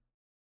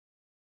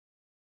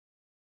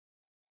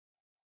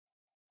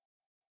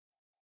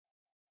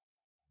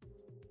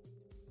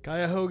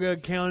 Cuyahoga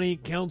County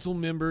Council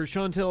member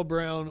Shontel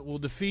Brown will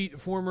defeat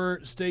former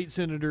state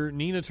senator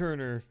Nina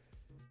Turner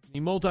in the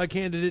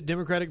multi-candidate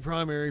Democratic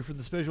primary for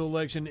the special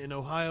election in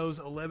Ohio's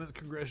 11th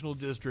congressional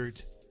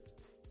district.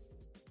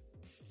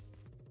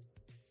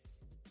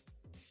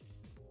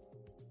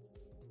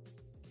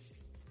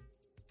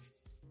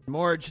 In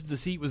March, the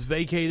seat was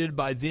vacated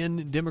by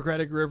then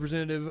Democratic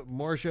Representative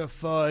Marcia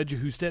Fudge,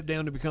 who stepped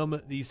down to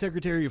become the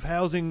Secretary of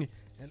Housing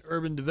and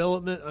Urban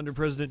Development under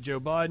President Joe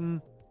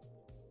Biden.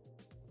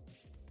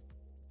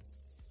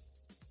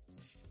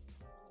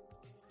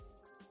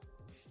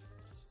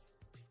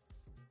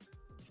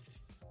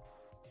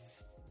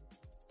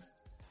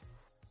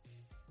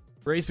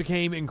 The race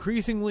became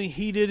increasingly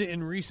heated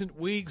in recent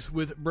weeks,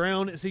 with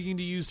Brown seeking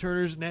to use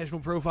Turner's national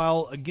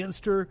profile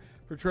against her,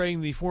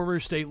 portraying the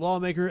former state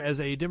lawmaker as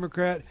a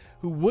Democrat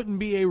who wouldn't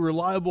be a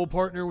reliable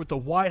partner with the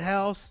White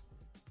House.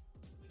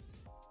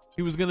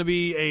 He was going to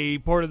be a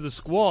part of the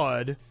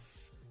squad.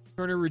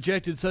 Turner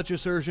rejected such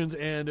assertions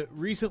and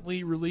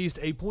recently released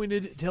a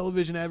pointed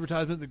television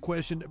advertisement that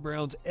questioned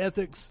Brown's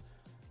ethics.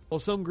 While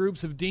some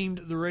groups have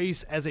deemed the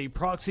race as a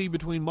proxy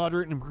between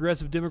moderate and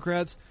progressive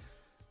Democrats,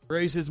 the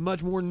race is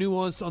much more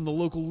nuanced on the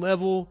local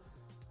level.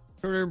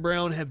 Turner and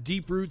Brown have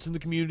deep roots in the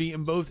community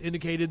and both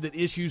indicated that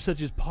issues such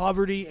as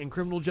poverty and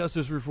criminal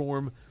justice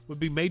reform would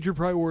be major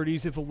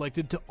priorities if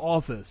elected to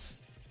office.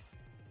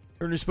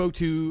 Turner spoke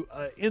to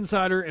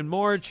Insider in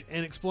March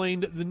and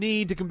explained the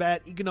need to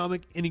combat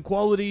economic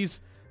inequalities,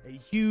 a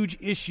huge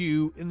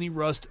issue in the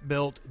Rust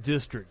Belt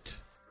district.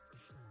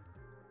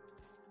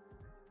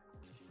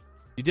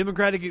 The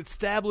Democratic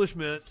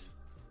establishment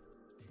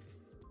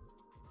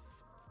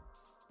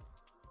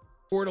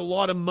poured a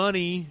lot of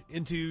money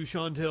into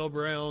Shontel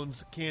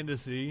Brown's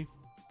candidacy.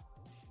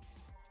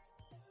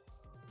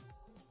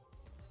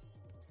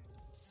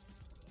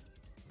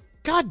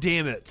 God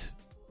damn it.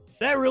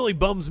 That really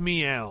bums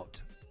me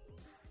out.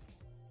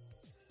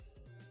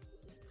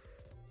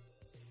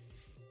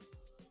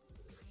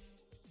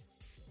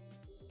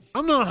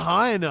 I'm not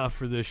high enough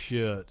for this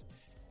shit.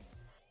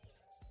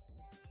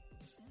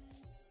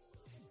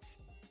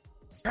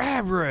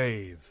 Crab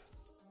rave.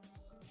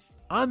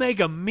 I make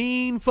a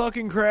mean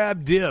fucking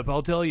crab dip,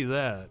 I'll tell you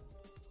that.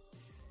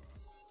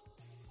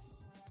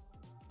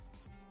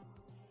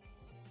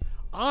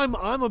 I'm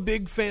a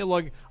big fan.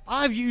 Like,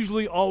 I've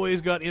usually always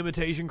got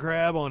imitation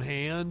crab on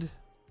hand.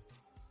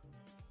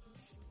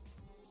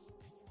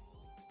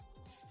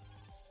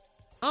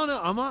 I don't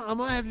know. I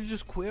might have to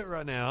just quit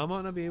right now. I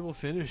might not be able to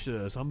finish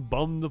this. I'm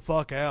bummed the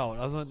fuck out.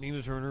 I thought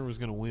Nina Turner was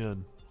going to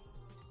win.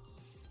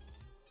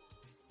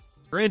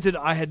 Granted,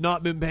 I had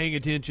not been paying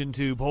attention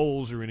to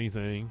polls or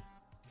anything.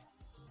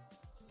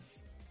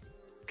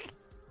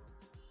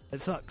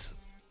 It sucks.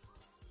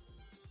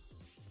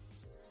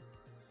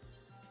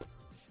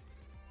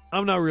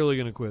 I'm not really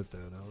going to quit, though.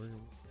 No, we're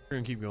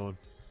going to keep going.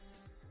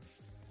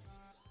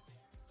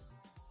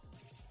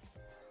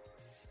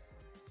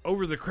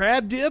 Over the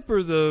crab dip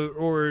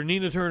or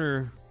Nina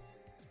Turner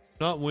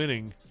not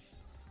winning?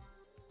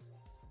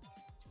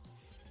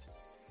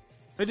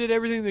 They did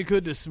everything they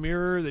could to smear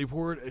her. They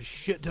poured a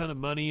shit ton of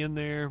money in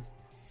there.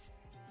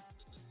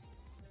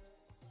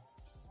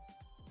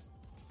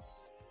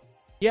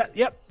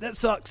 Yep, that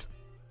sucks.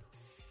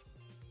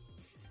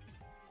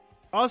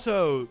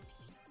 Also,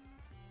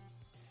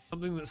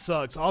 something that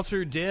sucks.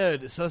 Officer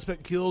dead,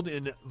 suspect killed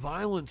in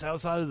violence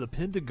outside of the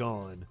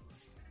Pentagon.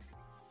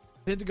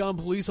 Pentagon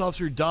police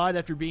officer died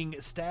after being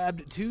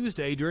stabbed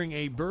Tuesday during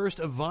a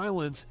burst of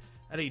violence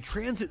at a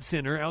transit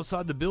center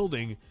outside the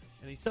building,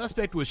 and a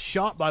suspect was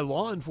shot by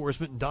law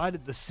enforcement and died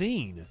at the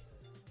scene.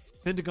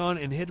 Pentagon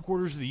and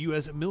headquarters of the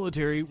U.S.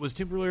 military was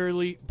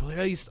temporarily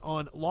placed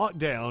on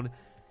lockdown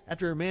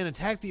after a man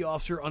attacked the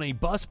officer on a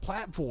bus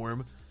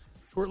platform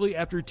shortly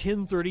after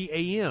 10:30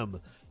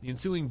 a.m. The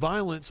ensuing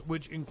violence,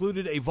 which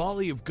included a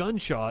volley of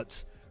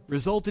gunshots,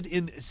 resulted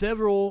in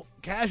several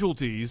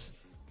casualties,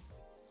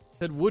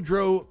 said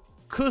Woodrow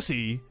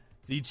Cussey,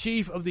 the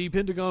chief of the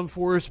Pentagon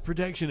Force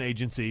Protection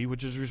Agency,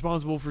 which is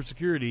responsible for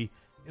security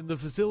in the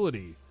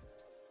facility.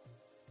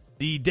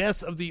 The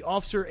deaths of the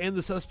officer and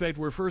the suspect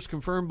were first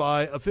confirmed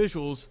by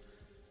officials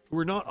who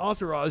were not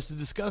authorized to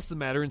discuss the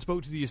matter and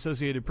spoke to the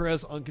Associated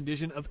Press on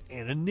condition of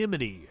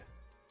anonymity.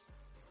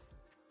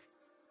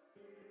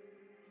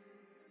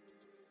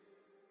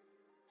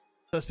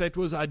 The suspect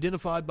was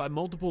identified by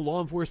multiple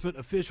law enforcement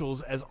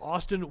officials as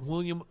Austin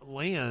William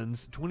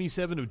Lands,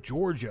 27 of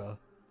Georgia.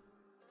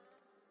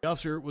 The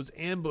officer was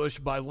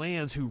ambushed by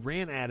Lands, who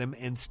ran at him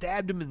and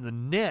stabbed him in the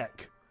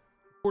neck,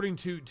 according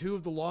to two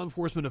of the law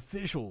enforcement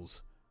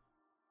officials.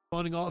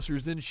 Responding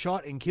officers then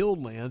shot and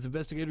killed Lands.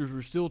 Investigators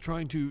were still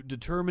trying to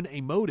determine a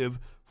motive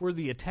for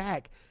the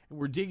attack and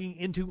we're digging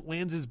into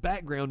Lanza's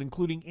background,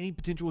 including any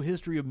potential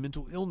history of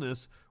mental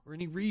illness or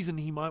any reason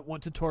he might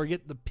want to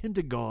target the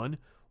Pentagon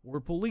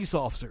or police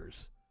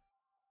officers.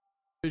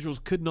 Officials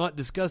could not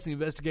discuss the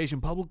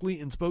investigation publicly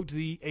and spoke to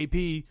the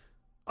AP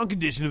on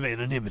condition of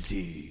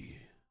anonymity.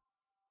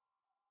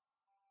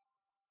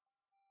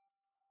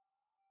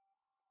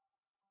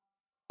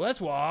 Well, that's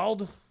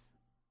wild.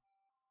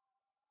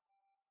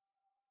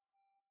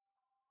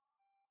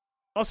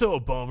 Also a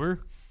bummer.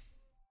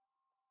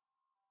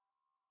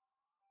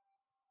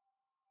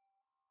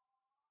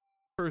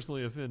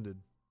 Personally offended.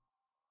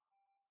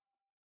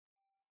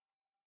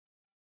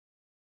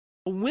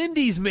 A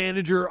Wendy's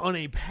manager on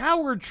a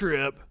power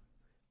trip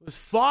was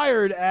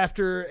fired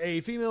after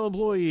a female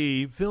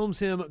employee films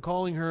him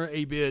calling her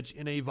a bitch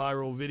in a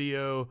viral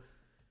video.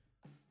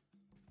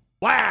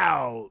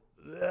 Wow.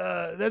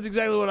 That's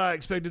exactly what I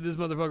expected this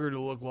motherfucker to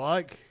look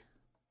like.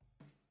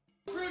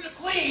 Crew to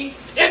clean,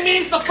 it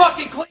means the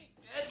fucking clean,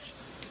 bitch.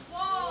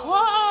 Whoa!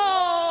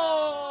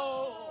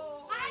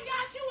 I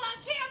got you on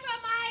camera,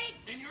 Mike.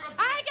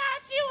 I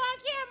got you on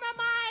camera,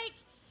 Mike.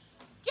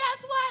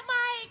 Guess what,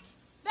 Mike?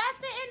 That's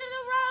the end of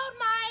the road,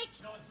 Mike.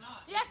 No, it's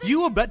not. Yes,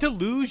 You about to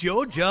lose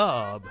your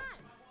job.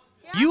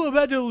 You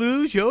about to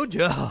lose your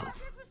job. How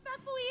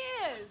disrespectful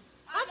he is.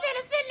 I'm finna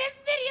send this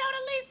video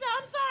to Lisa.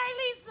 I'm sorry,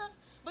 Lisa.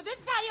 But this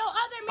is how your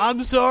other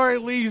I'm sorry,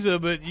 Lisa,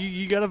 but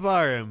you gotta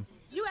fire him.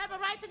 You have a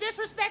right to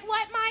disrespect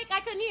what, Mike?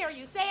 I couldn't hear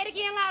you. Say it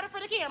again louder for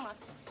the camera.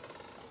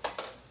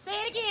 Say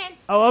it again.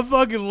 Oh, I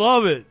fucking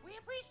love it. We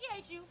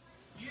appreciate you.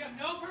 You have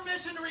no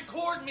permission to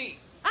record me.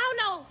 I don't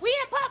know. We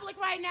in public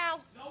right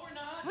now. No, we're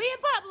not. We in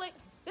public.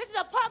 This is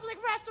a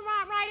public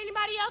restaurant, right?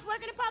 Anybody else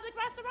working in a public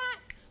restaurant?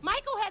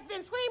 Michael has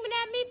been screaming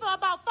at me for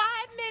about 5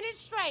 minutes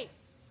straight.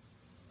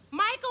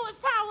 Michael is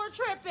power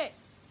tripping.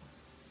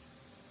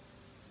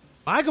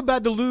 Mike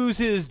about to lose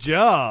his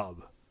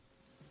job.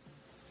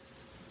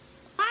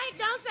 Mike,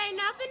 don't say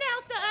nothing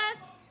else to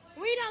us.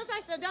 We don't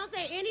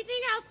say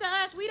anything else to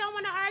us. We don't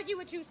want to argue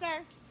with you,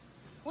 sir.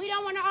 We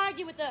don't want to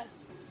argue with us.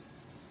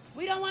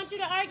 We don't want you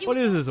to argue What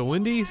with is us. this, a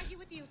Wendy's? Argue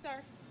with you,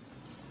 sir.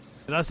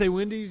 Did I say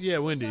Wendy's? Yeah,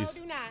 Wendy's.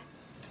 So do not.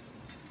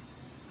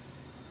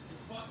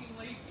 You're fucking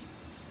lazy.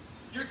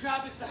 Your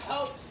job is to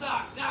help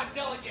stock, not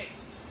delegate.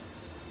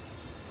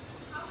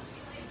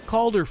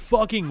 Called her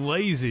fucking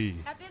lazy.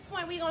 At this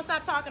point, we gonna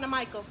stop talking to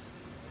Michael.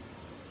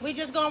 We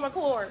just gonna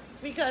record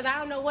because I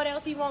don't know what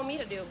else he want me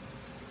to do.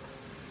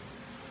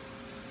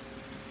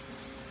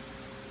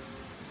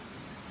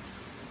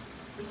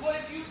 What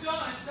have you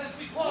done since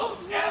we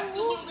closed?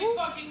 Absolutely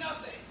fucking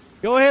nothing.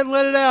 Go ahead and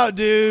let it out,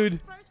 dude.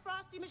 First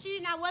frosty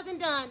machine, I wasn't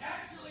done.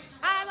 Actually,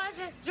 I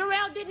wasn't.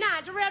 Jarrell did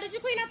not. Jarrell, did you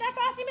clean up that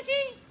frosty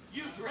machine?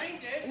 You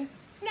drained it.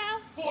 No.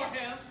 For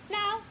him.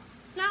 No.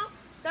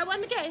 That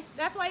wasn't the case.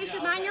 That's why you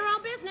should mind your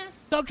own business.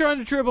 Stop trying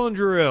to trip on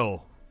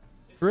Jarrell.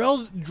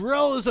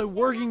 Jarrell is a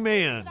working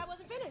man. I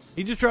wasn't finished.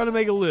 He's just trying to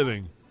make a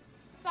living.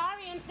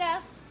 Sorry and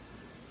stuff.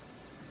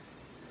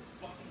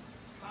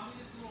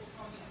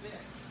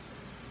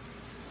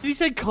 Did he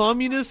say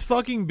communist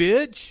fucking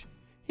bitch?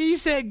 He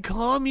said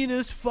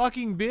communist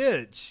fucking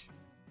bitch.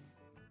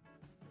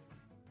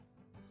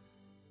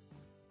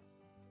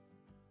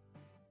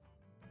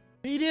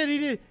 He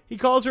did. He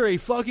calls her a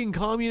fucking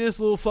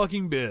communist little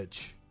fucking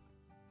bitch.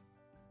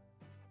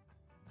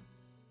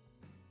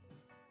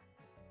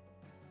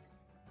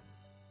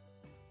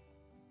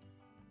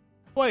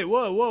 Wait,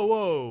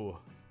 whoa.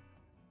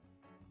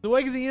 In the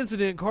wake of the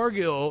incident,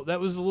 Cargill, that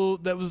was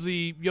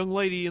the young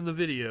lady in the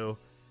video,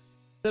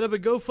 set up a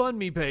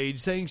GoFundMe page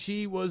saying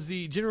she was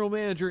the general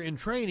manager in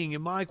training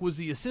and Mike was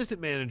the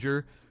assistant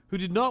manager who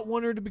did not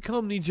want her to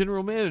become the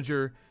general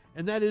manager,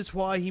 and that is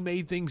why he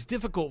made things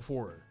difficult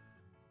for her.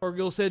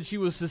 Cargill said she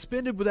was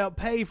suspended without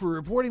pay for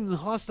reporting the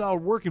hostile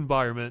work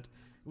environment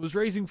and was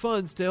raising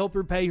funds to help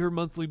her pay her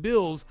monthly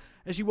bills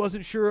as she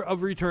wasn't sure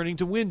of returning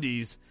to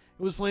Wendy's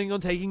and was planning on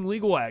taking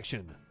legal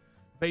action.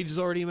 The page has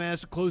already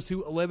amassed close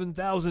to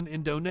 $11,000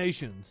 in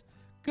donations.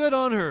 Good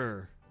on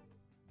her.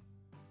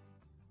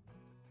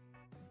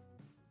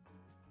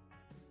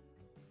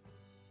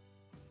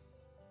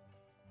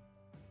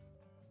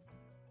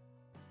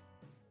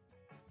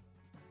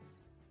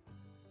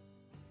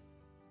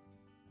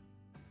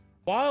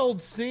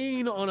 Wild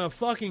scene on a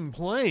fucking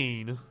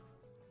plane.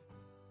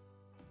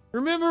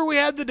 Remember we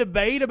had the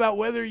debate about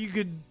whether you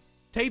could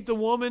tape the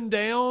woman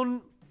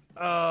down?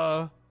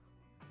 God,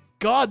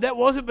 that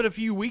wasn't but a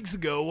few weeks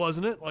ago,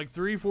 wasn't it? Like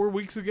 3-4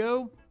 weeks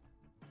ago?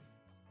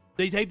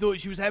 They taped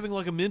she was having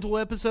like a mental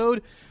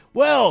episode.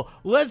 Well,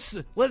 let's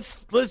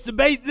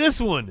debate this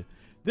one.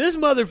 This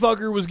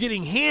motherfucker was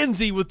getting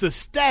handsy with the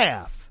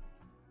staff,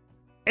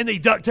 and they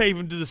duct taped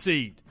him to the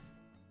seat.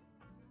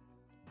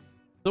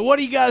 So what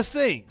do you guys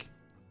think?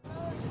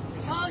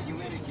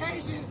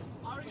 Telecommunication.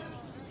 Are you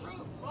the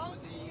truth? Both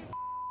of you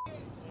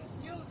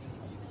guilty.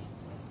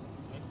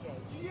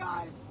 You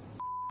guys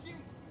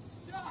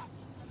suck.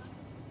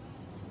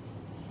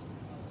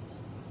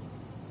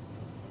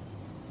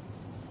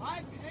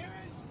 My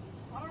parents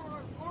are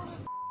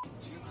reported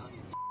 2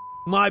 million.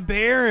 My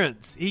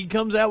parents. He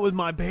comes out with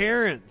my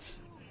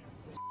parents.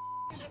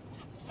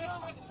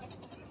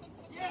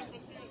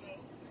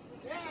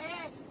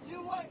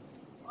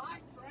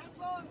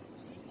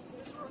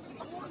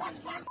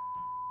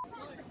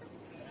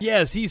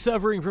 Yes, he's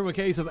suffering from a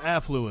case of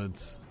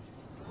affluence.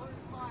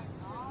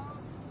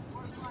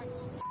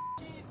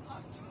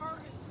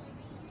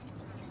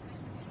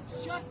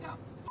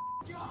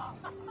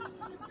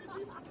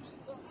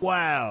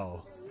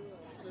 Wow.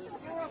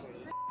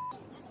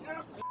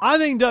 I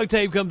think duct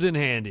tape comes in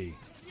handy.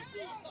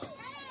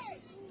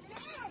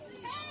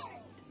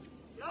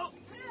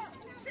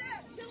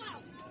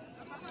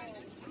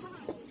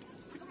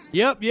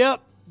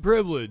 Yep.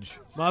 Privilege.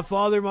 My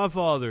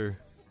father.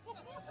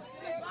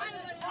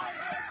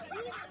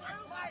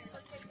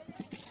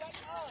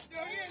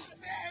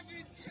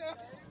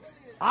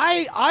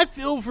 I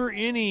feel for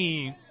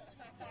any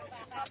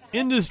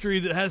industry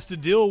that has to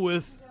deal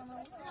with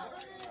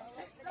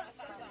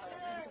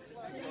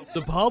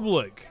the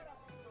public.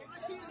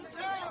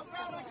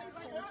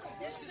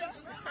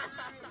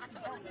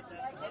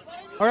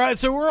 All right,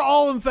 so we're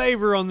all in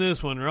favor on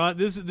this one, right?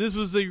 This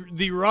was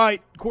the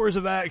right course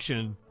of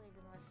action.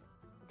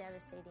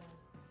 Devastating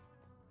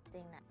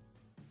thing that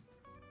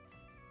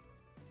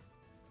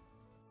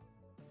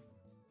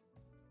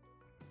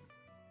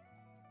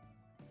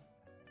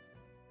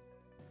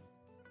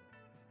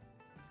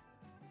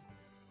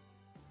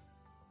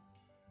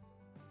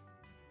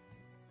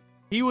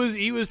He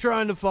was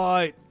trying to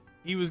fight.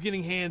 He was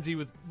getting handsy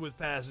with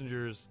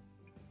passengers.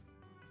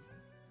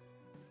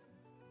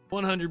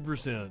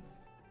 100%.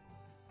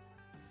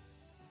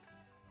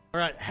 All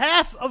right,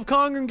 half of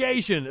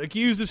congregation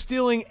accused of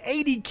stealing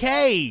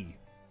 $80K.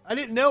 I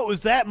didn't know it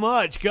was that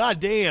much. God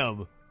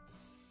damn.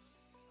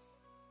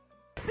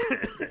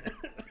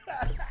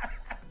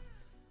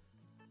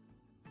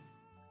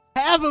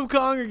 Half of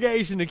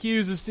congregation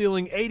accused of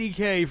stealing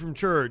 $80K from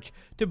church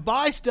to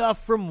buy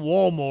stuff from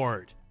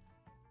Walmart.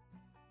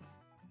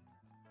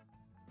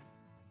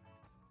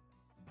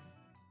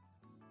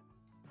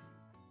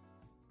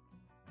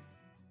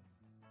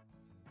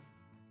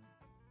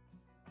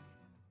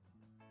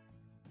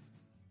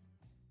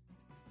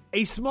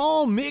 A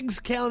small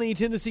Meigs County,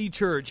 Tennessee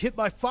church hit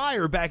by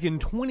fire back in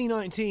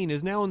 2019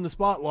 is now in the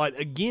spotlight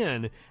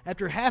again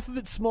after half of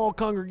its small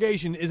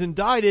congregation is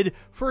indicted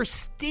for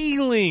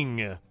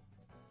stealing.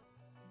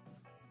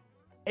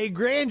 A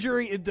grand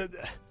jury...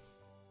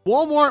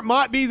 Walmart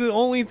might be the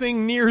only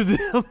thing near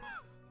them.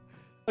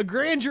 A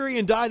grand jury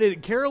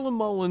indicted Carolyn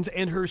Mullins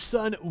and her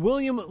son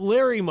William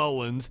Larry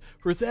Mullins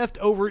for theft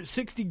over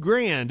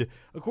 $60,000,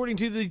 according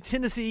to the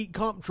Tennessee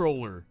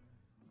comptroller.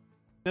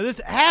 Now,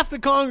 this half the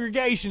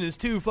congregation is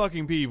two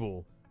fucking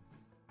people.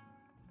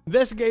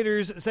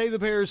 Investigators say the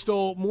pair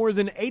stole more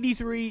than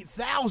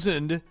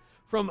 $83,000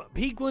 from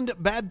Peakland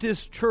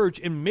Baptist Church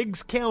in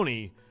Meigs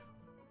County,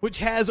 which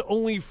has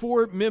only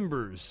 4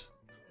 members.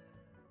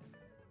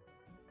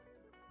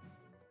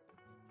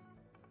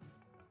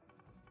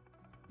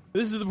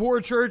 This is the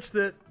poor church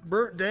that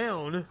burnt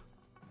down.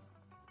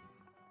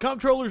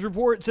 Comptroller's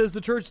report says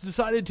the church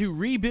decided to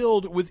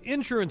rebuild with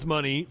insurance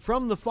money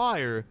from the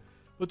fire,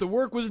 but the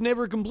work was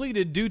never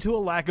completed due to a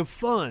lack of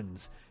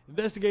funds.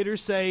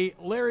 Investigators say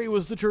Larry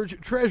was the church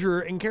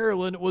treasurer and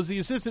Carolyn was the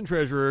assistant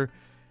treasurer,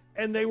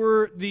 and they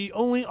were the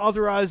only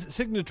authorized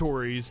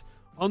signatories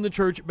on the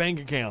church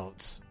bank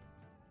accounts.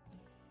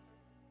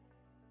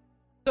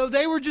 So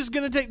they were just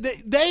going to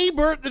take... They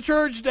burnt the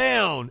church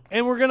down,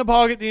 and we're going to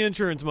pocket the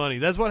insurance money.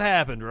 That's what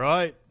happened,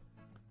 right?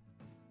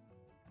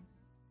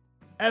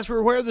 As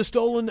for where the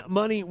stolen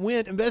money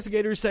went,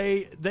 investigators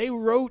say they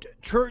wrote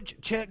church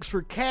checks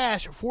for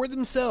cash for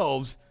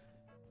themselves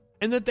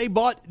and that they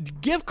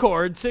bought gift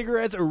cards,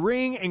 cigarettes, a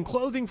ring, and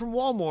clothing from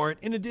Walmart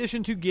in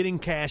addition to getting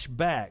cash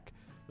back.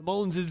 The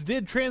Mullinses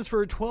did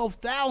transfer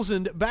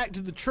 $12,000 back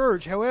to the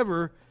church.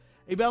 However,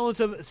 a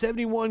balance of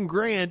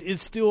 $71,000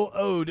 is still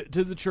owed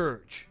to the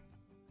church.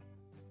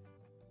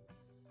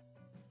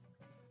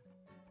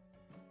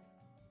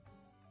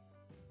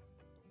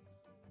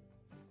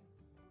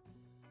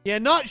 Yeah,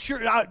 not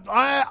sure.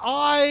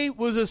 I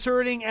was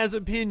asserting as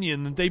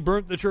opinion that they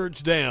burnt the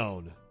church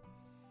down.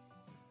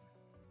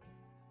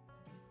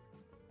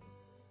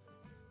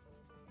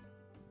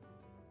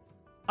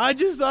 I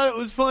just thought it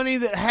was funny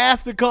that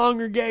half the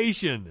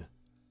congregation.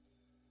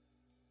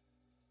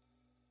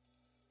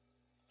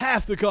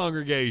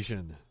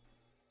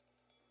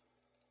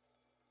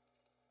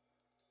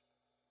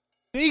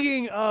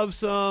 Speaking of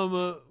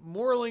some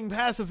moraling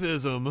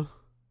pacifism,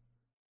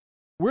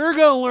 we're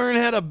going to learn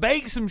how to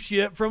bake some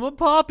shit from a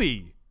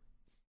puppy.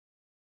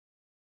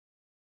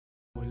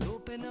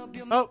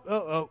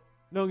 Oh.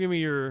 Don't give me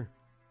your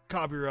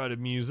copyrighted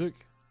music.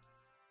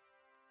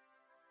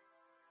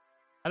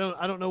 I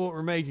don't know what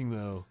we're making,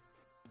 though.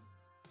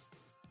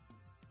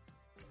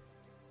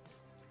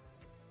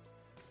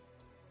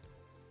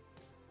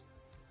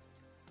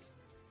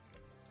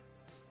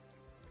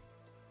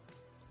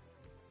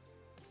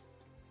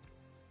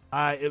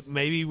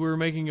 Maybe we're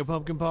making a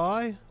pumpkin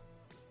pie?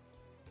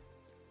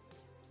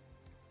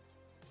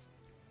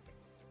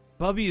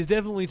 Puppy is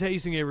definitely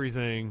tasting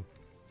everything.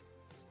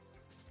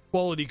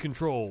 Quality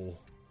control.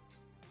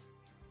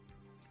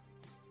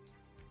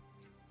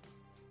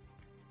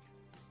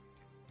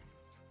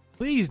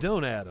 Please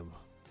don't, Adam.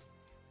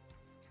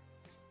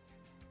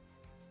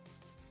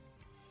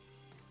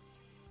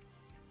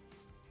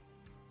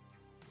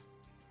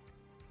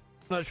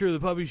 I'm not sure the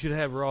puppy should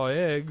have raw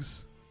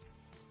eggs.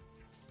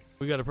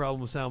 We got a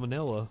problem with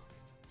salmonella.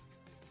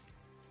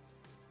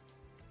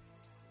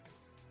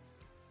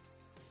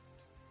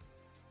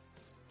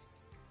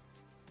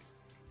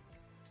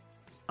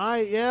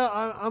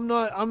 I'm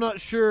not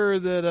sure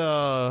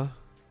that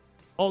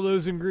all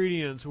those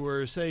ingredients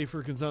were safe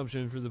for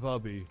consumption for the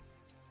puppy.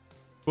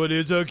 But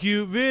it's a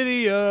cute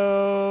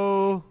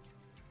video.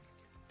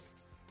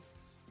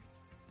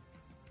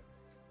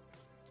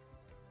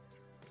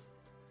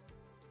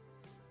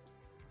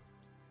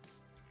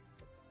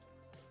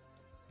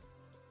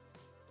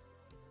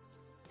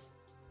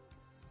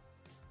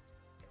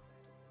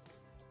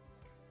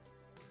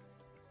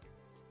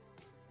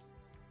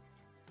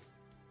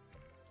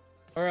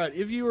 All right,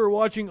 if you are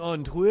watching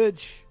on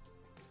Twitch,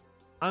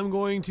 I'm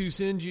going to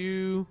send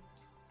you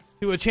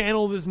to a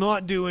channel that's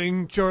not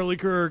doing Charlie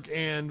Kirk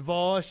and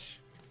Vosh.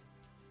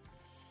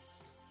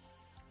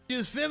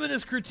 It's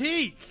Feminist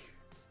Critique.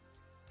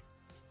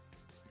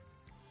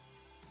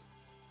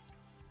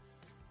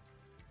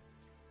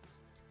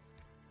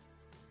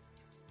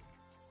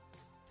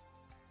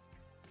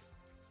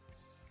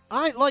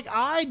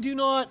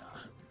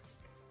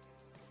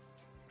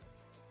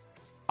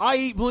 I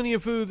eat plenty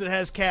of food that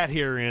has cat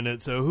hair in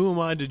it, so who am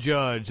I to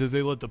judge as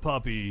they let the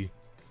puppy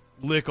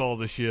lick all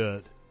the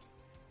shit?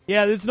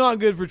 Yeah, it's not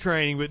good for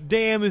training, but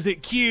damn, is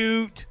it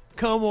cute?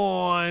 Come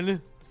on.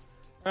 All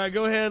right,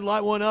 go ahead,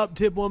 light one up,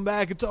 tip one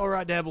back. It's all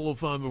right to have a little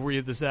fun before you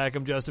hit the sack.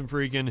 I'm Justin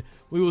Freakin.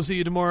 We will see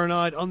you tomorrow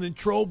night on the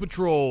Troll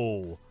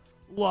Patrol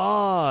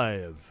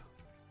Live.